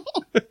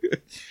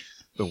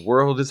 The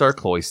world is our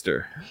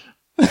cloister.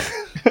 See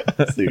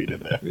what you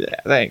did there. Yeah,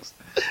 thanks.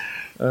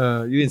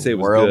 You didn't say it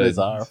was world good. is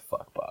our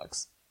fuck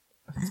box.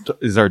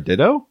 Is our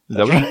ditto? Is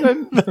that what you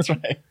said? That's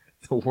right.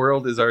 The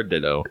world is our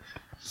ditto.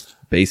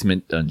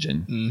 Basement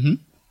dungeon. Mm-hmm.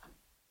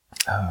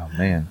 Oh,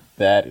 man.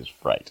 That is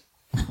right.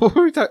 What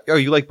were we talking? Oh,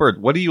 you like birds.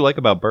 What do you like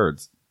about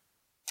birds?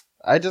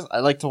 I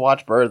like to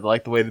watch birds. I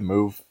like the way they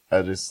move.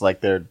 I just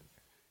like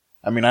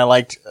I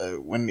liked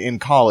when in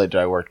college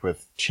I worked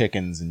with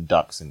chickens and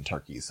ducks and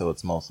turkeys, so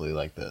it's mostly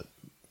like the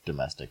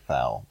domestic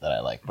fowl that I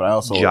like. But I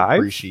also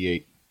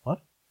appreciate what?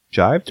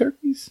 Jive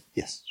turkeys?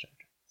 Yes,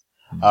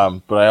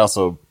 jive. But I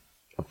also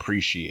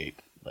appreciate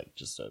like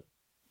just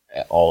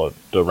all of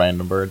the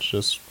random birds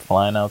just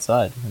flying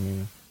outside. I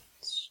mean,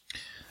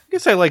 I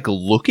guess I like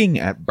looking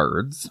at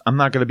birds. I'm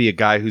not going to be a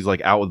guy who's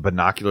like out with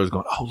binoculars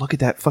going, "Oh, look at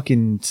that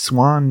fucking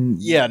swan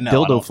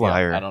dildo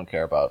flyer." I don't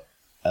care about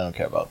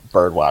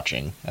bird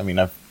watching. I mean,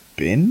 I've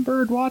been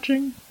bird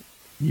watching.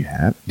 You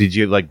have? Did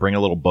you like bring a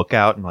little book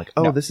out and like,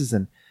 "Oh, No. this is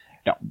an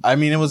No, I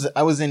mean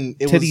I was in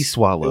titty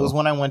swallow." It was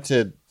when I went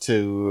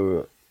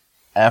to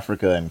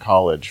Africa in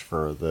college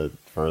for the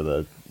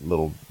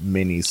little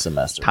mini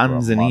semester. for a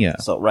Tanzania.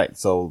 month.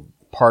 So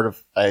part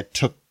of I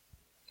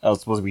was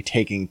supposed to be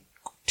taking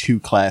 2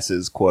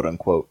 classes, quote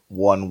unquote.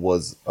 One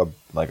was a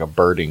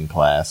birding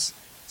class,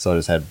 so I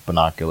just had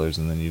binoculars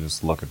and then you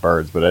just look at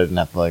birds, but I didn't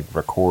have to like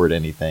record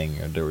anything,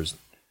 or there was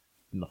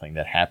nothing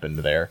that happened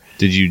there.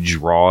 Did you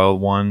draw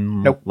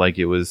one? Nope. Like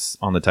it was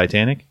on the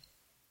Titanic?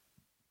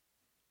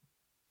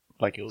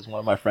 Like it was one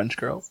of my French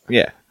girls.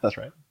 Yeah. That's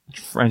right.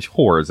 French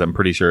whores, I'm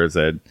pretty sure it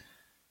said.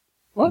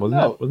 What?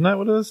 Wasn't that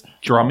what it was?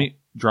 Draw me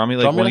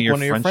like one of your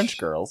French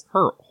girls.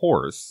 Her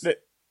whores.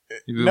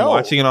 You've been No.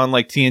 watching it on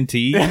like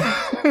TNT?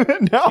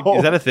 No.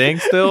 Is that a thing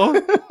still?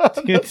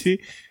 TNT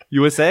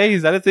USA?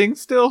 Is that a thing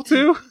still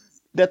too?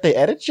 That they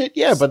edit shit?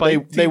 Yeah, but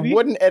Spike they TV?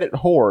 wouldn't edit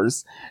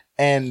whores.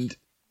 And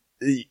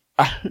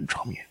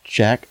draw me,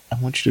 Jack. I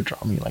want you to draw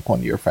me like one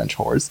of your French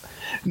whores.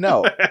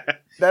 No,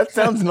 that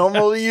sounds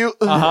normal to you.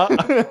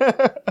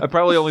 Uh-huh. I've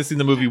probably only seen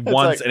the movie once,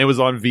 like- and it was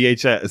on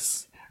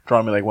VHS.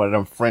 Draw me like one of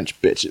them French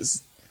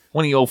bitches.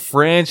 One of your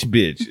French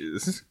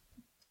bitches.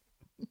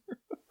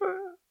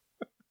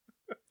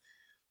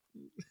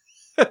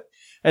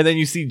 And then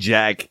you see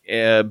Jack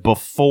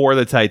before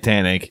the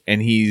Titanic,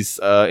 and he's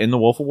in The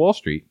Wolf of Wall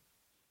Street.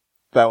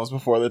 That was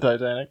before the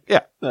Titanic?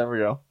 Yeah. There we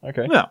go.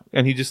 Okay. No,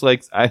 and he just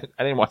likes. I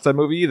didn't watch that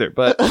movie either,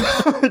 but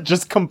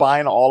Just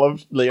combine all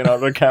of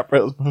Leonardo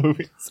DiCaprio's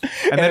movies.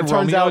 and then it turns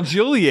Romeo out and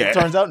Juliet. It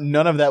turns out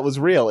none of that was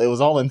real. It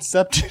was all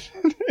incepted.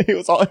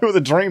 It was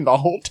a dream the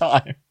whole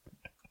time.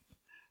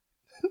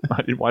 I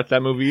didn't watch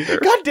that movie either.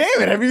 God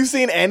damn it. Have you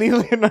seen any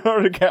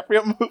Leonardo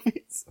DiCaprio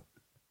movies?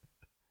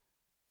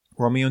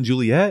 Romeo and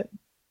Juliet.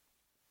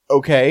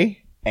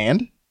 Okay.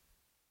 And?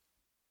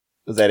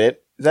 Is that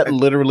it? Is that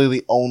literally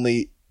the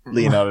only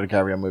Leonardo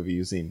DiCaprio movie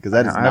you've seen? Because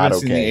that is I not haven't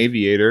okay. seen The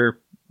Aviator.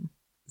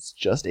 It's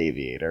just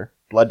Aviator.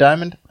 Blood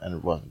Diamond? And I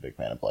wasn't a big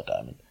fan of Blood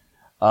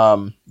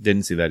Diamond.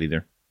 Didn't see that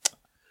either.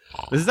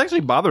 This is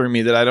actually bothering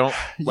me that I don't.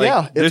 Like,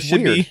 yeah, there it's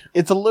should weird. be.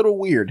 It's a little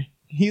weird.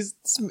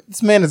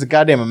 This man is a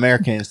goddamn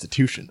American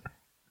institution.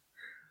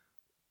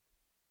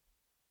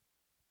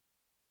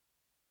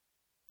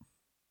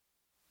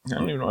 I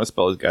don't even know how to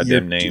spell his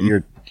goddamn name.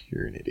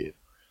 You're an idiot.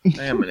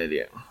 I am an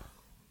idiot.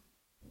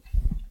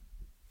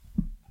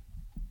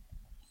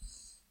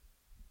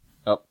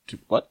 Oh,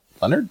 what?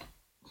 Leonard?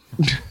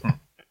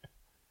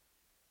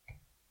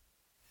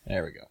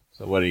 There we go.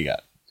 So what do you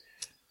got?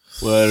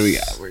 What do we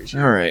got? Where's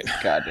your All right.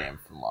 goddamn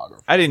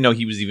filmography? I didn't know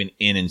he was even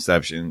in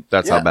Inception.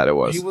 That's how bad it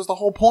was. He was the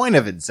whole point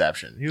of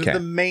Inception. He was Okay.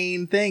 the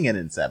main thing in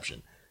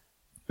Inception.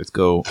 Let's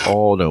go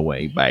all the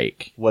way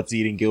back. What's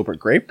Eating Gilbert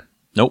Grape?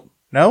 Nope.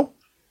 No?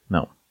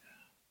 No.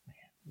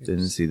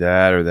 Didn't see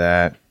that or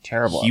that.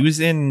 Terrible. He was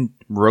in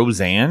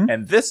Roseanne.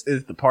 And this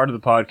is the part of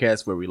the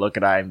podcast where we look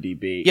at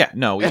IMDb. Yeah,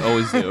 no, we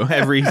always do.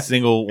 Every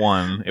single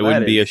one. It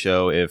wouldn't be a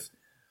show if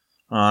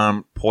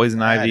Poison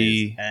That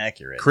Ivy. is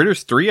accurate.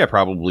 Critters 3 I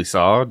probably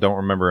saw. Don't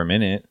remember him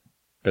in it.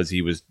 Because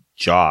he was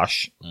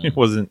Josh. It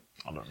wasn't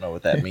I don't know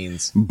what that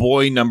means.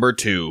 boy number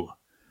 2.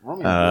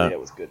 Romeo and Juliet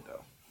was good,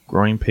 though.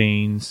 Growing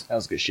Pains. That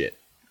was good shit.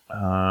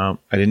 I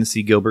didn't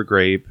see Gilbert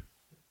Grape.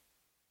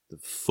 The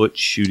Foot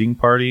Shooting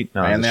Party.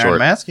 No, Man in the it's a Iron short.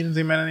 Mask? You didn't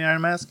see Man in the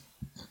Iron Mask?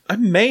 I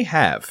may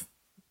have.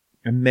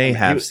 I may He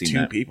have was seen two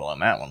that. people in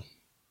that one.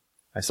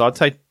 I saw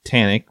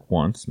Titanic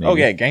once. Maybe. Oh,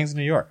 yeah, Gangs of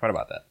New York. What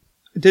about that?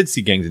 I did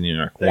see Gangs in New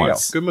York There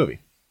once. you go. Good movie.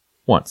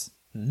 Once.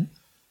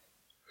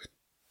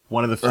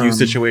 One of the few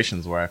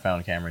situations where I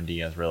found Cameron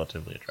Diaz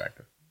relatively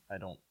attractive. I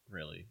don't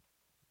really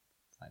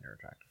find her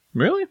attractive.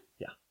 Really?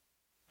 Yeah.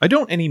 I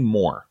don't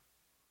anymore.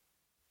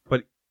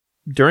 But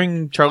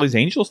during Charlie's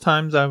Angels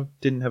times, I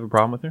didn't have a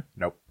problem with her.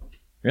 Nope.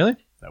 Really?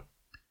 Nope.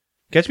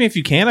 Catch Me If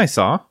You Can, I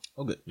saw.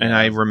 Oh, good. And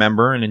I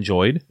remember and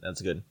enjoyed.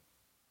 That's good.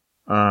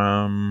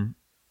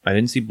 I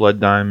didn't see Blood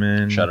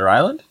Diamond. Shutter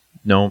Island?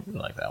 No. I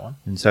like that one.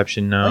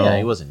 Inception, no. Oh, yeah,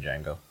 he was in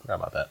Django. Forgot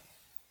about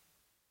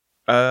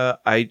that.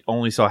 I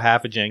only saw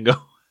half of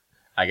Django.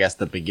 I guess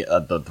the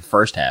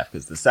first half,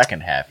 because the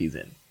second half he's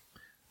in.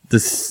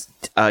 Because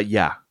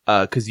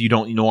you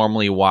don't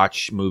normally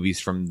watch movies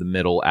from the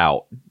middle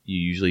out. You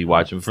usually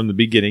watch them from the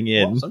beginning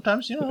in. Well,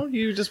 sometimes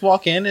you just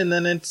walk in and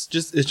then it's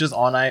just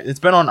on. It's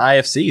been on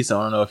IFC, so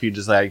I don't know if you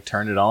just like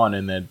turn it on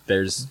and then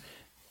there's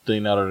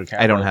Leonardo DiCaprio.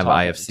 I don't have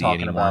IFC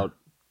anymore.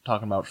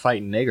 Talking about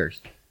fighting niggers.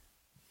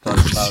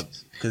 Talking about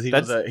because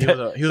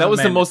that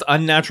was the most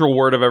unnatural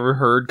word I've ever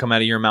heard come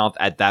out of your mouth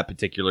at that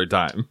particular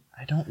time.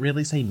 I don't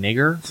really say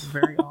nigger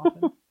very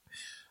often.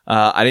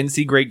 I didn't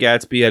see Great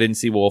Gatsby. I didn't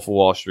see Wolf of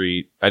Wall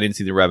Street. I didn't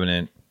see The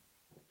Revenant.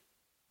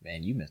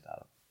 Man, you missed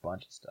out a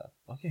bunch of stuff.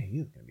 Okay,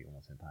 he's gonna be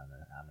Once Upon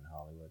a Time in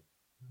Hollywood.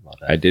 How about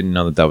that? I didn't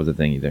know that was a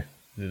thing either.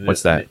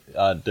 What's that?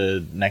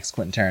 The next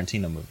Quentin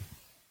Tarantino movie.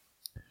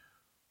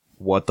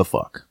 What the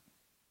fuck?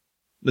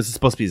 This is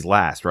supposed to be his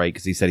last, right?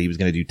 Because he said he was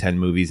going to do 10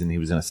 movies and he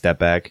was going to step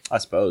back. I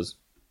suppose.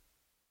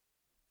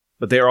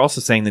 But they are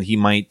also saying that he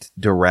might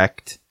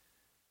write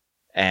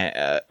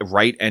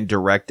and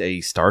direct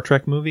a Star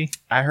Trek movie.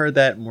 I heard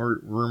that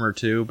rumor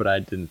too, but I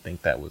didn't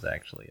think that was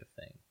actually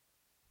a thing.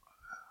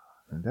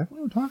 I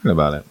definitely were talking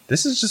about it.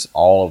 This is just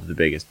all of the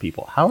biggest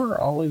people. How are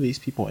all of these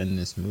people in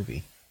this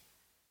movie?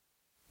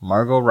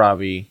 Margot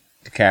Robbie,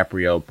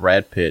 DiCaprio,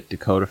 Brad Pitt,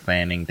 Dakota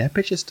Fanning. That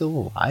bitch is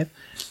still alive.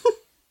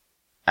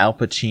 Al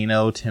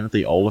Pacino,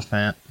 Timothy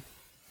Olyphant,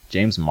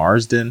 James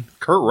Marsden.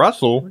 Kurt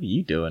Russell. What are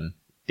you doing?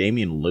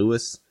 Damian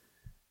Lewis.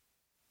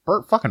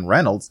 Burt fucking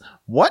Reynolds.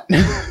 What?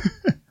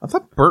 I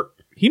thought Burt,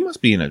 he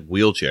must be in a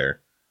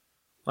wheelchair.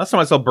 Last time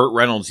I saw Burt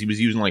Reynolds, he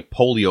was using like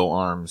polio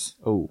arms.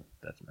 Oh,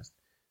 that's messed.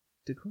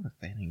 Dakota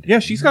Fanning. Yeah,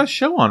 she's got a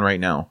show on right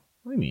now.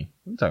 What do you mean?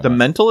 What are you talking The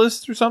about?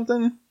 Mentalist or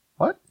something?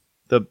 What?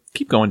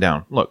 Keep going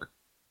down. Look.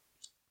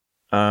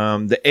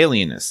 The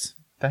Alienist.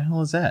 The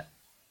hell is that?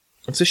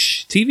 It's a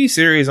TV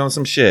series on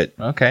some shit.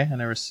 Okay,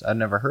 I've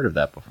never heard of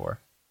that before.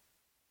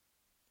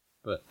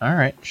 But all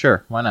right,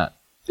 sure, why not?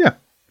 Yeah.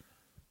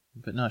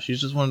 But no, she's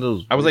just one of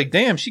those. I was like,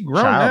 damn, she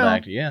grown child now.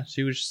 actor. Yeah,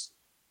 she was. Just,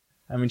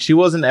 I mean, she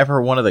wasn't ever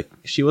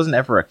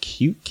a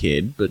cute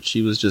kid, but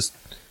she was just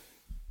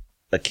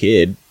a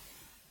kid.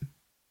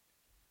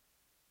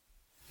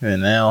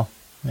 And now,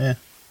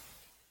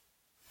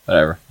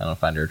 whatever. I don't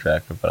find her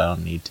attractive, but I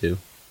don't need to.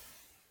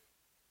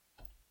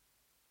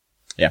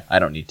 Yeah, I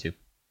don't need to.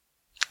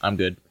 I'm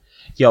good.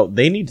 Yo,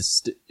 they need to.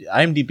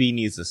 IMDb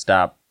needs to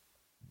stop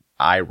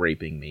eye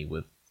raping me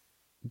with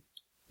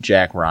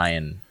Jack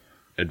Ryan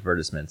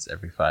advertisements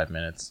every 5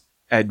 minutes.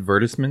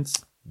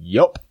 Advertisements?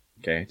 Yup.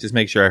 Okay, just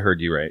make sure I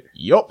heard you right.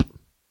 Yup.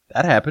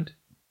 That happened.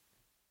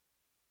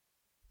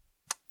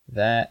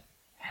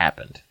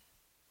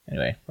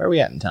 Anyway, where are we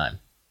at in time?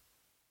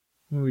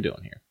 What are we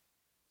doing here?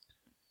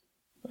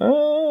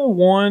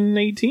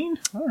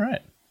 1:18. All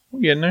right.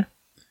 We're getting there.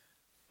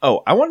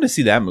 Oh, I wanted to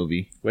see that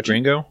movie. Which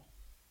Ringo?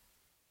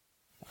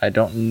 I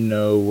don't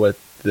know what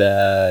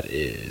that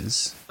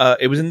is.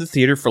 It was in the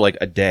theater for like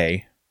a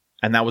day,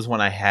 and that was when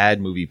I had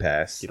Movie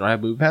Pass. You don't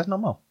have Movie Pass no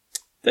more?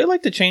 They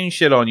like to change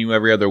shit on you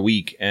every other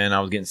week, and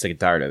I was getting sick and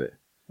tired of it.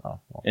 Oh,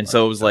 well, And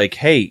so it was like,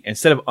 hey,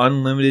 instead of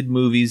unlimited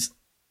movies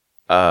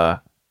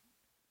all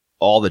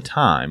the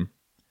time,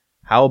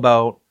 how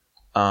about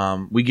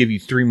we give you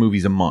 3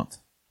 movies a month?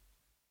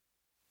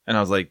 And I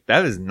was like,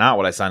 that is not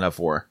what I signed up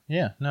for.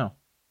 yeah, no.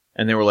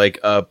 And they were like,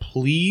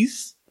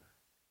 please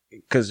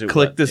Because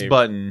click this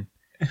button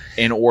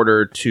in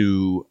order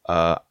to,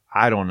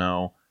 I don't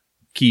know,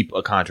 keep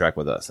a contract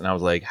with us. And I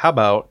was like, how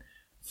about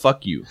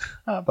fuck you?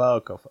 How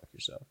about go fuck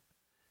yourself?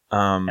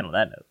 And on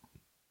that note,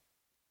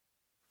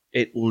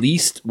 At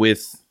least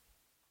with...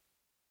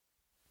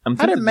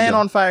 how did Man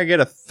on Fire get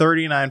a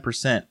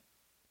 39%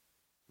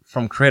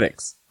 from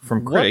critics?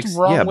 From critics? What's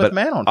wrong Yeah, with but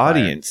Man on Fire?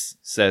 audience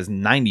says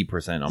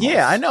 90% almost.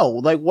 Yeah, I know.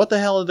 Like, what the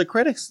hell are the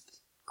critics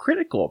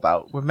critical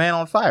about with Man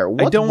on Fire?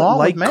 What's I don't wrong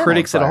like with Man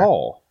critics on at Fire?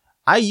 all.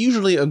 I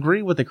usually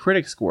agree with the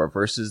critic score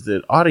versus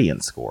the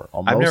audience score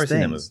on most I've never things. seen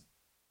that movie.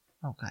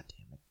 Oh, god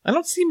damn it! I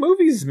don't see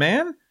movies,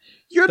 man.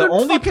 You're The the,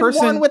 only fucking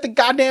person- one with the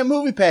goddamn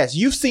movie pass.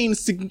 You've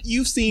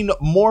seen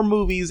more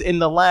movies in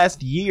the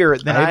last year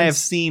than I I haven't have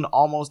seen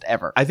almost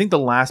ever. I think the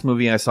last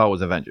movie I saw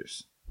was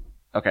Avengers.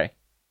 Okay,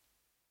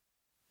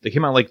 They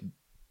came out like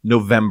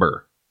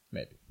November.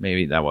 maybe.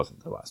 Maybe that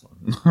wasn't the last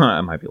one.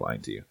 I might be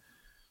lying to you.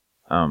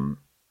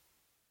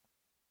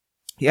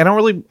 Yeah,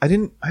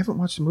 I haven't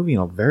watched the movie in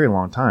a very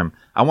long time.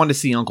 I wanted to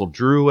see Uncle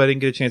Drew. I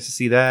didn't get a chance to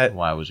see that.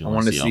 Why would you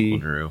want to see Uncle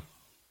Drew?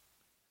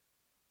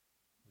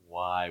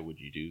 Why would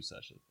you do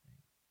such a thing?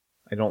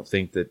 I don't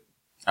think that...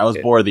 I was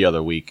bored the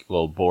other week.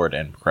 Well, bored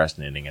and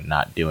procrastinating and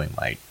not doing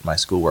my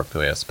schoolwork the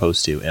way I was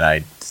supposed to. And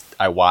I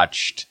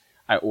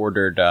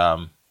ordered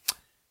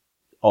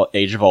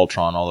Age of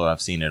Ultron, although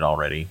I've seen it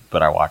already.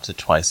 But I watched it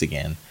twice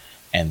again.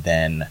 And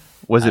then...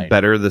 Was it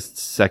better the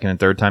second and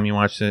third time you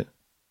watched it?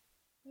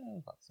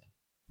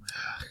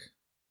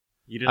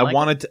 You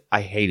didn't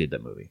I hated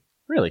that movie.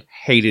 Really?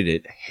 Hated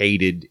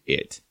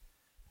it.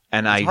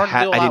 And I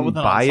didn't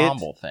buy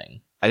it. Thing.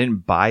 I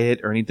didn't buy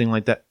it or anything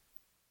like that.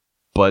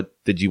 But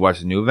did you watch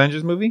the new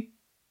Avengers movie?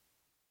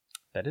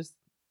 That is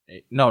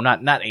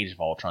not Age of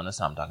Ultron. That's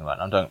not what I'm talking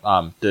about.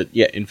 I'm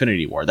talking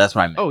Infinity War. That's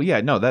what I meant. Oh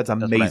yeah, no, that's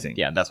amazing.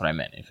 That's what I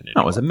meant. Infinity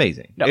No, War. it was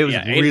amazing. No, it was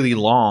really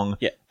long.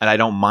 Yeah. And I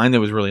don't mind that it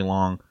was really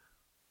long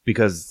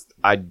because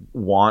I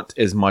want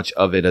as much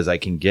of it as I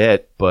can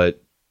get,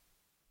 but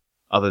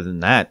other than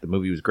that, the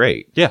movie was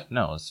great. Yeah,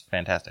 no, it was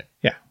fantastic.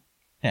 Yeah.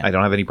 Yeah. I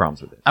don't have any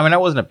problems with it. I mean, I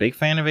wasn't a big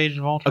fan of Age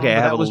of Ultron. Okay, I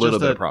have a was little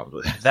just bit of problems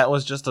with it. That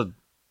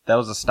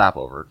was a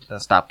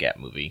stopgap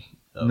movie.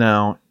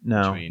 No.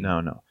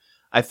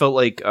 I felt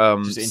like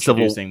Just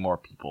introducing more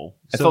people.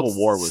 Civil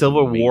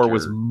War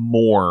was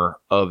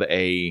more of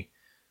an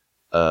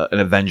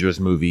Avengers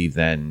movie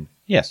than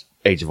Yes.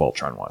 Age of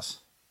Ultron was.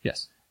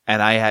 Yes.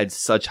 And I had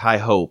such high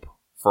hope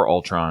for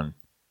Ultron.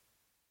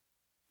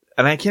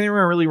 And I can't even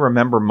really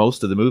remember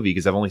most of the movie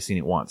because I've only seen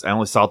it once. I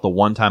only saw it the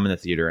one time in the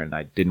theater and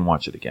I didn't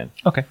watch it again.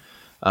 Okay.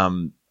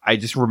 I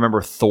just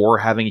remember Thor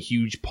having a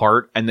huge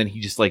part and then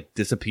he just like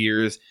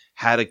disappears,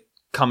 had a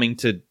coming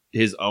to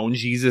his own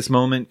Jesus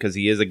moment because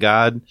he is a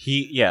god.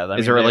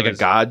 Is there like a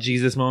god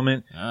Jesus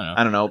moment?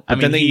 I don't know. But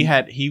then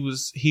he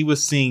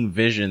was seeing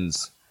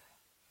visions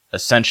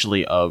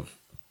essentially of,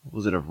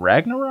 was it of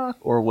Ragnarok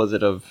or was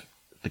it of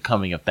the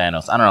coming of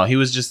Thanos? I don't know. He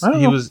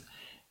was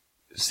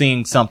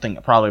seeing something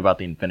probably about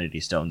the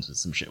Infinity Stones and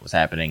some shit was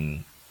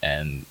happening,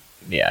 and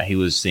yeah, he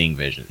was seeing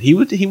visions. He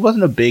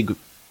wasn't a big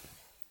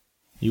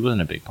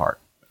part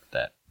of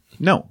that.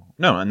 No,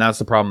 and that's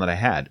the problem that I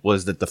had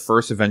was that the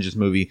first Avengers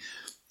movie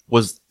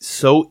was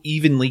so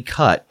evenly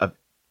cut of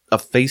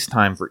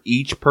FaceTime for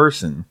each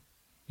person.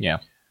 Yeah,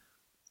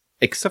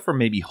 except for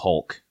maybe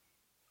Hulk.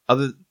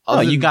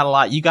 You got a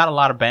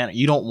lot of banner.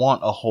 You don't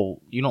want a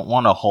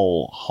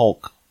whole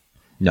Hulk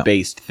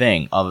based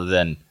thing other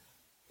than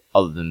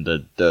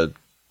the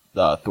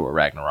Thor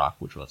Ragnarok,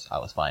 which I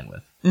was fine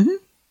with. Mm-hmm.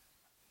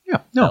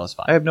 Yeah, no, that was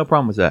fine. I have no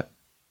problem with that.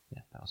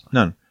 Yeah, that was fine.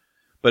 None.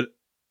 But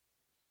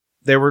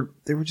there were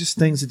just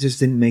things that just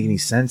didn't make any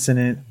sense in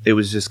it. It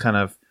was just kind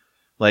of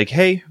like,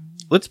 hey,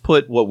 let's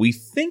put what we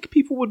think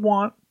people would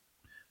want.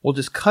 We'll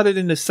just cut it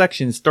into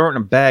sections, throw it in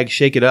a bag,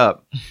 shake it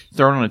up,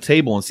 throw it on a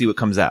table, and see what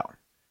comes out.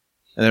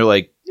 And they're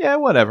like, yeah,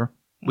 whatever.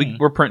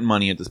 We're printing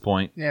money at this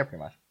point. Yeah,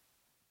 pretty much.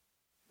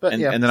 But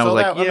and then I was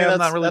like, I'm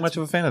not really much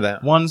of a fan of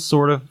that. One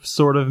sort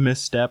of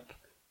misstep.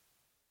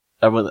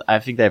 I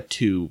think they have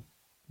two,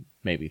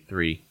 maybe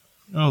three.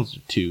 Those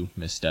are two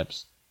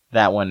missteps.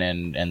 That one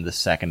and the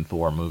second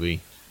Thor movie,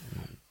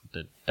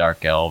 the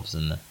Dark Elves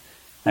and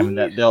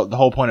the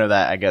whole point of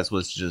that, I guess,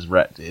 was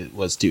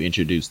to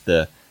introduce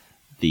the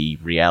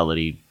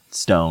Reality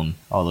Stone.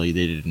 Although they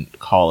didn't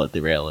call it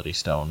the Reality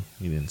Stone,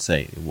 he didn't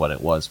say what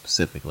it was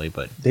specifically,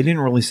 but they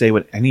didn't really say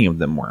what any of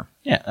them were.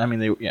 Yeah, I mean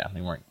they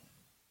weren't.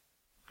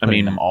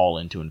 Them all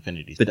into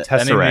Infinity Stone. The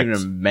Tesseract. I didn't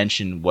even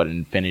mention what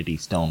Infinity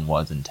Stone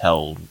was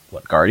until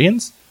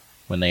Guardians,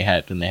 when they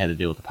had to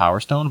deal with the Power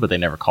Stone, but they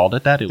never called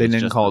it that. They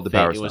didn't call it the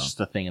Power Stone. It was just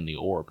a thing in the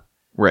orb.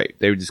 Right.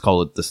 They would just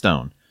call it the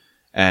stone.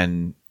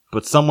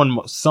 But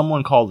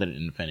someone called it an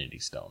Infinity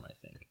Stone, I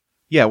think.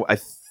 Yeah, I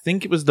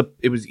think it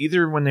was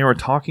either when they were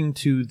talking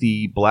to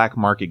the black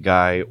market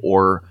guy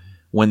or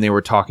when they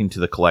were talking to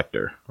the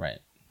Collector. Right.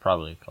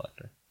 Probably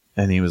Collector.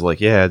 And he was like,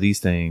 yeah,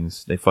 these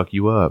things, they fuck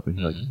you up. And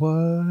you're like,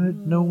 what?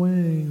 No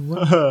way.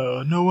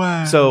 What? No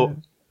way. So,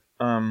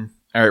 all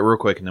right, real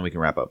quick, and then we can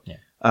wrap up. Yeah.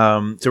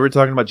 So we're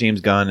talking about James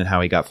Gunn and how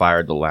he got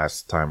fired the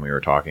last time we were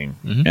talking.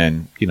 Mm-hmm.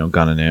 And,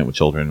 gunning it with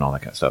children and all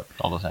that kind of stuff.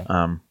 All the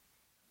time.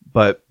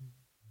 But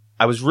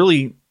I was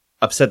really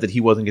upset that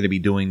he wasn't going to be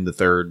doing the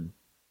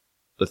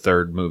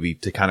third movie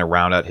to kind of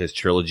round out his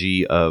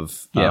trilogy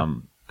of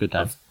good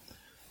time.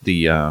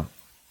 The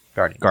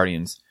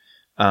Guardians.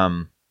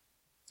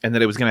 And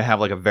that it was going to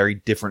have like a very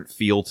different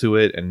feel to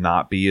it and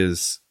not be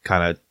as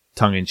kind of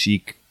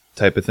tongue-in-cheek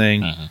type of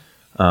thing.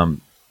 Mm-hmm.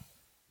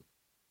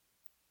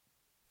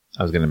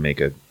 I was going to make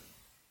a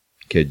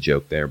kid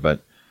joke there, but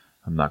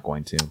I'm not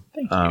going to.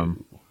 Thank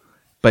you.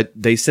 But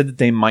they said that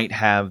they might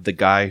have the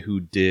guy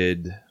who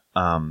did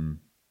the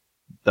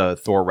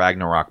Thor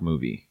Ragnarok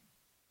movie.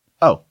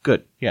 Oh,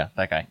 good. Yeah,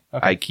 that guy.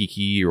 Okay.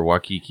 Aikiki or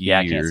Wakiki.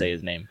 Yeah, I can't say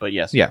his name, but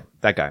yes. Yeah,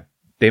 that guy.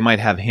 They might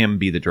have him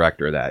be the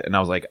director of that. And I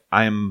was like,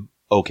 I'm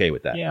okay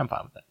with that. Yeah, I'm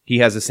fine with that. He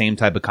has the same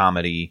type of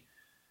comedy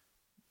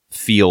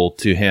feel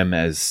to him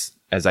as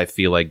I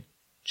feel like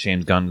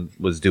James Gunn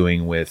was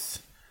doing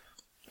with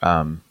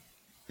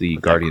the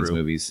Guardians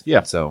movies.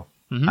 Yeah. So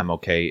I'm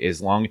okay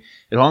as long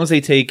as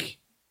they take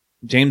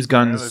James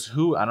Gunn's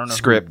Who I don't know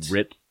script.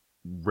 who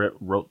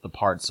wrote the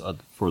parts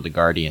for the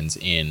Guardians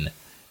in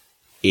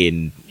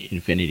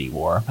Infinity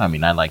War. I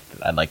mean, I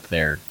liked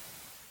their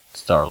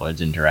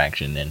Star-Lord's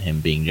interaction and him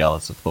being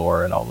jealous of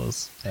Thor and all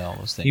those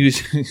things. He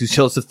was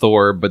jealous of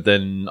Thor, but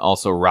then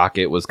also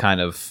Rocket was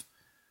kind of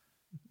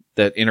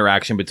that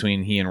interaction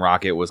between he and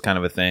Rocket was kind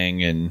of a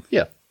thing, and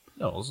yeah,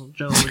 no, it was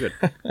generally good.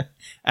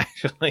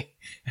 actually,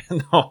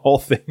 and the whole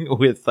thing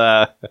with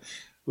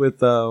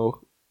oh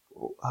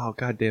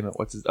god damn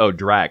it,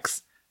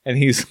 Drax, and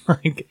he's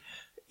like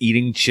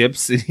eating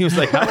chips, and he was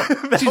like,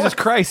 Jesus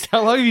Christ,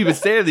 how long have you been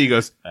standing there? He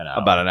goes,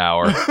 about an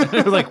hour. And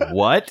I was like,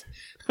 what?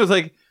 I was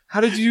like,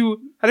 how did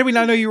we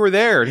not know you were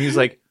there? And he was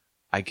like,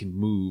 I can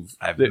move.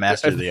 I've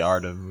mastered the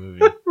art of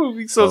moving.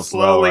 Moving so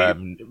slowly.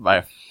 I'm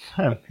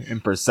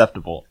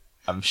imperceptible.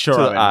 I'm sure To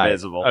the I'm eye.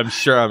 invisible. I'm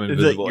sure I'm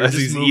invisible. You're As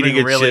just he's moving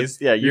eating a really, chip.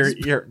 yeah,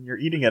 you're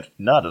eating a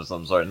nut of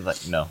some sort. And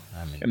it's like, no,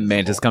 I'm invisible. And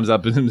Mantis comes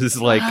up and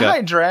is like,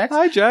 Hi, Drax.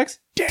 Hi, Jax.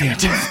 Damn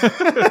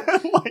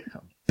it. Like,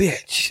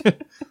 Bitch.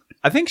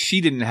 I think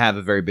she didn't have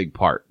a very big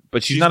part,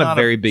 but she's not a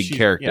very big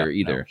character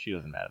either. No, she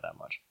doesn't matter that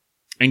much.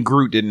 And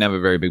Groot didn't have a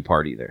very big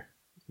part either.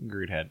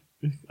 Groot had.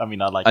 I mean,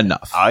 not like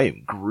Enough. I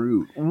am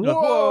Groot.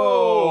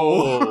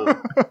 Whoa!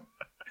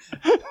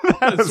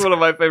 That's one of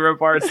my favorite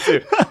parts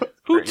too.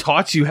 Who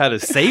taught you how to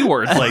say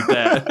words like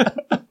that?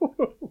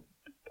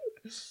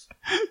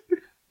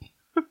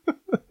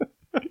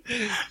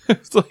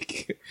 It's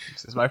like,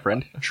 This is my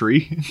friend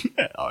Tree.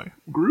 I'm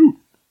Groot.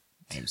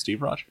 I'm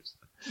Steve Rogers.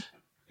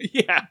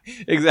 yeah,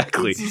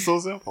 exactly. This is so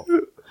simple.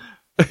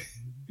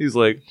 He's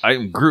like,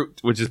 I'm Groot,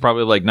 which is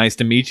probably like, nice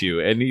to meet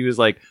you. And he was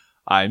like,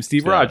 I'm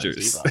Steve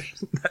Rogers. Steve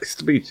Rogers. Nice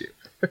to meet you.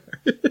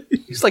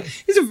 He's like,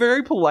 he's a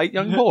very polite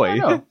young boy. I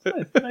know.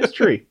 Nice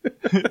Tree.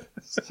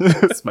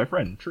 It's my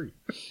friend Tree.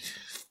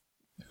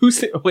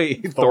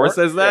 Wait, Thor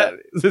says that? Yeah.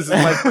 This is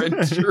my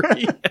friend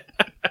Tree.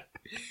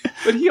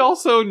 But he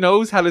also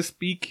knows how to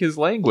speak his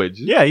language.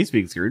 Yeah, he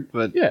speaks Groot,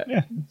 but Yeah.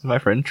 it's my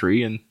friend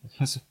Tree, and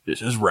this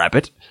is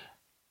Rabbit.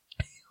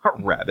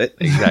 Rabbit.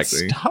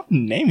 Exactly. Stop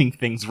naming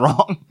things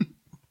wrong.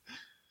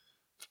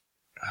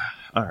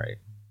 All right.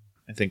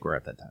 I think we're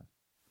at that time.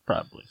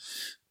 Probably.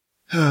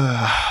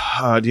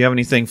 Do you have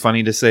anything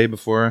funny to say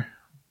before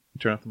we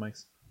turn off the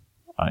mics?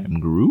 I am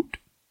Groot.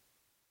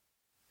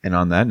 And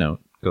on that note,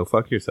 go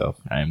fuck yourself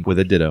I am with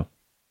a ditto.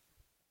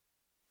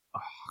 Oh,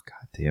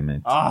 god damn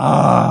it.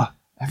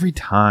 Every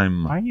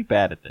time. Why are you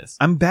bad at this?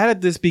 I'm bad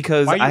at this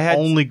because Why are you I had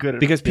only good at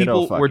because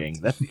ditto people were. fucking?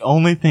 That's the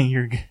only thing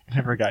you're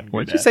never gotten good What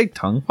did at. you say?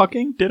 Tongue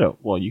fucking? Ditto.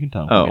 Well, you can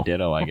tongue Oh. fuck a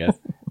ditto, I guess.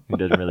 It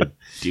doesn't really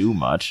do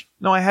much.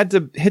 No, I had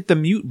to hit the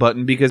mute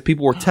button because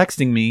people were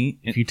texting me.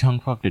 If you tongue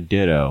fucked a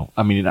ditto,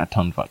 I mean, not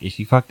tongue fuck. If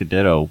you fucked a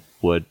ditto,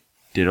 would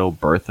ditto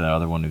birth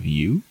another one of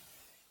you?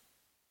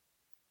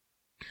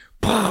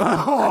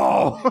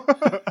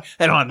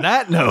 And on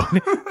that note,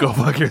 go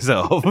fuck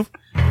yourself.